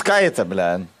Biliauskaitė,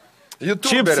 blėt.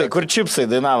 Čipsai, kur čipsai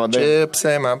dainavo?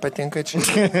 Čipsai, man patinka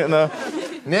čipsai.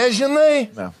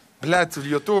 Nežinai? Ne. Blet,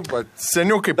 YouTube,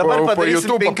 seniau kaip po YouTube. Dabar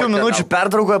padarysim 5 minučių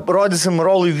pertrauką, rodysim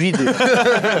rolui video.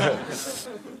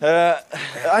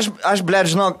 Aš, blet,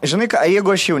 žinai ką,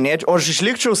 jeigu aš jaunėčiau, o aš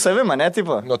išlikčiau savimą, ne,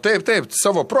 tipo? Nu taip,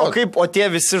 savo protą. O tie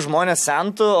visi žmonės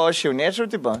sentų, o aš jaunėčiau,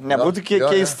 tipo? Nebūtų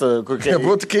keista.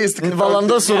 Nebūtų keista.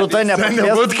 Valanda su Rūta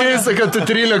nepakviestų. Nebūtų keista, kad tu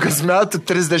 13 metų,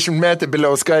 30 metį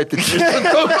Biliauskaitį.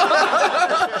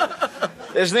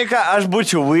 Žinai ką, aš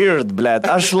būčiau weird, blėt.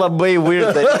 Aš labai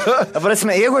weird.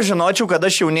 Prasme, jeigu žinočiau, kad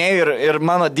aš jaunėjau ir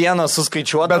mano diena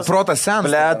suskaičiuota. Bet protas senas.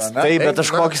 Blėt, taip, bet aš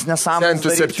kokis nesąmonės.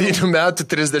 7 metų,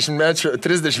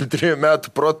 33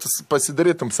 metų protus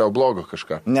pasidarytum savo blogo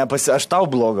kažką. Ne, aš tau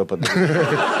blogą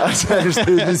padaryčiau. Aš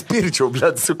tai nespirčiau,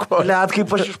 blėt, su ko. Blėt, kaip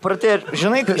aš išpratėjau.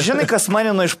 Žinai, kas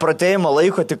mane nuo išpratėjimo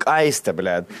laiko tik aistė,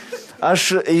 blėt.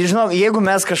 Aš, žinau, jeigu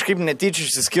mes kažkaip netyčia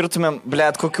išsiskirtumėm,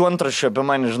 blėt, kokiu antraščiu apie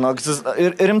mane, žinau.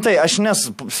 Ir rimtai, aš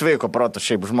nesu sveiko proto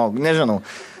šiaip žmogų, nežinau.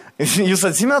 Jūs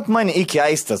atsimet mane iki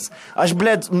aistės. Aš,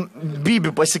 blėt,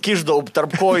 Bibi pasikiždavau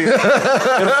tarp kojų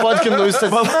ir fotkindavau jūs tas.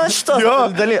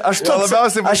 Aš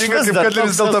labiausiai patinka, kaip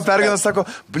Katleris dėl to pergina, sako,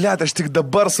 blėt, aš tik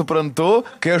dabar suprantu,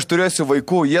 kai aš turėsiu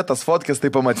vaikų, jie tas fotkės tai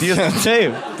pamatys.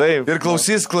 Taip. Ir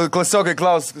klausys, klasiokai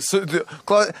klaus,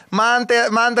 man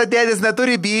ta tėtis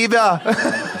neturi Bibio.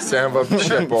 Sen,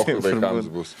 vapšė pochų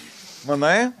vaikams bus.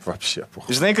 Manai? Vapšė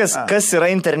pochų. Žinai, kas yra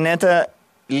internete,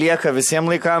 lieka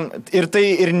visiems laikam ir tai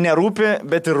ir nerūpi,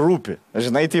 bet ir rūpi.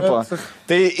 Žinai, tipo.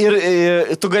 Tai ir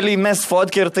tu gali mes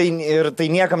fotkę ir tai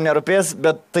niekam nerūpės,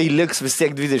 bet tai liks vis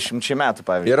tiek 20 metų,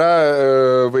 pavyzdžiui. Yra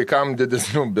vaikam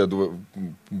didesnių bėdų.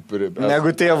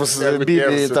 Negu tėvus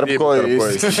Bibi tarp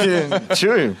kojų.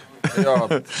 Čiui.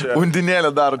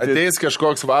 Undinėlė daro. Ateis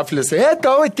kažkoks vaflis.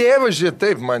 Tavo tėvas, žiūrė,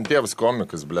 taip, man tėvas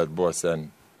komikas, blėt, buvo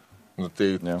seniai. Nu,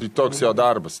 tai toks jo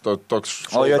darbas, toks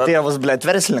šau. O jo tėvas, blėt,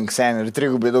 verslininkas seniai ir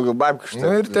trigubai daugiau babkių.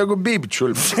 Nu ir tegu Bibi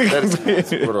čiulpis.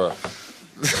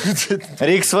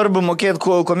 Reikia svarbu mokėti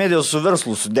komedijos su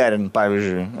verslu suderinti,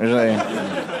 pavyzdžiui. Žinai.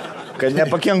 Kad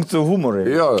nepakenktų humorai.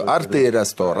 Jo, ar tai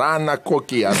restoraną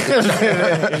kokį, ar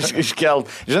iškelt.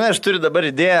 Žinai, aš turiu dabar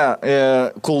idėją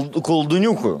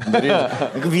kolduniukų.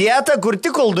 Vietą, kur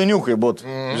tik kolduniukai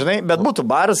būtų. Žinai, bet būtų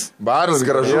baras. Baras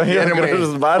gražu.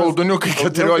 Kolduniukai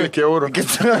 14 eurų.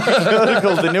 14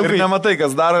 kolduniukai. Ir nematai,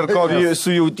 kas daro ir kokį.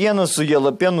 Su jautienu, su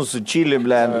jalapienu, su čili,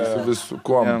 blė. Su visų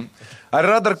kuom. Ar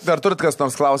yra dar turit kas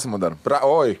nors klausimų dar?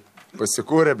 Oi,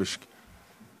 pasikūrė biški.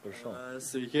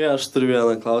 Sveiki, aš turiu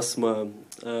vieną klausimą.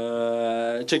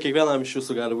 Čia kiekvienam iš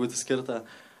jūsų gali būti skirta.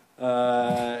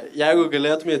 Jeigu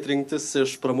galėtumėte rinktis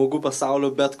iš pramogų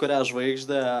pasaulio bet kurią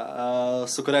žvaigždę,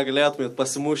 su kuria galėtumėte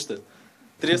pasimušti.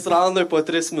 3 raundai po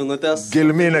 3 minutės.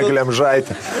 Gelminė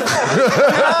Glemžaitė.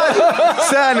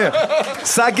 Seni,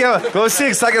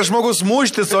 sakė žmogus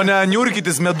muštis, o ne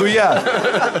niurkytis meduje.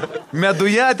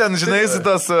 Meduje ten, žinai,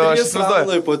 tas... 3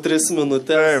 raundai po 3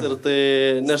 minutės ir tai,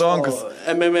 nežinau,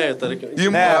 MMA, tarkim.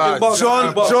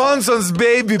 Johnson's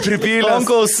baby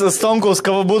pripylęs. Stonkaus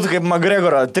kava būtų kaip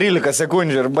McGregoro, 13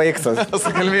 sekundžių ir baigtas.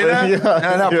 Su Gelminė?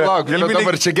 Ne, palauk,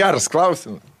 dabar čia geras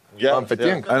klausimas. Man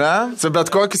patinka. Su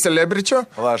bet kokį celebričio?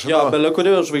 Jo, belė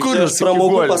kuri žvaigždė iš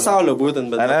pramogų pasaulio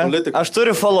būtent, bet ne politika. Aš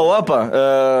turiu follow-upą,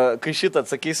 kai šitą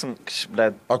atsakysim.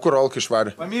 O kur Olka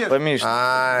išvarė? Pamiršti.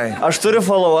 Aš turiu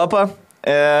follow-upą.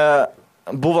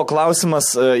 Buvo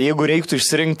klausimas, jeigu reiktų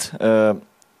išsirinkti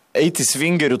eiti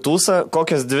svingerių tūsą,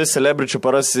 kokias 2 celebričių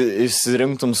paras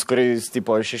išsirinktum, su kuriais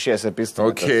tipo 6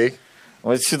 epistų. Okay.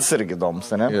 O šitas irgi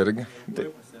įdomus, ne? Irgi.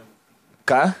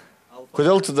 Ką?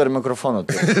 Kodėl tu dar mikrofoną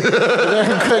turi?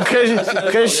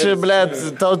 Kas, blėt,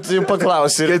 tau jau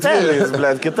paklausi ir telis,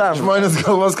 blėt, kitam. Žmonės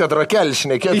galvos, kad rakelį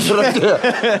šnekėti.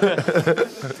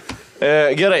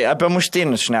 Gerai, apie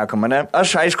muštinius šnekam, ne?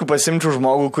 Aš aišku pasimčiau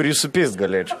žmogų, kurį supist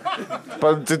galėčiau.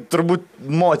 Tai turbūt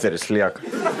moteris lieka.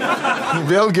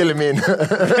 Vėl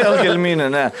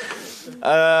gelminė. Ne.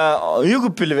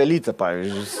 Jeigu pilvelytę,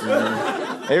 pavyzdžiui.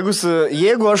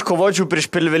 Jeigu aš kovočiau prieš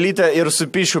pilvelytę ir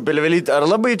supišiu pilvelytę, ar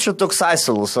labai čia toks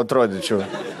asilus atrodyčiau?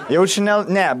 Jaučiu,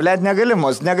 blėt, negali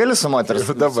su moteris.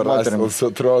 Dabar asilus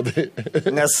atrodai.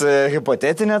 Nes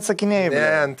hipotetinė atsakinėjai.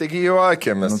 Ne, taigi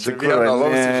juokėmės. Vieną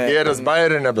laus išgėręs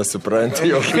bairį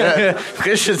nebesupranti.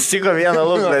 Kas šit stiko vieną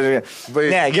laus?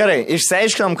 Ne, gerai,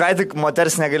 išsiaiškinom, ką tik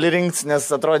moters negali rinkti, nes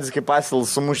atrodys kaip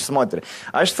asilus sumuštis moterį.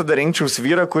 Aš tada rinkčiaus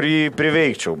vyrą, kurį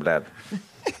priveikčiau, blėt.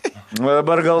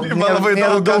 Dabar gal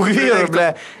nėra daug vyrų, ble.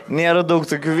 Nėra daug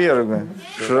tokių vyrų, ble.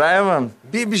 Šuraivan?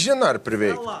 Bibi žino, ar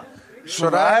priveikti.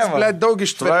 Šuraivan, ble, daug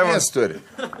ištvermės turi.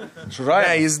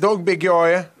 Ne, jis daug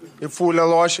bėgioja, į fulę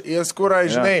lošia, jis kūra,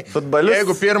 žinai,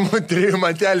 jeigu pirmų 3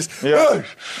 mantelis.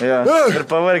 Ir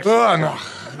pavargti.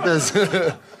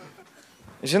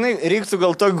 Žinai, reiktų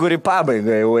gal tokį, kurį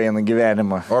pabaigą jau eina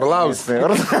gyvenimą.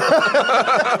 Orlauskas.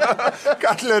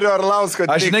 Katlerio Orlausko.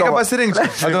 Aš žinai, ką pasirinkčiau.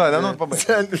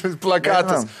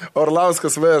 Plakatas.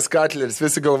 Orlauskas vs. Katleris.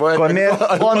 Visi galvoja.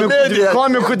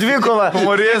 Komikų dvikova.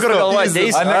 Humoristų.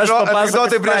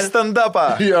 Anekdotai prieš stand-upą.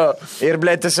 Ir,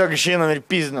 ble, tiesiog išeinam ir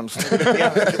pizdinam.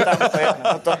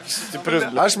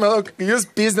 Aš manau, jūs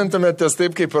pizdintumėtės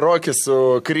taip kaip Rokis su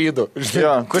Krydu.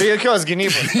 Kur jokios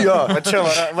gynybos.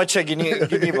 Va čia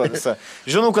gynyba visa.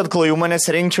 Žinau, kad klajumą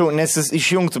nesirinkčiau, nes jis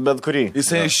išjungtų bet kurį.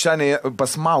 Jisai šiandien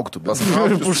pasmauktų.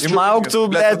 Užsmauktų,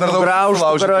 bet nugraužtų,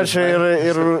 karočią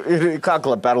ir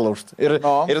kaklą perlaužtų.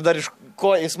 Ir dar iš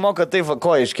ko jis moka taip,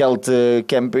 ko iškelt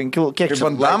kempinkių. Kiek čia? Kaip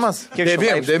bandamas?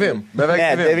 9. Ne,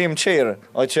 9 čia yra.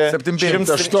 O čia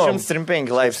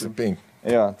 135 laipsnių.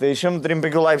 Jo, tai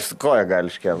 135 laipsnių koja gali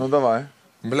iškelti. Nu, davai.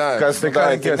 Kas tai ką,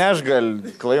 ne aš gal,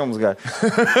 klajums gal.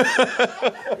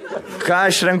 Ką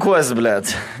aš renkuosi, blėt?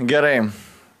 Gerai.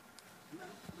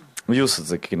 Jūs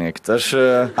atsakinėkit. Aš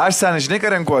seniai, žinai, ką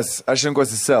renkuosi? Aš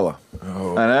renkuosi Selą.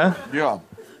 A ne? Jo.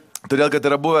 Todėl, kad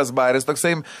yra buvęs bairis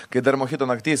toksai, kai dar Mojito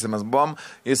naktysi mes buvom,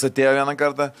 jis atėjo vieną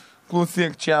kartą,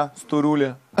 klausyk čia,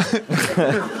 storulė.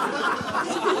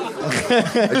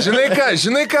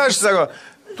 Žinai ką, aš sako,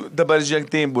 dabar žiūrėk,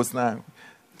 tai bus, na,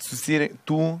 susirink,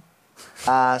 tu,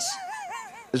 aš,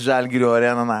 Žalgirio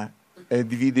arena,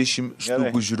 20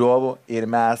 štukų žiūrovų ir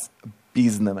mes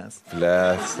pizdamės.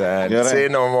 Say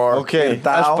no more. Okay.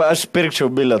 Aš pirkčiau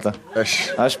bilietą.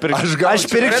 Aš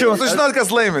pirkčiau. Tu žinot,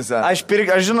 kas laimėsi? Aš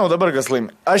žinau dabar, kas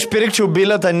laimė. Aš pirkčiau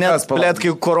bilietą, nes, blėt,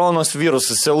 kai koronos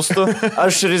virusas siaustų,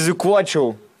 aš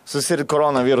rizikuočiau susirgti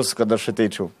koronavirusą, kad aš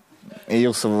ateičiau į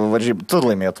jūsų varžybą. Tu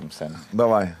laimėtum, seniai.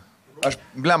 Davai. Aš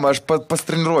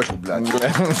pastreniruočiau, blėt.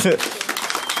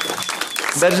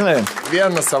 Bet žinai,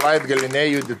 vieną savaitgalį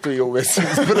nejudi, tu jau esi.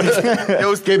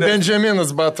 Jau kaip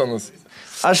Benjaminas Batonas.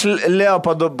 Aš Leo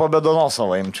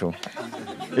Pobedonosovą imčiau.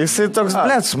 Jisai toks,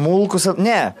 blėt, smulkus.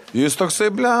 Ne. Jis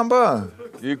toksai, blemba,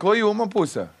 į klajumo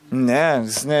pusę. Ne,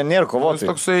 jis nėra kovotojai.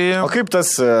 Jis toksai... O kaip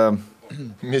tas...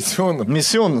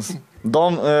 Misiūnas.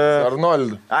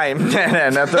 Arnold. Ai,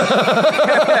 ne.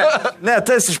 Ne,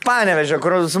 tas iš Panevėžio,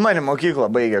 kur su manim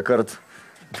mokyklą baigė kartu.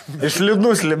 Iš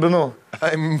liūdnų slibinų.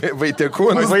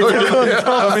 Vaitekūnas.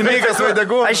 Dominikas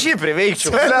Vaitekūnas. Aš jį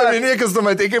priveikčiau. Dominikas, tu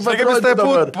matai, kaip atrodė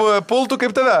dabar. Pultų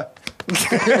kaip tave.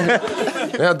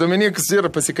 Ne, Dominikas yra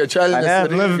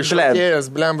pasikačialinės. Iššokėjas,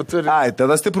 blemba turi. Ai,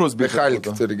 tada stiprus.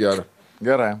 Michalkį turi gerą.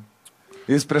 Gerai.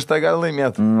 Jis prieš tai gali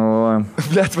laimėti.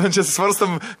 Blet, man čia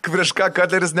svarstam, prieš ką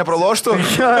Katleris nepraloštų.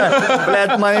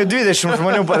 Blet, man jau 20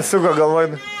 žmonių parsuko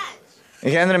galvoj.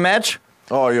 Henry Match?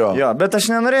 O, jo. Jo, bet aš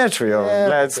nenorėčiau jo.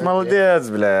 Blet, smaldėts,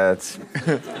 blet.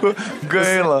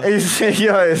 Gaila.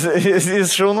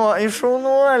 Jis šaunuolis,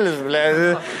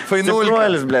 blet.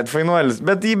 Fainuolis, blet, fainuolis.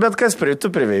 Bet jį bet kas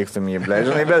tu priveiktum jį, blet.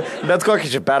 Žinai, bet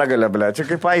kokį čia pergalę, blet. Čia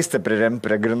kaip aistę priremti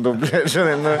prie grindų, blet.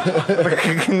 Žinai,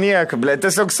 nieko, blet.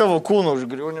 Tiesiog savo kūną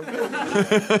užgriūni,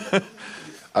 blet.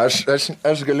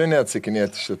 Aš galiu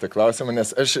neatsakinėti šitą klausimą,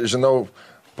 nes aš žinau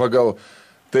pagal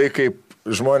tai, kaip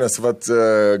žmonės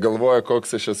galvoja,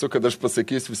 koks aš esu, kad aš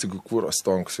pasakysiu visi kūros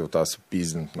tonkus jau tą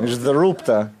supyzdint. Iš The Roop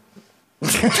tą.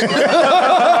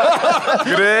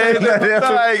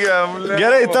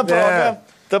 Gerai,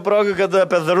 ta proga, kad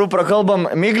apie The Roop prakalbam.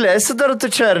 Miglė, esi dar tu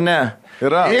čia, ar ne?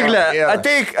 Yra. Miglė,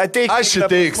 ateik. Aš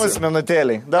įteiksiu.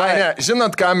 Minutėlį. Ne,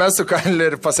 žinot, ką mes su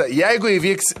Katleriu pasakė.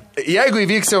 Jeigu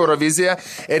įvyks Eurovizija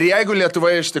ir jeigu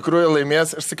Lietuva iš tikrųjų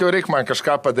laimės, aš sakiau, reikia man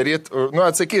kažką padaryti,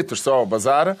 atsakyti už savo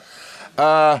bazarą.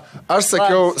 Aš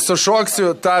sakiau,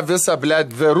 sušoksiu tą visą,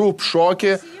 blėt, The Roop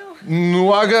šokį,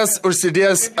 nuogas,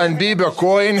 užsidės ant Bybio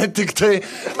kojinę, tik tai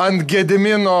ant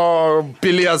Gedimino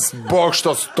pilies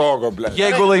bokšto stogo, blėt.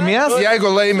 Jeigu laimės?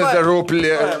 Jeigu laimė The Roop,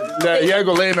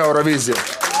 jeigu laimė Euroviziją.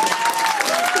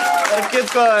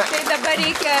 Tai dabar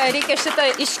reikia šitą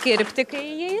iškirpti, kai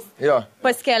įeis,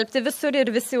 paskelbti visur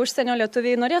ir visi užsienio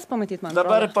lietuviai norės pamatyti man.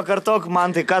 Dabar pakartok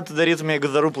man, tai ką tu darytum,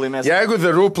 jeigu The Roop laimės? Jeigu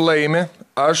The Roop laimi,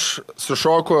 aš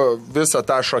sušoku visą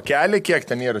tą šokelį, kiek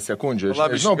ten yra sekundžių.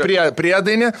 Žinau,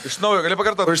 priedainį. Iš naujo, gali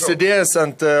pakartoti. Užsidėjęs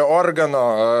ant organo...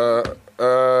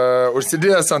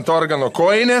 užsidėjęs ant organo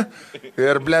koinę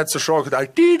ir, blėt, sušoku tą...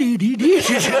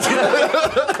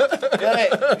 Gerai,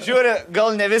 žiūri,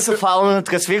 gal ne visi faunat,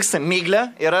 kas vyksta. Miglė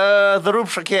yra The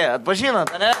Roop šokėja. Atpažinat,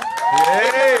 ne?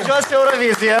 Šios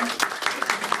Euroviziją.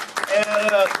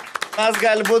 Ir mes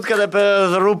gali būti, kad apie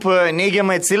The Roop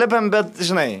neigiamai atsiliepiam, bet,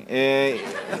 žinai,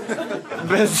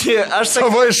 Bet aš sakiau...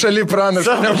 Savoje šaly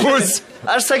pranašo nebus.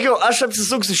 Aš sakiau, aš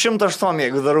apsisuksiu 108,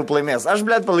 jeigu Darup laimės. Aš,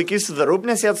 blėt, palaikysiu Darup,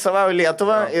 nes jie atstovauja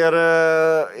Lietuvą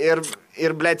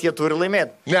ir blėt, jie turi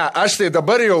laimėti. Ne, aš tai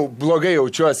dabar jau blogai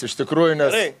jaučiuosi, iš tikrųjų,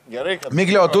 nes... Gerai.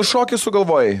 Miglė, o tu šokį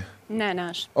sugalvojai? Ne,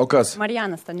 aš. O kas?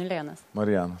 Marijanas Stanilėnas.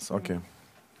 Marijanas, okei.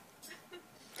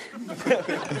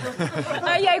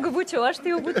 Jeigu būčiau aš,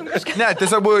 tai jau būtum kažkas. Ne,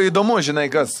 tiesiog buvo įdomu, žinai,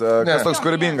 kas toks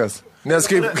kūrybingas. Nes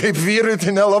kaip vyrui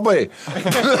tai nelabai.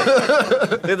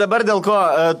 Tai dabar dėl ko,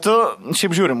 tu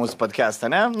šiaip žiūri mūsų podcastą,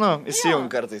 ne? Nu, įsijung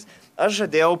kartais. Aš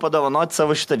žadėjau padovanoti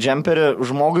savo šitą džemperį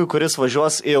žmogui, kuris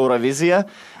važiuos į Euroviziją,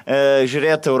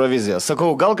 žiūrėti Euroviziją.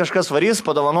 Sakau, gal kažkas varys,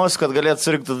 padovanosiu, kad galėtų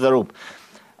surinkti Darup.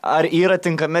 Ar yra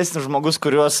tinkamesnis žmogus,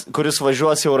 kuris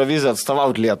važiuos į Euroviziją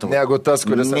atstovauti Lietuvą? Negu tas,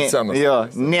 kuris ant scenos. Jo,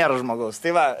 nėra žmogaus.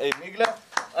 Tai va, Miglė,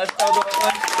 aš tau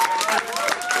dovanoju.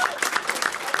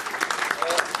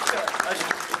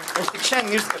 Aš tik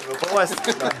šiandien išskalbiau,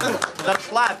 pavasti. Dar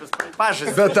šlapis,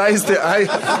 pažas. Bet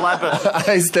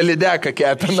aistė lydeka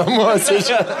kepė namuose.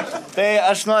 Tai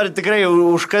aš noriu tikrai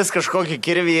užkas kažkokį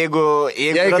kirvį, jeigu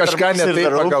kažką netai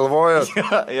pagalvojo.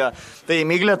 Ja. Tai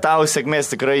Miglė, tau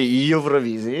sėkmės tikrai į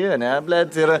Euroviziją, ne,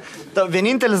 blėt. Ir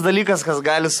vienintelis dalykas, kas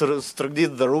gali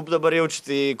sutrukdyti Darup dabar jaučiu,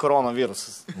 tai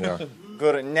koronavirusas. Ja.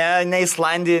 Kur ne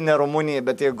Islandija, ne Rumunija,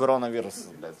 bet tai koronavirusas.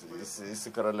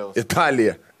 Įsikaraliaus.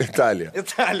 Italija.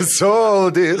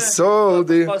 Soldi.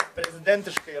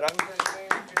 Prezidentiškai rankai.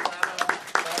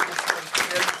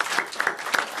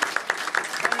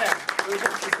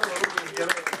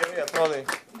 Gerai atrodai.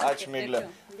 Ačiū, Miglė.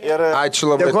 Ir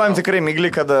ačiū labai. Dėkojom tikrai Miglį,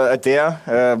 kad atėjo.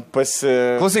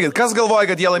 Klausykit, kas galvoja,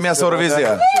 kad jie laimės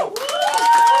Euroviziją?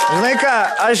 Žinai ką,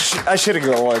 aš irgi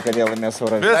galvoju, kad jie laimės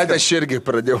Euroviziją. Bet aš irgi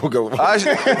pradėjau galvoti.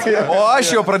 Aš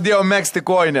jau pradėjau megzti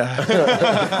koinę.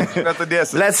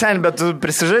 Let sen, bet tu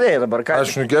prisižadėjai dabar, ką? Aš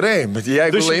gerai, bet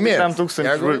jeigu laimės.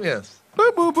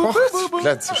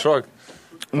 Let sišok.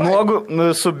 Nuogu,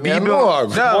 su Bibiu.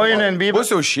 Koinė ant Bibiu. Bus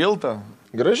jau šilta.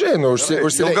 Gražiai,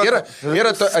 užsilė.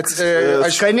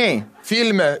 Aš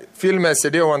filme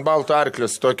sėdėjau ant balto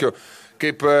arklio su tokiu,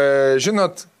 kaip,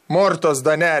 žinot, Mortos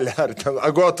Danelė, ar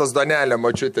Agotos Danelė,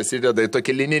 močiutės įdeda į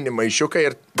tokį lininį maišiuką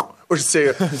ir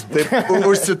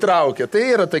užsitraukia. Tai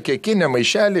yra tokie kinė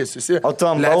maišeliai, O tu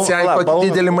ant balno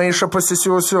didelį maišą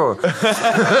pasisiūsiu.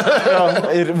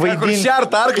 Ir vaidinti.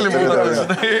 Šertą arklį būna.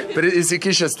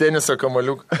 Įsikišęs teniso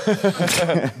kamaliuką.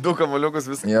 2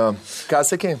 kamaliukus visą. Jo. Ką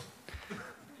sakei?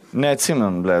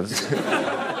 Neatsimenu, blėt.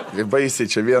 Baisiai,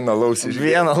 čia vieną lausį išgėrėm.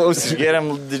 Vieną lausį išgėrėm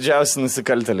didžiausią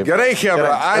nusikaltelį. Gerai,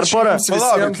 Hebra, ačiū.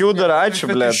 Kokių dar ačiū,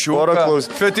 blėt. Porą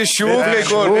klausimų. Fetišiukai,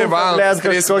 kur. Blėt,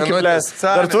 kažkokį, blėt.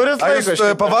 Dar turit laiko?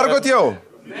 Pavargot jau?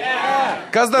 Ne.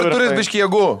 Kas dar turit biškį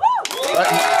jėgų?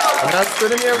 Mes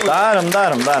turim jėgų.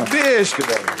 Darom. Biškį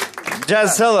dar.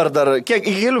 Jazz Cellar dar. Kiek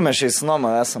iki gilių mes šiais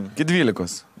nuomą esam? Iki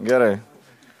 12. Gerai.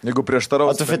 Jeigu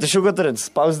prieštaraus. O tu fetišiuką turit,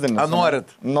 spausdinį? Norit?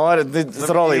 Norit, tai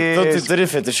Rolai, tu turi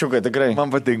fetišiuką, tikrai. Man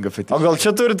patinka fetišiuką. O gal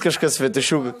čia turit kažkas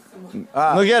fetišiuką?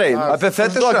 Nu gerai, apie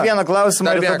fetišką? Duok vieną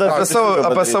klausimą ir tada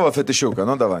apie savo fetišiuką,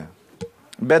 nu davai.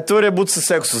 Bet turi būti su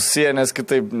seksu susiję, nes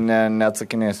kitaip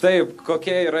neatsakinėsiu. Taip,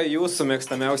 kokie yra jūsų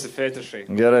mėgstamiausi fetišai?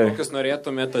 Gerai. Kokius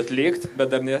norėtumėt atlikti, bet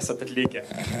dar nesat atlikę?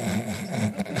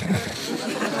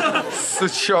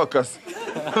 Sušiokas.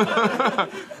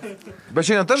 Bet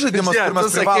šiandien tas žaidimas, kur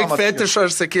mes privalomas. Tu sakyk fetišą,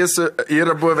 aš sakysiu,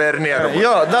 yra buvę ir nėra.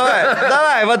 Jo,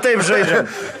 davai, va taip žaidžiam.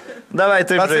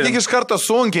 Atsakyk iš karto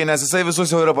sunkiai, nes jisai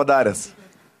visus jau yra padaręs.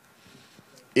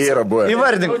 Yra buvę.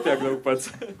 Įvardink.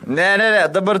 Ne,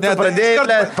 dabar tu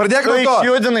pradėjai. Pradėk nuo to. Tu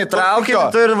išjudinai traukinį,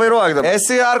 tu ir vairuok dabar.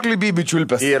 Esi arklį Bibi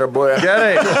čiulpęs. Yra buvę.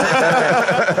 Gerai.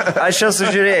 Aš esu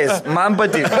žiūrėjęs. Man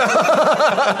patiko.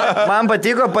 Man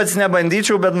patiko, pats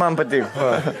nebandyčiau, bet man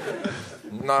patiko.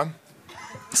 Na.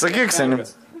 Sakyk, seniai.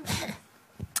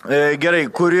 Gerai,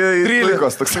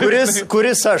 13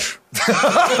 kuris aš?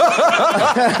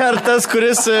 Ar tas,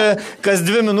 kuris kas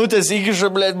 2 minutės įkiša,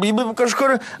 blėt, Bibi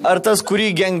kažkur, ar tas, kurį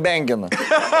gangbangina?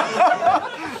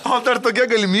 O dar tokia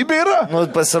galimybė yra? Nu,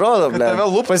 pasirodo, blėt.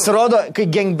 Pasirodo, kai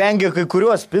gangbangia kai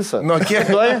kuriuos pisa. Nu, kiek?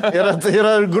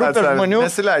 Yra grupė žmonių.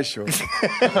 Nesileisčiau.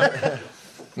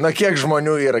 Na, kiek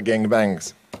žmonių yra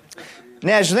gangbangs?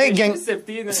 Ne, žinai,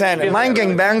 man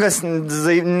gangbangas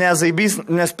nezaibys,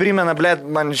 nes primena, blėt,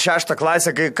 man 6 klasę,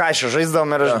 kai kažką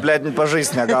žaisdavom ir aš, blėt,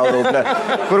 pažaist negaudavau, blėt.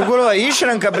 Kur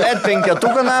išrenka, blėt,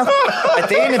 5-tuką,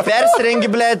 ateini, persirengi,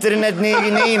 blėt, ir net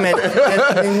neįmet.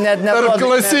 Tarp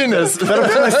klasinės.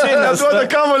 Duoda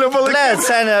kamulio palaikyti. Blėt,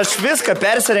 senė, aš viską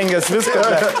persirengęs, viską,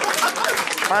 blėt.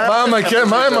 Mama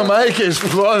Maikė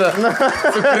išplovė.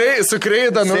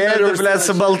 Sukreida numeriu. Sėdi, blėt,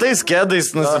 su baltais kėdais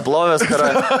nusiplovęs,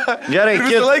 karai. Gerai,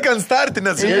 visą laiką ant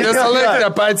startinės. Visą laiką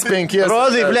pats 5.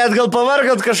 Rodai, blėt, gal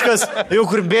pavargat kažkas, jau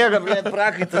kur bėga, blėt,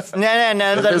 prakaitas. Ne,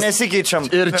 dar nesikeičiam.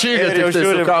 Ir čia jau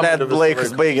žiūri, blėt,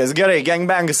 laikas baigęs. Gerai,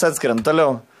 gangbangas atskiriam,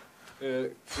 toliau.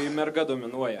 Kai merga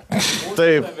dominuoja.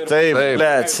 Taip,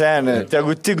 blėt, seni,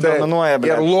 tegu tik dominuoja,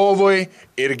 blėt. Ir lovoj,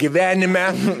 ir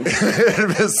gyvenime, ir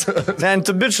visur. Ne, tu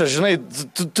bičas, žinai,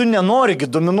 tu nenori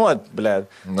dominuoti, blėt.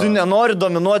 Tu nenori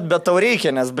dominuoti, bet tau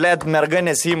reikia, nes, blėt, merga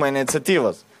nesima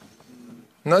iniciatyvas.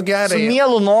 Nu, gerai. Su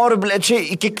mielu noriu, blėt, čia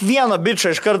kiekvieno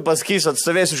bičo iškart pasakysiu,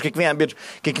 atstovėsiu už kiekvieną bičą.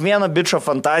 Kiekvieno bičo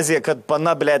fantazija, kad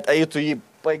pana, blėt, eitų jį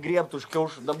pagriebtų už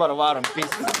kiaušų, dabar varom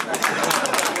pystis.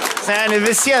 Seni,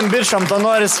 visiems bičam to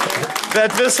noris, bet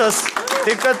visas,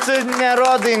 tai kad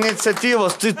nerodai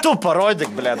iniciatyvos, tai tu parodyk,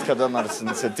 blėt, kada nors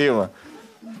iniciatyvą.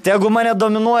 Tai jeigu mane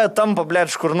dominuoja, tampa, blėt,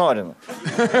 iš kur nori.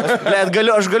 Blėt,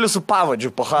 aš galiu su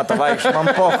pavadžiu po chatą vaikščioti, man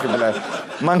pokui, blėt.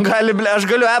 Man gali, blėt, aš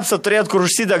galiu apsą turėti, kur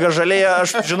užsidega žaliai,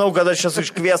 aš žinau, kad aš esu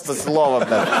iškviestas į lovą,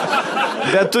 blėt.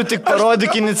 Bet tu tik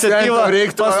parodyk iniciatyvą,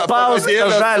 paspaus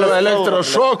žalio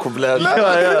elektrošokų, blėt.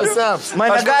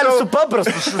 Mane gali su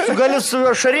paprastu, gali su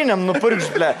ašariniam nupirkšt,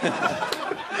 blėt.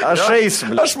 Aš eisiu,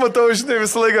 blėt. Aš matau, žinai,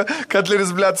 visą laiką,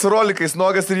 Katleris, blėt, su rolikais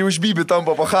nogas ir jį užbybį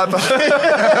tampa po chatą.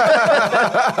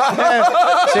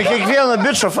 Čia kiekvieno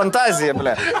bičo fantazija,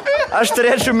 blėt. Aš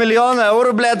turėčiau 1 milijoną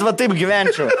eurų, blėt, va taip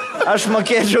gyvenčiau. Aš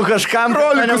mokėčiau kažkam,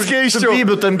 rolikus keiščiau.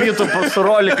 Bybių tampytų su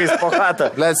rolikais po chatą.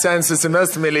 Blėt, sen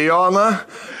susimest 1 milijoną,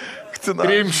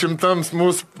 300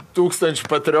 mūsų 1000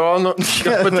 patreonų,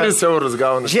 kad po 3 eurus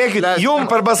gauna. Žiūrėkit, jum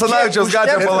per Basanavičiaus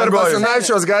gatvę Palangoje. Per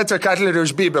Basanavičiaus gatvę Katlerį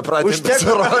užbybę pratėti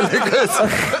su rolikais.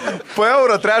 Po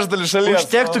eurą trečdalį šalies.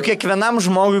 Užtektų kiekvienam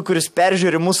žmogui, kuris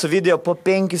peržiūri mūsų video, po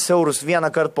 5 eurus vieną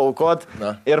kartą paaukot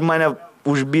ir mane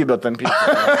užbybę tampyti.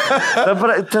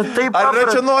 Taip, ar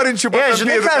yra čia norinčių patampyti?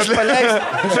 Žinai, ką aš paleisiu?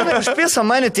 Žinai, užpisa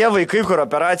mani tie vaikai, kur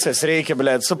operacijos reikia,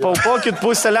 blėt. Supaukokit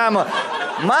pusę lemą.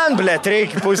 Man, blėt,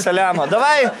 reikia pusę lemą.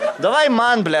 Davai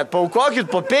man, blėt, paukokit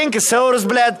po 5 eurus,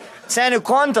 blėt. Senių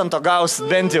kontento gausit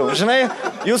bent jau. Žinai,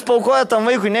 jūs paukojat tam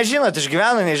vaikui, nežinot,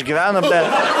 išgyvena, neišgyvena, blėt.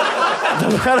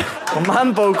 Dabar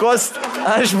man paukos,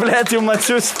 aš, blėt, jums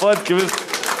atsiųsiu fotki vis.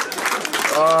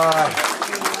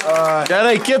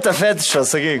 Gerai, kitą fetišą,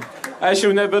 sakyk. Aš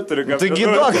jau nebeturiu, ką. Taigi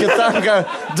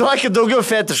duokit daugiau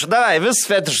fetišų. Davai, vis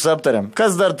fetišus aptariam.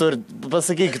 Kas dar turi?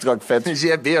 Pasakykit kokį fetišą.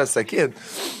 Žiebėjo sakyt.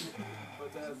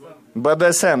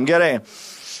 BDSM, gerai.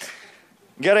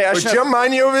 Gerai, aš... Čia man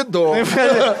jau įdomu.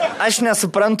 Aš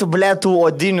nesuprantu, blėtų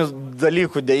odinių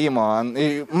dalykų dėjimo.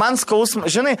 Man skausma,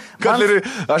 žinai... Katleri,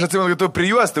 aš atsimenu, kad tu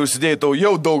prijuostą užsidėjai, tau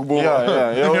jau daug buvo.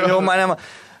 Jau mane...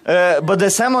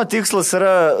 BDSM tikslas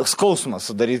yra skausmą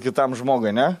sudaryti kitam žmogui,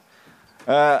 ne?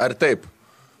 Ar taip?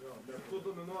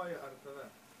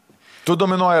 Tu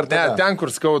dominuoji ar tave? Ne, ten, kur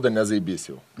skauda, nezaibys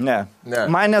jau. Ne.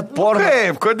 Man net porno...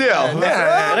 Kaip, kodėl?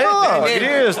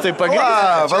 Grįžt, tai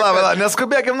pagrįžt. Vala,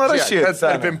 neskubėkim nurašyti. Kad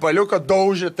tarp impaliuko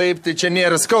daužė taip, tai čia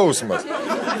nėra skausmas.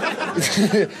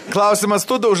 Klausimas,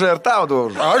 tu daužai ar tau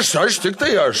daužai? Aš tik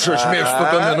tai, aš mėgstu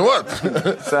dominuoti.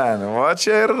 Seni, o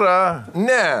čia yra.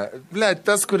 Ne, blėt,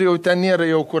 tas, kur jau ten nėra,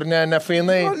 jau kur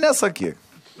nefainai. Nu, nesakyk.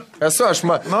 Aš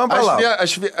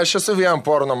esu vien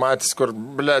porno matęs, kur,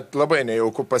 blėt, labai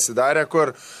nejauku pasidarė,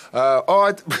 kur,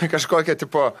 kažkokia,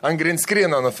 tipo, ant green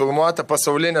screeno nufilmuota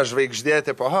pasaulinė žvaigždė,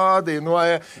 tipo,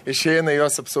 dainuoja, išeina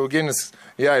jos apsauginis,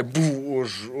 jai,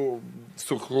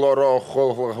 su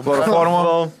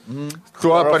chloroformu.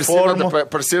 Tuo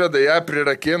prasideda ją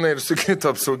prirakina ir su kito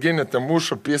apsauginį tą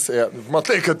mušą pisą.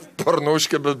 Matai, kad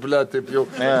pornuškė, bet, blėt, taip jau.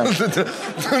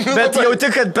 Bet jauti,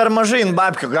 kad per mažai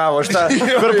babkių gavo.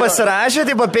 Kur pasirašė,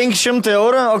 tipo 500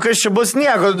 eurų, o kas čia bus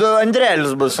nieko,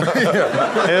 Andrėlis bus.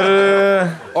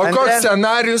 O koks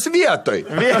scenarijus vietoj?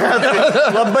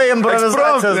 Labai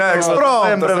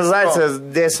improvizacijas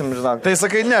dėsim, žinok. Tai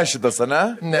sakai, ne šitas,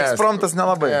 ne? Ekspromtas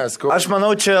nelabai. Aš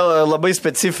manau, čia labai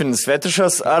specifinis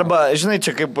fetišas, arba, žinai,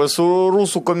 čia kaip su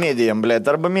rusų komedijam, blėt,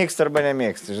 arba mėgsti, arba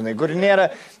nemėgsti, žinai, kur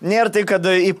nėra tai, kad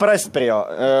įprast prie jo.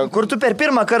 Kur tu per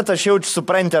pirmą kartą aš jaučiu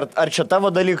supranti, ar čia tavo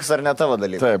dalykas, ar ne tavo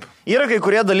dalykas. Taip. Yra kai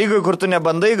kurie dalykai, kur tu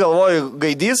nebandai, galvoji,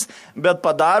 gaidys, bet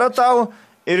padaro tau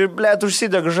ir, blėt,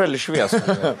 užsidega žalį šviesų.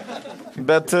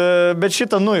 Bet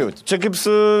šitą nujauti. Čia kaip su...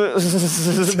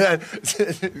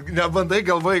 Nebandai,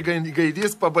 galvoji,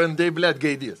 gaidys, pabandai, blėt,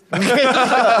 gaidys.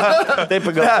 Taip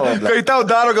galvoju, blėt. Kai tau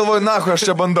daro, galvoji, nahu, aš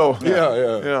čia bandau.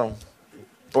 Jo.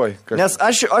 Oi, nes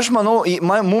aš manau,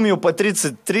 mum jau po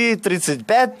 33,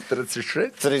 35,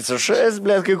 36,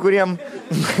 blėt, kai kuriem.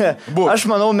 Aš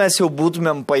manau, mes jau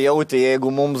būtumėm pajauti, jeigu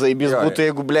mums zaibys būtų,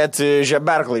 jeigu, blėt,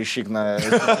 žeberklą iššykna.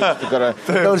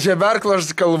 Dėl žeberklą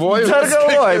aš galvoju. Dar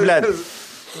galvoju, blėt.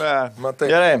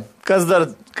 Gerai, kas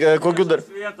dar, kokiu dar?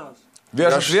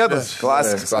 Viešas vietas?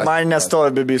 Klasikas. Man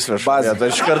nestovi bibys viešas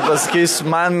vietas. Aš kart pasakysiu,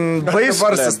 man baisu.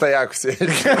 Varsas tajakusi.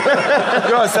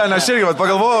 Jo, sen, aš irgi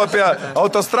pagalvojau apie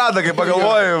autostradą, kai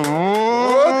pagalvojau.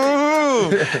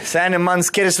 Seni, man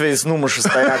skersvėjais numušas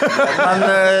tajaką. Man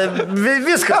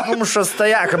viskas numušas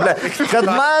tajaką, ble. Kad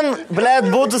man, ble,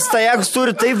 būtų tajakas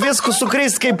turi taip viskas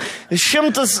sukrist, kaip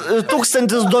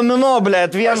 100,000 domino, ble.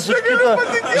 Vienas už kito.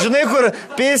 Žinai, kur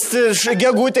pėsti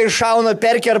gegutė iššauna,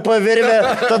 perkerpa virvę,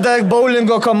 tada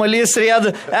bowlingo kamalys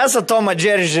rėda. Esa Tomą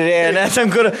Džerį žiūrėjo, ne?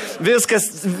 Ten, kur viskas...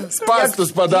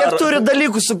 Spastus padaro. Jie turi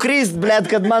dalykų sukrist, ble,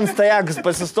 kad man tajakas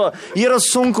pasisto. Yra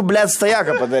sunku, ble,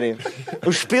 tajaką padaryti.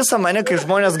 Užpisa mane, kai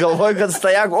žmonės galvoja, kad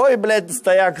stajak, oi, blėt,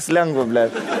 stajakas lengva,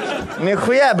 blėt.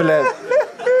 Nichuja, blėt.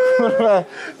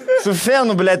 Su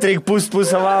fenu, blėt, reikia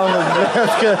pusę valandą, blėt.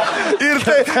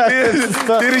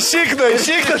 Ir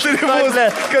šikna turi būti.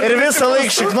 Ir visą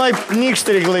laiką šiknoj nykštį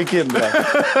reikia laikyti, blėt.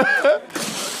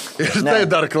 Ir tai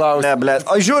dar klausia. Ne, blėt.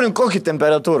 O žiūrint, kokį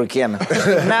temperatūrų kieme.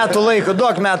 Metų laiką,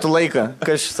 duok metų laiką.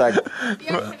 Kas šis sakė?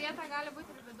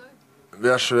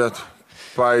 Viešą vietą.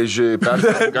 Pavyzdžiui,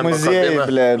 muziejai,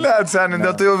 blėt. Blėt, seni,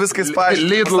 dėl tu jau viskas paaiškiai.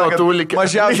 Lidlo tūlikė.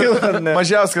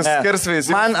 Mažiauskas skersvėjais.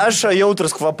 Man aš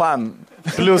jautrus kvapam.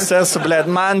 Plius esu,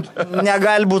 blėt. Man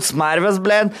negali būti smarvės,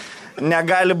 blėt.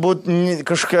 Negali būti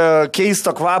kažkokio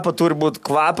keisto kvapo, turi būti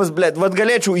kvapas, blėt. Vat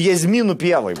galėčiau jazminų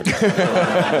pievai, blėt.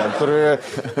 Kur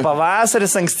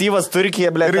pavasaris ankstyvas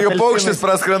Turkija, blėt. Ir jau paukštis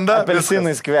praskrenda.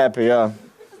 Apelsinais kvepia, jo.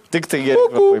 Tik tai geri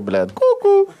kvapai, blėt.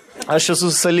 Aš esu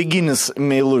sąlyginis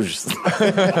meilužis.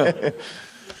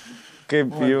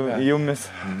 Kaip jumis?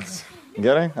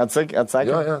 Gerai, atsakė?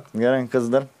 Jo. Gerai, kas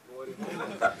dar?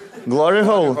 Glory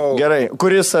Hole? Gerai,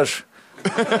 kuris aš?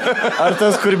 Ar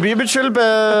tas, kur Bibi čiulpė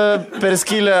per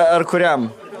skylę, ar kuriam?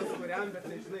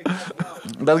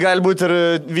 Bet gali būti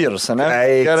ir vyras, ne?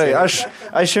 Gerai,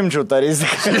 aš imčiau tą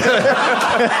riziką.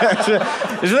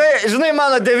 Žinai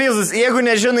mano devizas, jeigu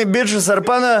nežinai bičius ar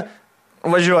pana,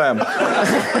 važiuojam.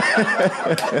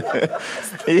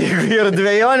 Jeigu ir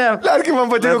dvejonė, Lerkai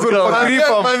man patiko, kur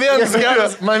pakrypom.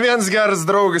 Man vienas geras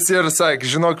draugas ir sakė,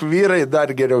 žinok, vyrai dar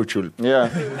geriau čiulpia. Yeah.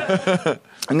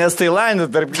 Nes Tailandė,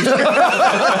 tarp...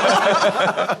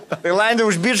 Tailandė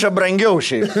už bičą brangiau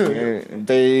šiaip.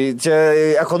 Tai čia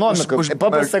ekonomika,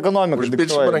 paprasta ekonomika. Už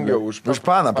bičą brangiau, už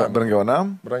paną brangiau, ne?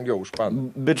 Brangiau už paną.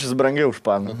 Bičas brangiau už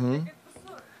paną.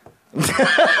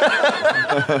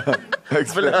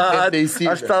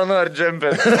 Aš tau noriu džempę.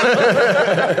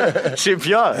 Šiaip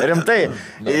jo,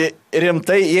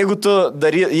 rimtai, jeigu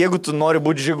tu nori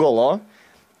būti žigolo,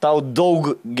 tau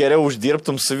daug geriau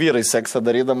uždirbtum su vyrai seksą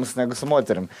darydamas negu su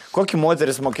moterim. Kokį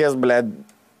moteris mokės, blėt,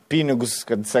 pinigus,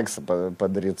 kad seksą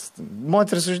padaryt?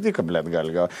 Moteris uždyka, blėt,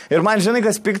 gali gauti. Ir man žinai,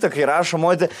 kas pikta, kai rašo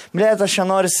moterį, blėt, aš čia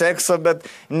noriu sekso, bet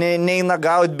neina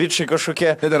gauti bičiai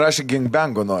kažkokie. Tai dar rašė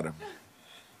gangbango nori.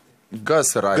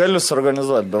 Kas yra? Galiu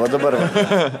suorganizuoti, bet dabar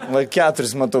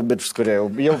 4 matau bičius, kurie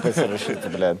jau pasirašyti,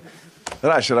 blėt.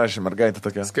 Rašė, mergaitė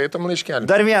tokia. Skaitom laiškelį.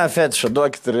 Dar vieną fetišą,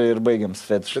 duokit ir baigiam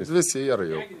fetišą. Bet visi yra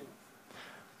jau.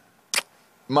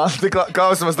 Man tai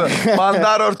klausimas, man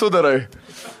daro ar tu darai?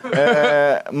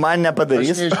 Man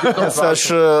nepadarys, nes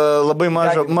aš labai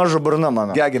mažo burna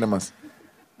mano. Geginimas.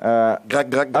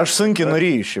 Aš sunkiai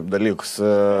nuryju šiaip dalykus.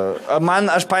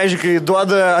 Aš, pavyzdžiui, kai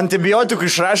duoda antibiotikų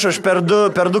išrašo, aš per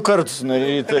du kartus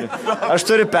nuryju. Aš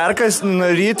turiu perkas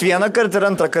nuryt vieną kartą ir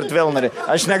antrą kartą vėl nuryju.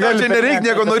 Aš negaliu... Čia nereikia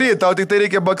nieko nuryt, tau tik tai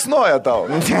reikia baksnoja tau.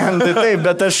 Tai taip,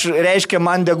 bet aš reiškia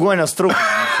man deguonės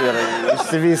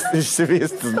trūkumas.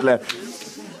 Išsivystis, ble.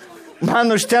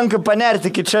 Man užtenka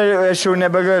panerti, iki čia aš jau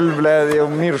nebegaliu, ble, jau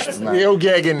mirštus. Jau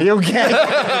gegini.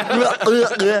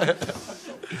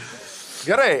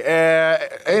 Gerai,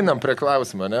 einam prie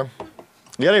klausimą, ne?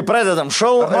 Gerai, pradedam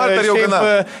šou.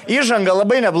 Įžanga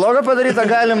labai neblogą padarytą,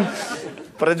 galim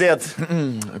pradėti.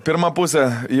 Pirma pusė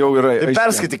jau yra. Tai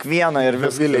perskaitik vieną ir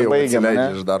viską baigiam,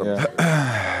 ne?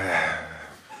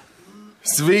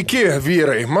 Sveiki,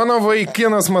 vyrai. Mano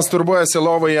vaikinas masturbuojasi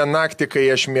lovoje naktį, kai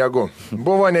aš miegu.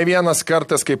 Buvo ne vienas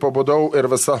kartas, kai pabudau ir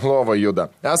visa lova juda.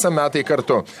 Esame metai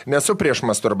kartu. Nesu prieš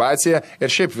masturbaciją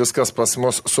ir šiaip viskas pas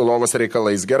mus su lovos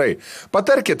reikalais gerai.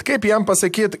 Patarkit, kaip jam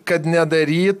pasakyti, kad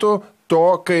nedarytų to,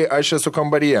 kai aš esu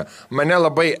kambaryje. Mane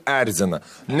labai erzina.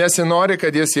 Nesinori,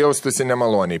 kad jis jaustųsi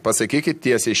nemaloniai. Pasakykit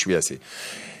tiesiai šviesiai.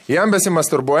 Jam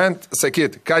besimasturbuojant,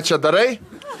 sakyt, ką čia darai?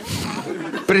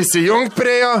 prisijungti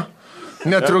prie jo,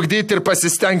 netrukdyti ir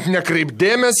pasistengti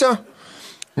nekreipdėmesio.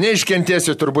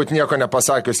 Neiškentėsiu turbūt nieko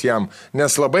nepasakius jam,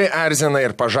 nes labai erzina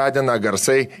ir pažadina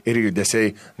garsai ir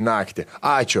judesiai naktį.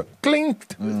 Ačiū.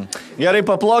 Klinkt. Gerai,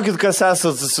 paplokit, kas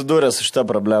esate susidūrę su šitą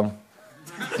problemą.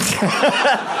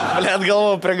 Blet,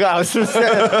 galvoju, prigausiu.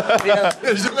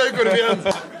 Žinai, kur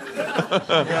vienas.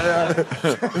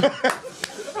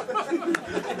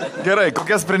 Gerai,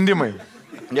 kokie sprendimai?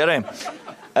 Gerai.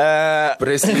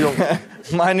 Prisijung.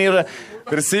 Man yra...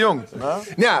 Prisijung.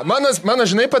 Ne, mano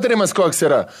žinai patarimas koks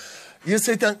yra.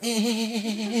 Jisai ten...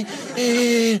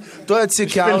 Tu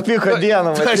atsikelk... Švilpiko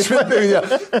dieną,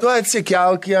 Tu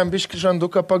atsikelk jam, biški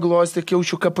žanduką paglosti,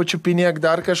 kiaušiuką pačiupinėk,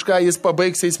 dar kažką, jis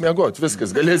pabaigs eis miegot.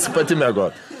 Viskas, galėsi pati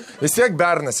miegot. Vis tiek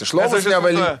bernas iš lovos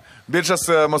nevaly. Bičas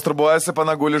masturbuojasi,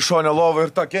 panaguli šonę lovą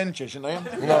ir to kenčia, žinai?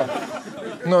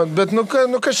 Bet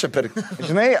kas čia per...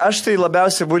 Žinai, aš tai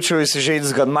labiausiai būčiau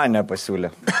įsižeidęs, kad man nepasiūlė.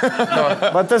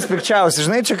 Va tas pikčiausias,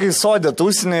 žinai, čia kai sodė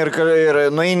tūsinė ir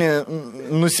nueini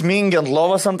nusmingiant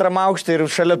lovos antram aukštį ir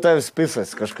šalia tavęs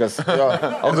pisas kažkas.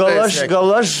 O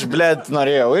gal aš, blet,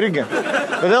 norėjau irgi.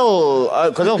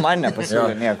 Kodėl man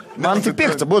nepasiūlė nieko? Man tai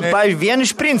pikta būtų, pavyzdžiui, vien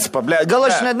iš principo, blet, gal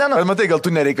aš net nenau. Matai, gal tu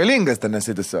nereikalingas ten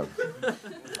esi tiesiog.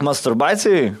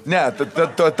 Masturbacijai? Ne,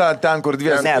 ten, kur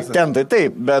dviesi. Ne, ten tai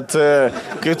taip, bet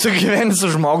kai tu gyveni su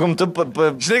žmogum, tu...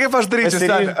 Žinai, kaip aš daryčiau,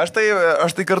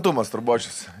 aš tai kartu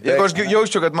masturbuočius. Jeigu aš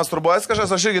jaučiu, kad masturbuojas kažkas,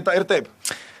 aš irgi ir taip.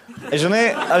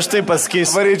 Žinai, aš taip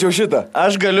pasakysiu. Varyčiau šitą.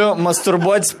 Aš galiu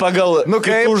masturbuotis pagal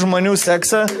kitų žmonių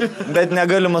seksą, bet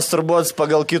negaliu masturbuotis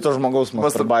pagal kito žmogaus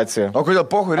masturbaciją. O kodėl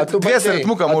pohui? Dviesi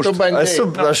ritmuką mušti.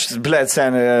 Aš, blet,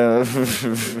 seniai.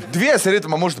 Dviesi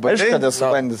ritmą mušti, bet aš kada esu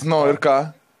bandęs. Nu, ir ką?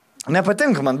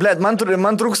 Nepatinka man, blet, man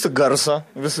trūksta garso,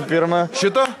 visų pirma.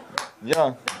 Šito? Jo.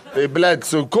 Tai, blet,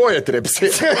 su koja trepsi.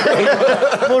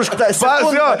 Mušk tą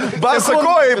sekundą. Basa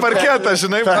koja į parketą,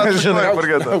 žinai, žinai,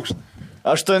 parketą.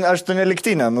 Aš tu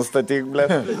neliktinę nustatyk,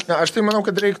 blet. Aš tai manau,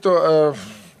 kad reiktų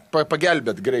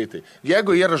pagelbėt greitai.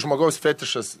 Jeigu yra žmogaus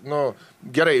fetišas,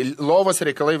 gerai, lovos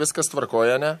reikalai viskas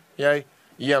tvarkoja, ne,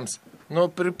 jiems,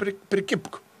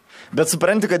 prikipk. Bet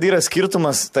supranti, kad yra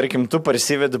skirtumas, tarkim, tu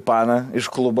parsivedi paną iš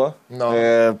klubo,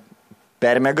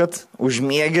 permėgat,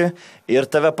 užmiegi ir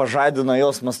tave pažadino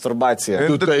jos masturbaciją.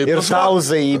 Ir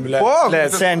tauzai į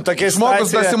tokia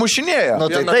žmogus dasimušinėja.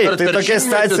 Tai tokia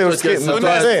situacija užskaitė.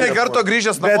 Tai karto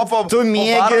grįžęs namo po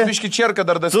biški čerką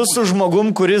dar tu su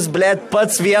žmogum, kuris, blet,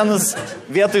 pats vienas,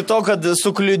 vietoj to, kad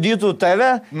sukliudytų tave,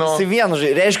 jis vienas,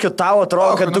 reiškia, tau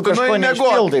atrodo, kad tu kažko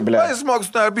neišpildai, blet. Jis žmogus,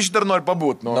 biški dar nori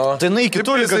pabūt. Tai iki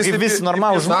tuliką, kaip visi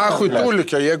normalų žmonės. Nahui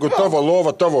tulikę, jeigu tavo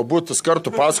lova tavo būtų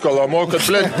kartu paskolą mokat,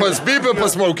 blet, pas bibę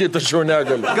pasmaukyti, aš jau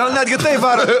negaliu. Gal netgi tai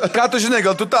var, ką tu žinai,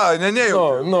 gal tu tą,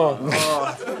 nenėjau.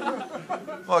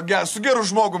 Su geru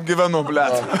žmogum gyvenu,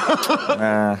 blet.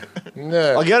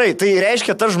 O gerai, tai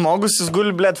reiškia, tas žmogus, jis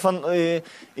guli, blet,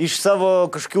 iš savo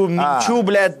kažkokių minčių,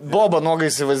 blet, bobą nogą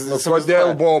įsivaizduoja.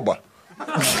 Kodėl boba?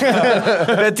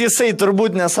 Bet jisai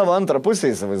turbūt ne savo antrą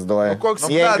pusę įsivaizduoja.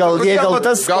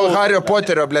 Gal Hario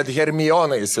Poterio, blet,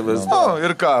 Hermioną įsivaizduoja.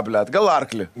 Ir ką, blet, gal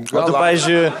arklį. O tu,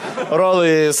 pavyzdžiui,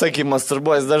 Rolai, sakai,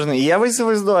 masturbuojas dažnai. Ievą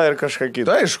įsivaizduoja ir kažką kitą.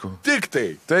 Tai aišku. Tik tai.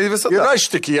 Tai visada. Ir aš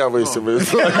tik Ievą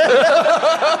įsivaizduoju.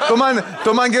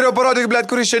 Tu man geriau parodyk, blet,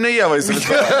 kuris čia ne Ievą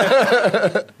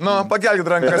įsivaizduoja. Pakelkit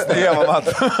rankas, ne Ievą, mat.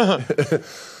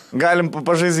 Galim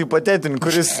pažaisti hipotetinį,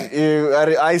 kuris ar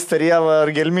Aistą, ar Ievą, ar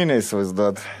Gelminę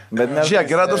įsivaizduot.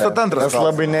 Žiūrėk, yra 202. Aš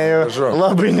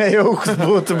labai nejaukus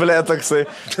būtų, blet, toksai.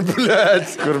 Blet.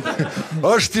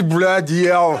 Aš tai, blet,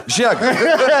 jau. Žiūrėk.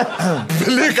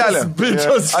 Blikas,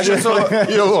 bičias.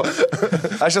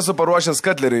 Aš esu paruošęs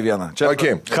Katlerį vieną.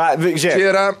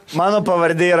 Žiūrėk, mano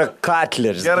pavardė yra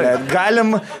Katleris.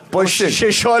 Galim po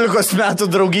 16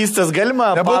 metų draugystės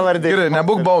galima pavardė. Gerai,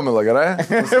 nebūk Baumila, gerai?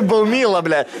 Baumila,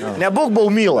 blet. Nebūk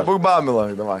Baumila. Būk Baumila,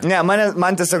 davai. Ne,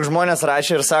 man tiesiog žmonės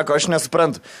rašė ir sako, aš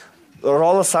nesuprantu.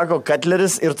 Rolas sako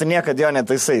Katleris ir tu niekada jo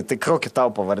netaisai. Tai kokį tau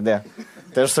pavardė?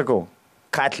 Tai aš sakau,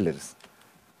 Katleris.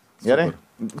 Gerai?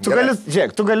 Tu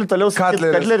gali toliau sakyti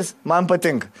Katleris, man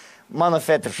patinka. Mano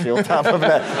fetišai jau tapo,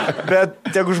 bet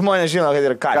tegu žmonės žino, kad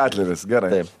yra Katleris. Gerai.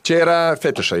 Taip. Čia yra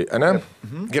fetišai, ane?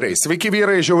 Gerai, sveiki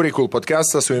vyrai, Žiauriai Cool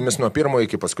podcastas, su jumis nuo pirmo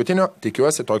iki paskutinio,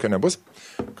 tikiuosi, tokio nebus,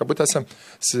 kabutėse,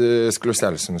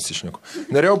 skliuselis nusišniku.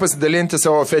 Norėjau pasidalinti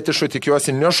savo fetišu,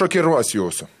 tikiuosi, nešokiruos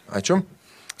jūsų. Ačiū.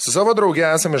 Su savo drauge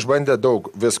esame išbandę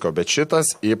daug visko, bet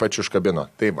šitas ypač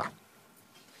užkabino. Tai va.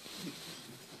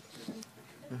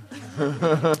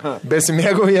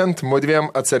 Besimėgaujant mudviem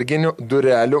atsarginių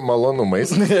durelių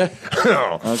malonumais.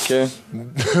 Okay.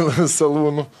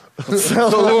 Salūnų.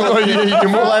 Salūno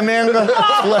įėjimu. Flamingo,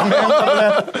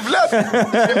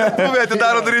 Buvę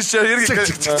atidaro duris čia irgi,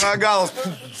 gal.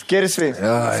 Skersviai.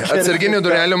 Atsarginių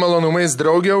durelių malonumais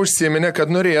draugė užsiminė, kad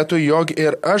norėtų, jog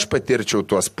ir aš patirčiau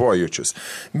tuos pojūčius.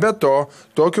 Be to,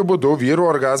 tokiu būdu vyrų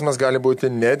orgazmas gali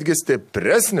būti netgi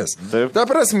stipresnis. Taip. Ta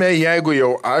prasme, jeigu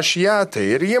jau aš ją, tai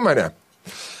ir ji mane.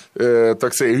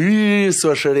 Toksai su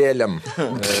ašarėliam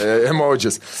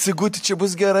emodžis. Sigutį, čia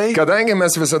bus gerai. Kadangi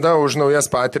mes visada už naujas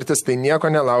patirtis, tai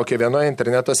nieko nelaukia. Vienoje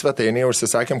interneto svetainėje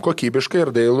užsisakėm kokybiškai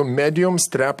ir dailų medium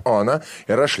strap-oną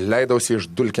ir aš leidausi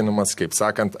išdulkinamas, kaip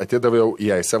sakant, atidaviau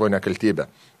jai savo nekaltybę.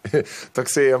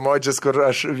 Toksai emodžis, kur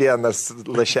aš vienas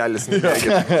lašelis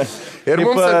neginu. Ir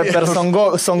mums per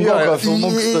Songoko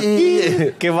filmukus,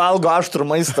 kai valgo aštrų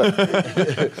maistą.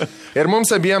 Ir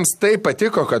mums abiems tai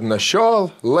patiko, kad nuo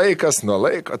šiol laikas nuo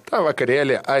laiko tą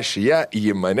vakarėlį aš ją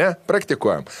į mane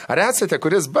praktikuojam. Ar esate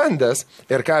kuris bandęs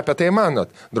ir ką apie tai manot?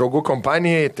 Draugų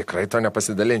kompanijai tikrai to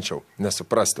nepasidalinčiau,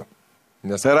 nesuprastų.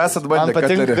 Nes ar esat bandę, man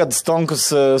patinka, kad Stonkus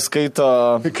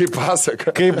skaito... Kaip pasaka.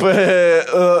 Kaip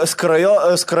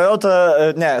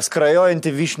skrajojantį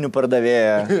vyšnių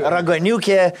pardavėją.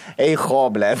 Raganiukė, eiho,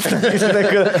 ble.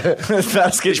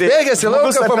 Išbėgęs į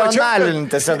lauką, pamačiau.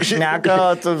 Tiesiog šneka,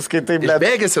 tu skaitai, ble.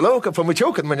 Išbėgęs į lauką, pamačiau,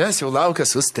 kad manęs jau laukia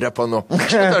su streponu.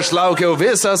 Aš laukiau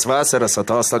visas vasaras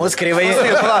atostogas. Mus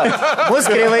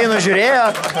kreivai nužiūrėjo.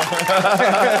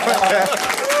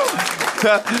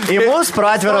 Į mus pro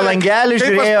atvirą langelį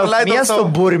žiūrėjo miesto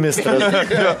burmistras.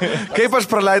 Kaip aš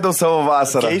praleidau savo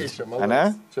vasarą?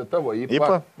 Ne? Čia tavo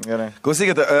įpa. Gerai.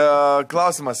 Klausykite,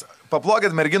 klausimas.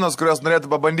 Paplokit merginos, kurios norėtų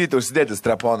pabandyti užsidėti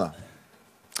streponą.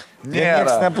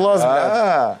 Nėra. Neplos,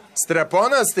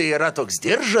 Streponas tai yra toks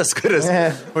diržas, kuris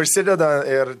užsideda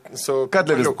ir su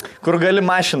kadleriu. Kur gali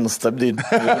mašiną stabdyti.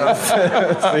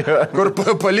 Kur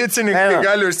policininkai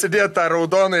gali užsidėti tą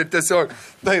raudoną ir tiesiog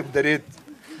taip daryti.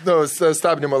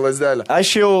 Stabdymo lasdelę.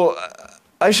 Aš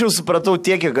jau supratau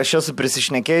tiek, kiek aš esu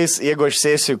prisišnekėjęs, jeigu aš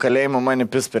sėsiu į kalėjimą, mane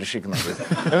pis per šikną.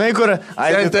 Žinai, kur,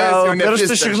 tau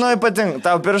pirštų šiknoj patinka,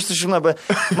 tau pirštų šiknoj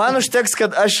patinka. Man užteks,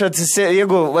 kad aš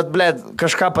jeigu,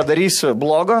 kažką padarysiu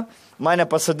blogo, mane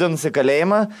pasadins į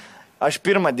kalėjimą, aš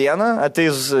pirmą dieną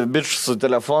ateis bič su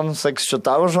telefonu, sakys čia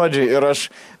tavo žodžiai ir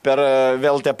aš per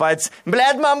vėl tie pats,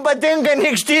 man patinka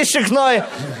nikštį šiknoj.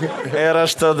 Ir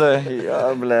aš tada,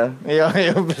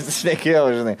 jau prisišnekėjau,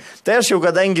 žinai. Tai aš jau,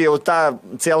 kadangi jau tą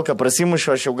celką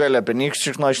prasimušiu, aš jau galiu apie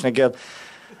nikštį šiknoj šnekėt.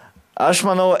 Aš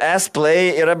manau,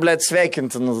 S-play yra,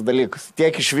 sveikintinas dalykas. Tiek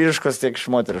iš vyriškos, tiek iš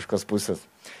moteriškos pusės.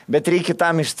 Bet reikia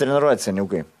tam ištreniruoti,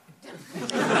 seniukai.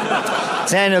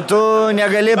 Seniu, tu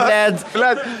negali,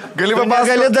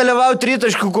 negali dalyvauti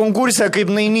tritaškų konkurse kaip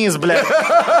nainys,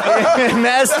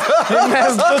 Mes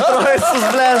du trojcus,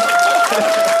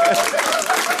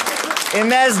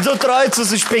 Mes du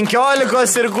trojcus iš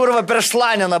 15 ir kurva prieš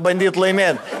Slaniną bandyti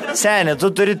laimėti. Seniu,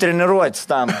 tu turi treniruotis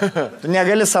tam. Tu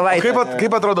negali savaitę.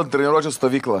 Kaip atrodo treniruočio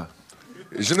stovykla?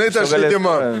 Žinai, tą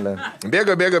žaidimą.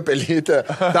 Bėga pelytė,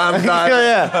 tam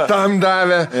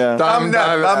davė. Tam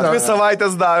 2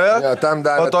 savaitės davė,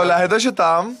 o to leido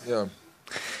šitam.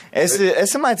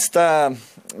 Esi matęs tą,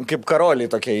 kaip karoliai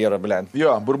tokie yra,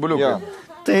 Jo, burbuliukai.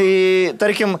 Tai,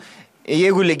 tarkim,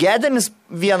 jeigu lygiadienis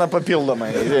vieną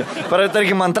papildomai,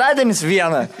 tarkim, antradienis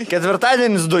vieną,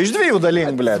 ketvirtadienis 2, iš 2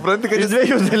 dalink, Supranti, kad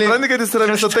jis yra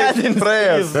visą tai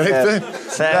praėjęs.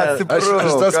 Aš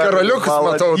tas karoliukus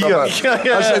matau dabar.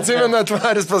 Aš atsimenu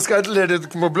atvaris pas Katlerį,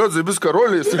 zibis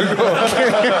karoliais.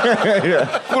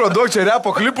 Kuro, daug čia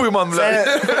repo klipui man,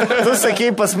 Tu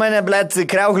sakei pas mane,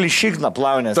 kriauklį šikną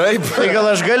plaunės. Taip. Tai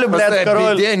gal aš galiu,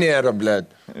 karolį. Bidėnė yra,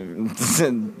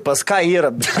 Pas ką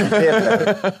yra?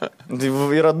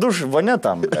 Yra duš, vonė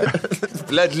tam.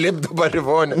 Lip dabar į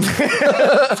vonę.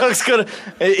 Toks, kur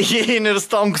įeini ir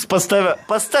Stonkus pas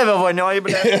tave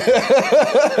vonioji,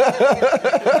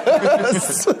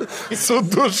 Su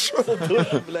dušu.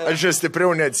 Aš jau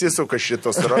stipriau neatsisuka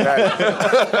šitos rogelį.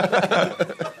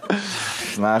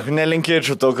 Na,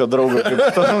 nelinkėčiau tokio draugo kaip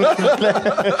tu.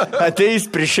 Ateis,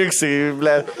 prišiks į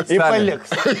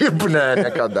paliks.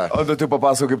 Nekada. O tu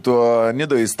papasakau, kaip tu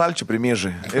Nidoje į stalčių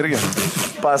primėžai. Irgi?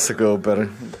 Pasakau per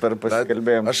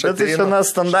pasikalbėjimą. Aš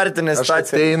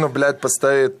ateinu, pas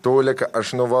tai Tuliką,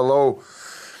 aš nuvalau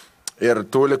ir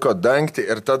Tuliko dangtį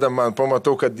ir tada man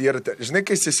pamatau, kad žinai,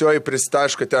 kai sisioji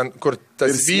pristaško ten, kur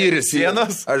tas vyris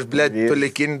sienos, aš,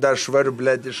 Tulikinį dar švariu,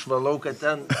 išvalau, kad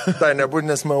ten tai nebūt,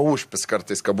 nes man užpis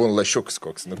kartais, kabūn lašiuks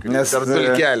koks, nes dar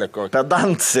Tulikelė koks.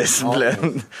 Pedantas esi,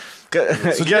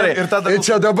 Gerai. Ir tada...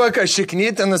 Čia dabar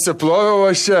kažkiknytė nusiploviau,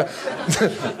 aš čia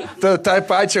tai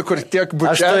pačią, kur tiek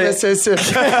bučiavęs esi.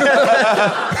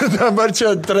 Dabar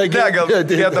čia tragedija. Ne, gal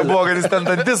vieta buvo, kad jis ten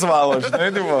dantis valo,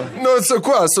 žinai, tipo. Nu, su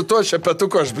kuo? Su tuo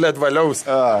šepetuku aš, blėd, valiaus.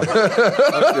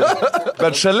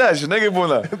 Bet šalia, žinai, kaip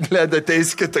būna. Blėd,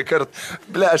 ateis kitą kartą.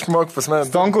 Blėd, aš moku pas mane.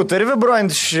 Stonku, turi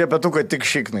vibruojant šepetuką tik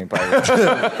šiknai, pavyzdžiui.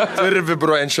 Turi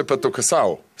vibruojant šepetuką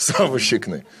savo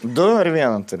šiknai. 2 ar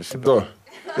 1 turi šepetuką? 2.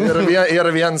 Ir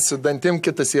vienas dantim,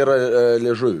 kitas yra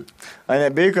liežuvių. A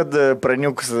nebijai, kad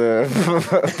praniuks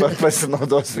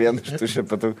pasinaudos vieną iš tų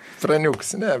šepetukų?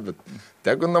 Praniuks, ne, bet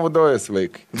tegu naudojas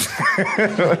vaikai.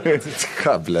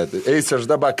 Ką, blėt, eisiu aš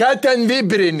dabar. Ką ten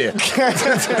vibrini?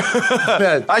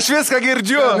 Aš viską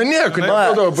girdžiu. Nu, nieko,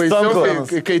 nebuvo baisiau,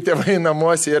 kai tėvai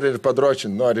namuose ir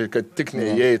padročin, nori, kad tik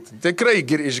neįeit. Tikrai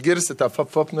išgirsi tą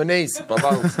fap, nu neįsi,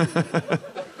 palauks.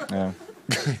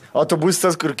 O tu būsi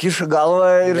tas, kur kiša galvą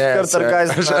ir kart ar ką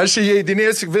jis... Aš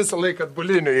įeidinėsiu visą laiką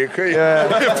atbuliniu,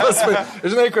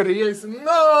 žinai, kur įeisi.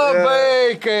 Nu,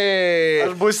 vaikai!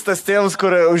 Aš būsiu tas tėvas,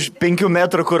 kur už 5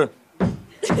 metrų, kur...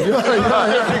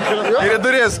 Ir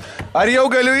durės, ar jau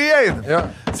galiu įeiti?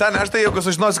 Sen, aš tai jeigu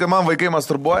sužinosiu, kad man vaikai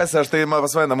masturbuojasi, aš tai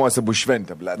pas mane namuose bus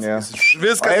šventė, blėt.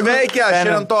 Viskas veikia,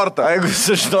 šiandien tortą. Jeigu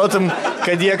sužinotum,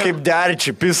 kad jie kaip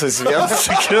derčiai pisas vienas,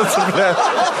 sakytum, blėt.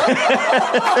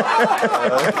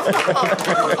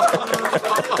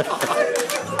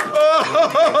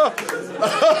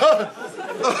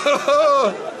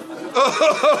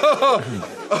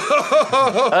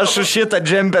 Aš už šitą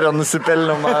džemperio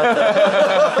nusipelniau matą.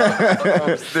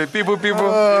 Tai pipu.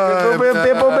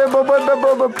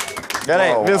 Gerai,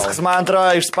 viskas, man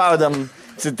atrodo, išspaudėm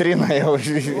citriną jau.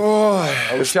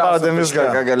 Išspaudėm viską,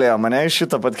 ką galėjo. Mane iš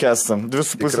šitą podcastą.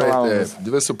 2,5 valandos.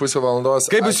 2,5 valandos.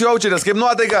 Kaip jūs jaučiatės, kaip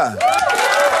nuotaika?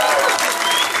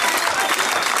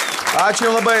 Ačiū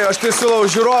jums labai, aš tai siūlau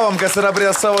žiūrovam, kas yra prie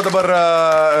savo dabar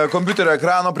kompiuterio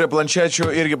ekrano, prie planšečių,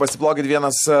 irgi pasiplokit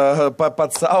vienas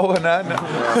pats savo, ne?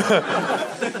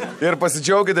 Ir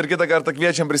pasidžiaugit ir kitą kartą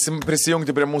kviečiam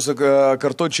prisijungti prie mūsų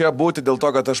kartu čia būti, dėl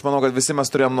to, kad aš manau, kad visi mes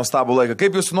turėjom nuostabų laiką.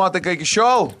 Kaip jūsų nuotaika iki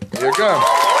šiol? Jėga.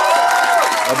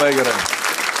 Labai gerai.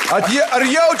 Ar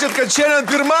jaučiat, kad šiandien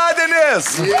pirmadienis?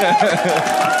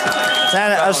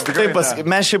 Seniai, aš taip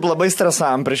mes šiaip labai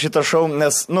stresavom prie šitą šou,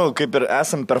 nes, kaip ir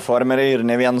esam performeriai ir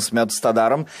ne vienus metus tą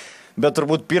darom, bet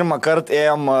turbūt pirmą kartą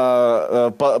ėjom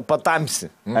patamsi,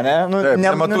 ne?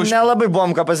 Nelabai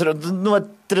buvom ką pasiruošę,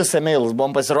 3 emailus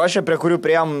buvom pasiruošę, prie kurių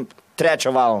priėjom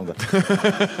 3 valandą.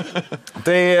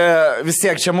 Tai vis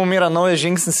tiek, čia mums yra naujas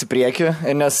žingsnis į priekį,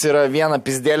 nes yra viena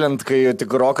pizdėlint, kai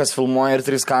tik Rokas filmuoja ir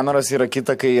 3 kameros, yra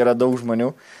kita, kai yra daug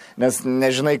žmonių. Nes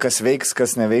nežinai, kas veiks,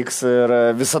 kas neveiks ir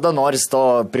visada noris to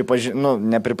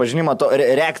nepripažinimo, to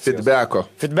reakcijos.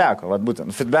 Feedbacko, vat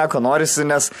būtent. Feedbacko norisi,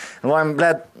 nes,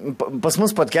 pas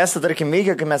mus podcast'e, tarkim,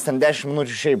 veikia, kai mes ten 10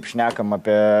 minučių šiaip šnekam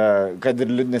apie, kad ir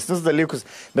liūdnesnius dalykus,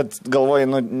 bet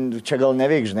galvoju, čia gal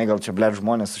neveiks, žinai, gal čia,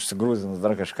 žmonės užsigrūzins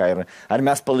dar kažką. Ir ar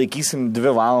mes palaikysim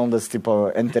 2 valandas, tipo,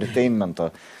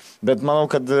 entertainmento. Bet manau,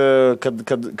 kad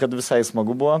visai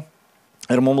smagu buvo.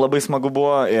 Ir mums labai smagu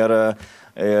buvo.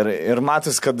 Ir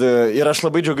matus, kad ir aš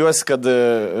labai džiaugiuosi, kad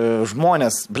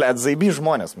žmonės, zaibi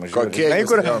žmonės mažiau. Kokie žinai,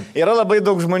 kur yra labai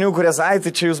daug žmonių, kurie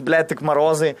tai čia jūs, tik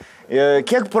marozai.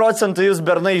 Kiek procentų jūs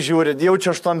bernai žiūrit? Jau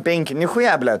čia 8-5,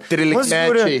 nichuja,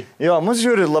 13-mečiai. Jo, mus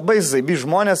žiūri labai zaibi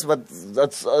žmonės,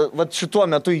 vat šituo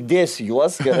metu įdėsi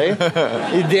juos, gerai?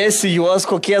 Įdėsi juos,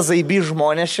 kokie zaibi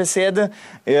žmonės čia sėdi.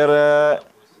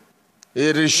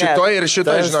 Ir šitoj,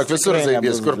 žinok, visur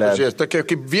zaibys, kur pažiūrės. Tokia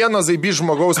kaip vieno zaibys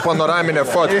žmogaus panoraminė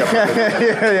fotka.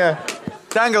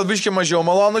 Ten gal biškai mažiau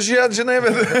malonu žiūrėt, žinai,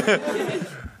 bet...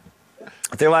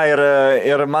 Tai va,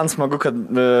 ir man smagu, kad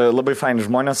labai faini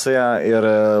žmonės su ją ir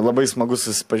labai smagu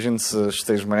susipažinti su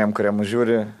šitai žmonėm, kurie mus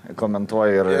žiūri,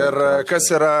 komentuoja. Ir kas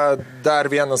yra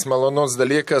dar vienas malonus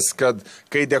dalykas, kad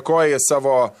kai dėkoji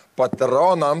savo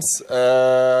patronams,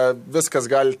 viskas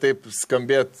gali taip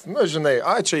skambėti, žinai,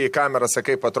 čia į kamerą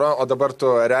sakai patron, o dabar tu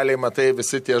realiai matai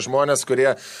visi tie žmonės,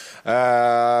 kurie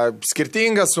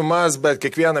skirtingas sumas, bet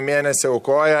kiekvieną mėnesį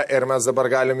aukoja ir mes dabar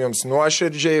galim jums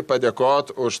nuoširdžiai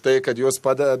padėkoti už tai, kad jūs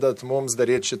padedat mums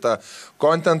daryti šitą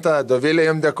kontentą. Dovilė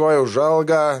jums dėkoja už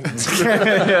algą.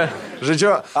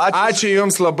 Žodžiu, ačiū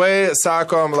jums labai,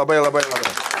 sakom, labai.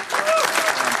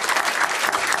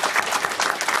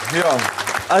 Jo.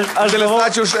 Aš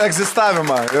ačiū už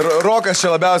egzistavimą. Ir Rokas čia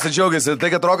labiausiai džiaugiasi. Tai,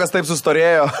 kad Rokas taip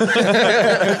sustorėjo.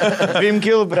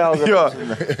 Vimkil, brelga. Jo,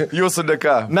 jūsų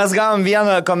dėka. Mes gavom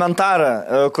vieną komentarą,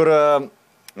 kur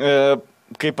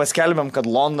kai paskelbėm, kad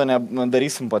Londone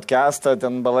darysim podcastą,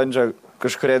 ten balandžio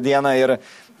kažkuria diena ir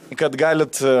kad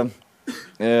galit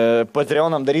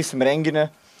Patreonam darysim renginį.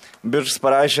 Biržas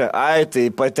parašė,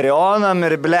 tai Patreonam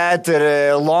ir blėt, ir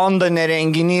Londone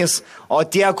renginys, o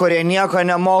tie, kurie nieko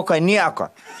nemoka,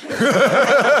 nieko.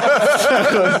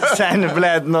 Seni,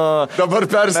 blėt, Dabar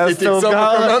perskaityk savo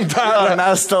komentarą.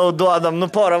 Mes tau duodam,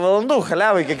 porą valandų,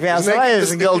 halevai, kiekvienas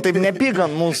savaitės, gal taip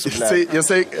nepykant mūsų.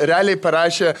 Jisai realiai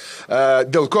parašė,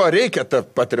 dėl ko reikia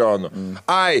tarp Patreonų.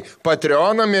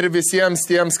 Patreonam ir visiems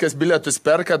tiems, kas bilietus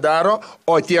perka, daro,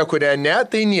 o tie, kurie ne,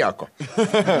 tai nieko.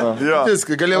 Viskas,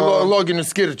 gali loginius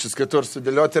skirčius kitur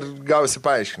sudėlioti ir gausi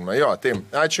paaiškinimą. Tai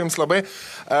ačiū Jums labai.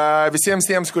 Visiems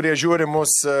tiems, kurie žiūri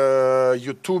mus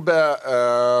YouTube,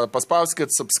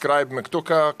 paspauskit subscribe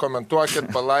mygtuką,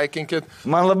 komentuokit, palaikinkit.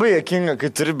 Man labai juokinga,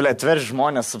 kai turi, blėt, verž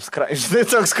žmonės subscribe. Žinai,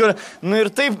 toks, kur,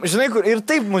 ir taip, žinai, kur, ir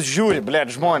taip mus žiūri,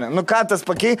 blėt, žmonės. Ką tas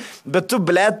pakei, bet tu,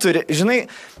 blėt, turi, žinai,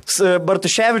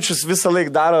 Bartuševičius visą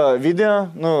laiką daro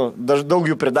video, daug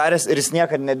jų pridaręs ir jis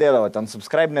niekada nedėdavo ten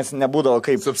subscribe, nes nebūdavo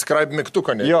kaip... Subscribe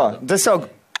mygtuko nedėdavo. Jo, tiesiog,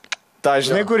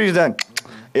 žinai, kur išdien.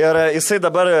 Ir jisai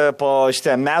dabar po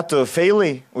šitie metų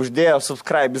failai uždėjo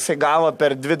subscribe, jisai gavo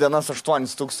per 2 dienas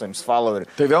 8,000 followerių.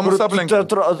 Tai vėl mūsų aplenkė?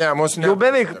 Jau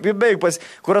beveik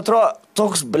kur atrodo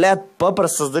toks, blėt,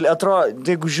 paprastas dalykas, atrodo,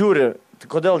 jeigu žiūri, tai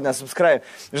kodėl nesubscribe?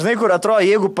 Žinai, kur atrodo,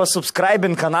 jeigu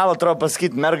pasubscribint kanalą, atrodo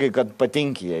pasakyti mergai, kad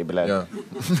patinki jai, blėt.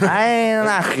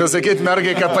 Pasakyti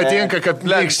mergai, kad patinka, kad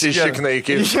plekščiai šiknai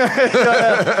iki.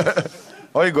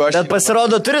 Bet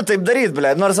pasirodo, turi taip daryti,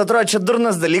 blėt. Nors atrodo, čia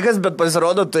durnas dalykas, bet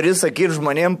pasirodo, turi sakyti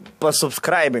žmonėm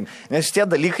pasubscribing. Nes šitie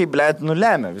dalykai, blėt,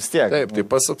 nulemia vis tiek. Taip, tai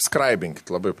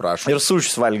pasubscribinkit, labai prašau. Ir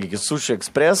sušis valgykit, Sushi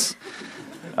Express.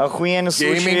 Ahuienis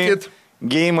suši. Gaminkit.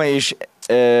 Geimai iš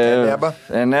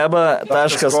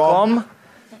eneba.com.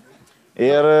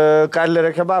 Ir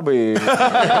Kadlerio kebabai.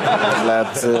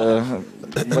 Blėt,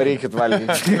 varykit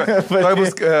valgyti. Tai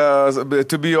bus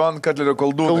to be on Kadlerio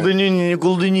koldūnai.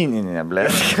 Kolduninė,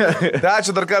 blėt. Tai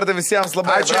ačiū dar kartą visiems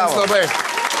labai. Ačiū Jums labai.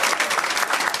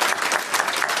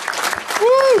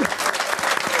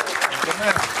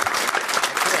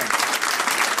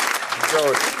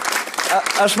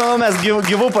 Aš manau, mes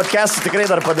gyvų podcastų tikrai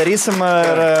dar padarysim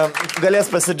ir galės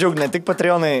pasidžiaugti ne tik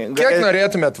Patreonai. Kiek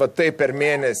norėtumėt va tai per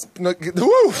mėnesį?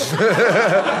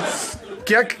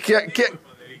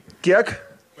 Kiek?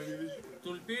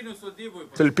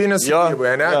 Tulpinių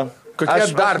sodybui, ne?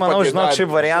 Aš manau, žinok,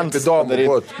 šiaip variantas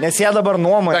padaryti. Nes jie dabar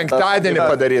nuomoja. Penktadienį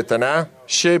padaryta, ne?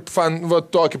 Šiaip va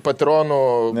tokį patronų...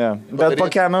 Bet po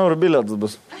kiam eurų bilietus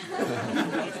bus.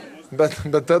 Bet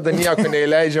tada nieko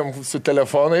neįleidžiam su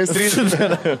telefonais.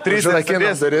 3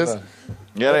 rakinam duris.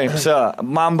 Gerai,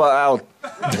 Mamba out.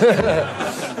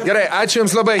 Gerai, ačiū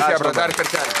Jums labai, Hebra, dar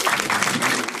kartą.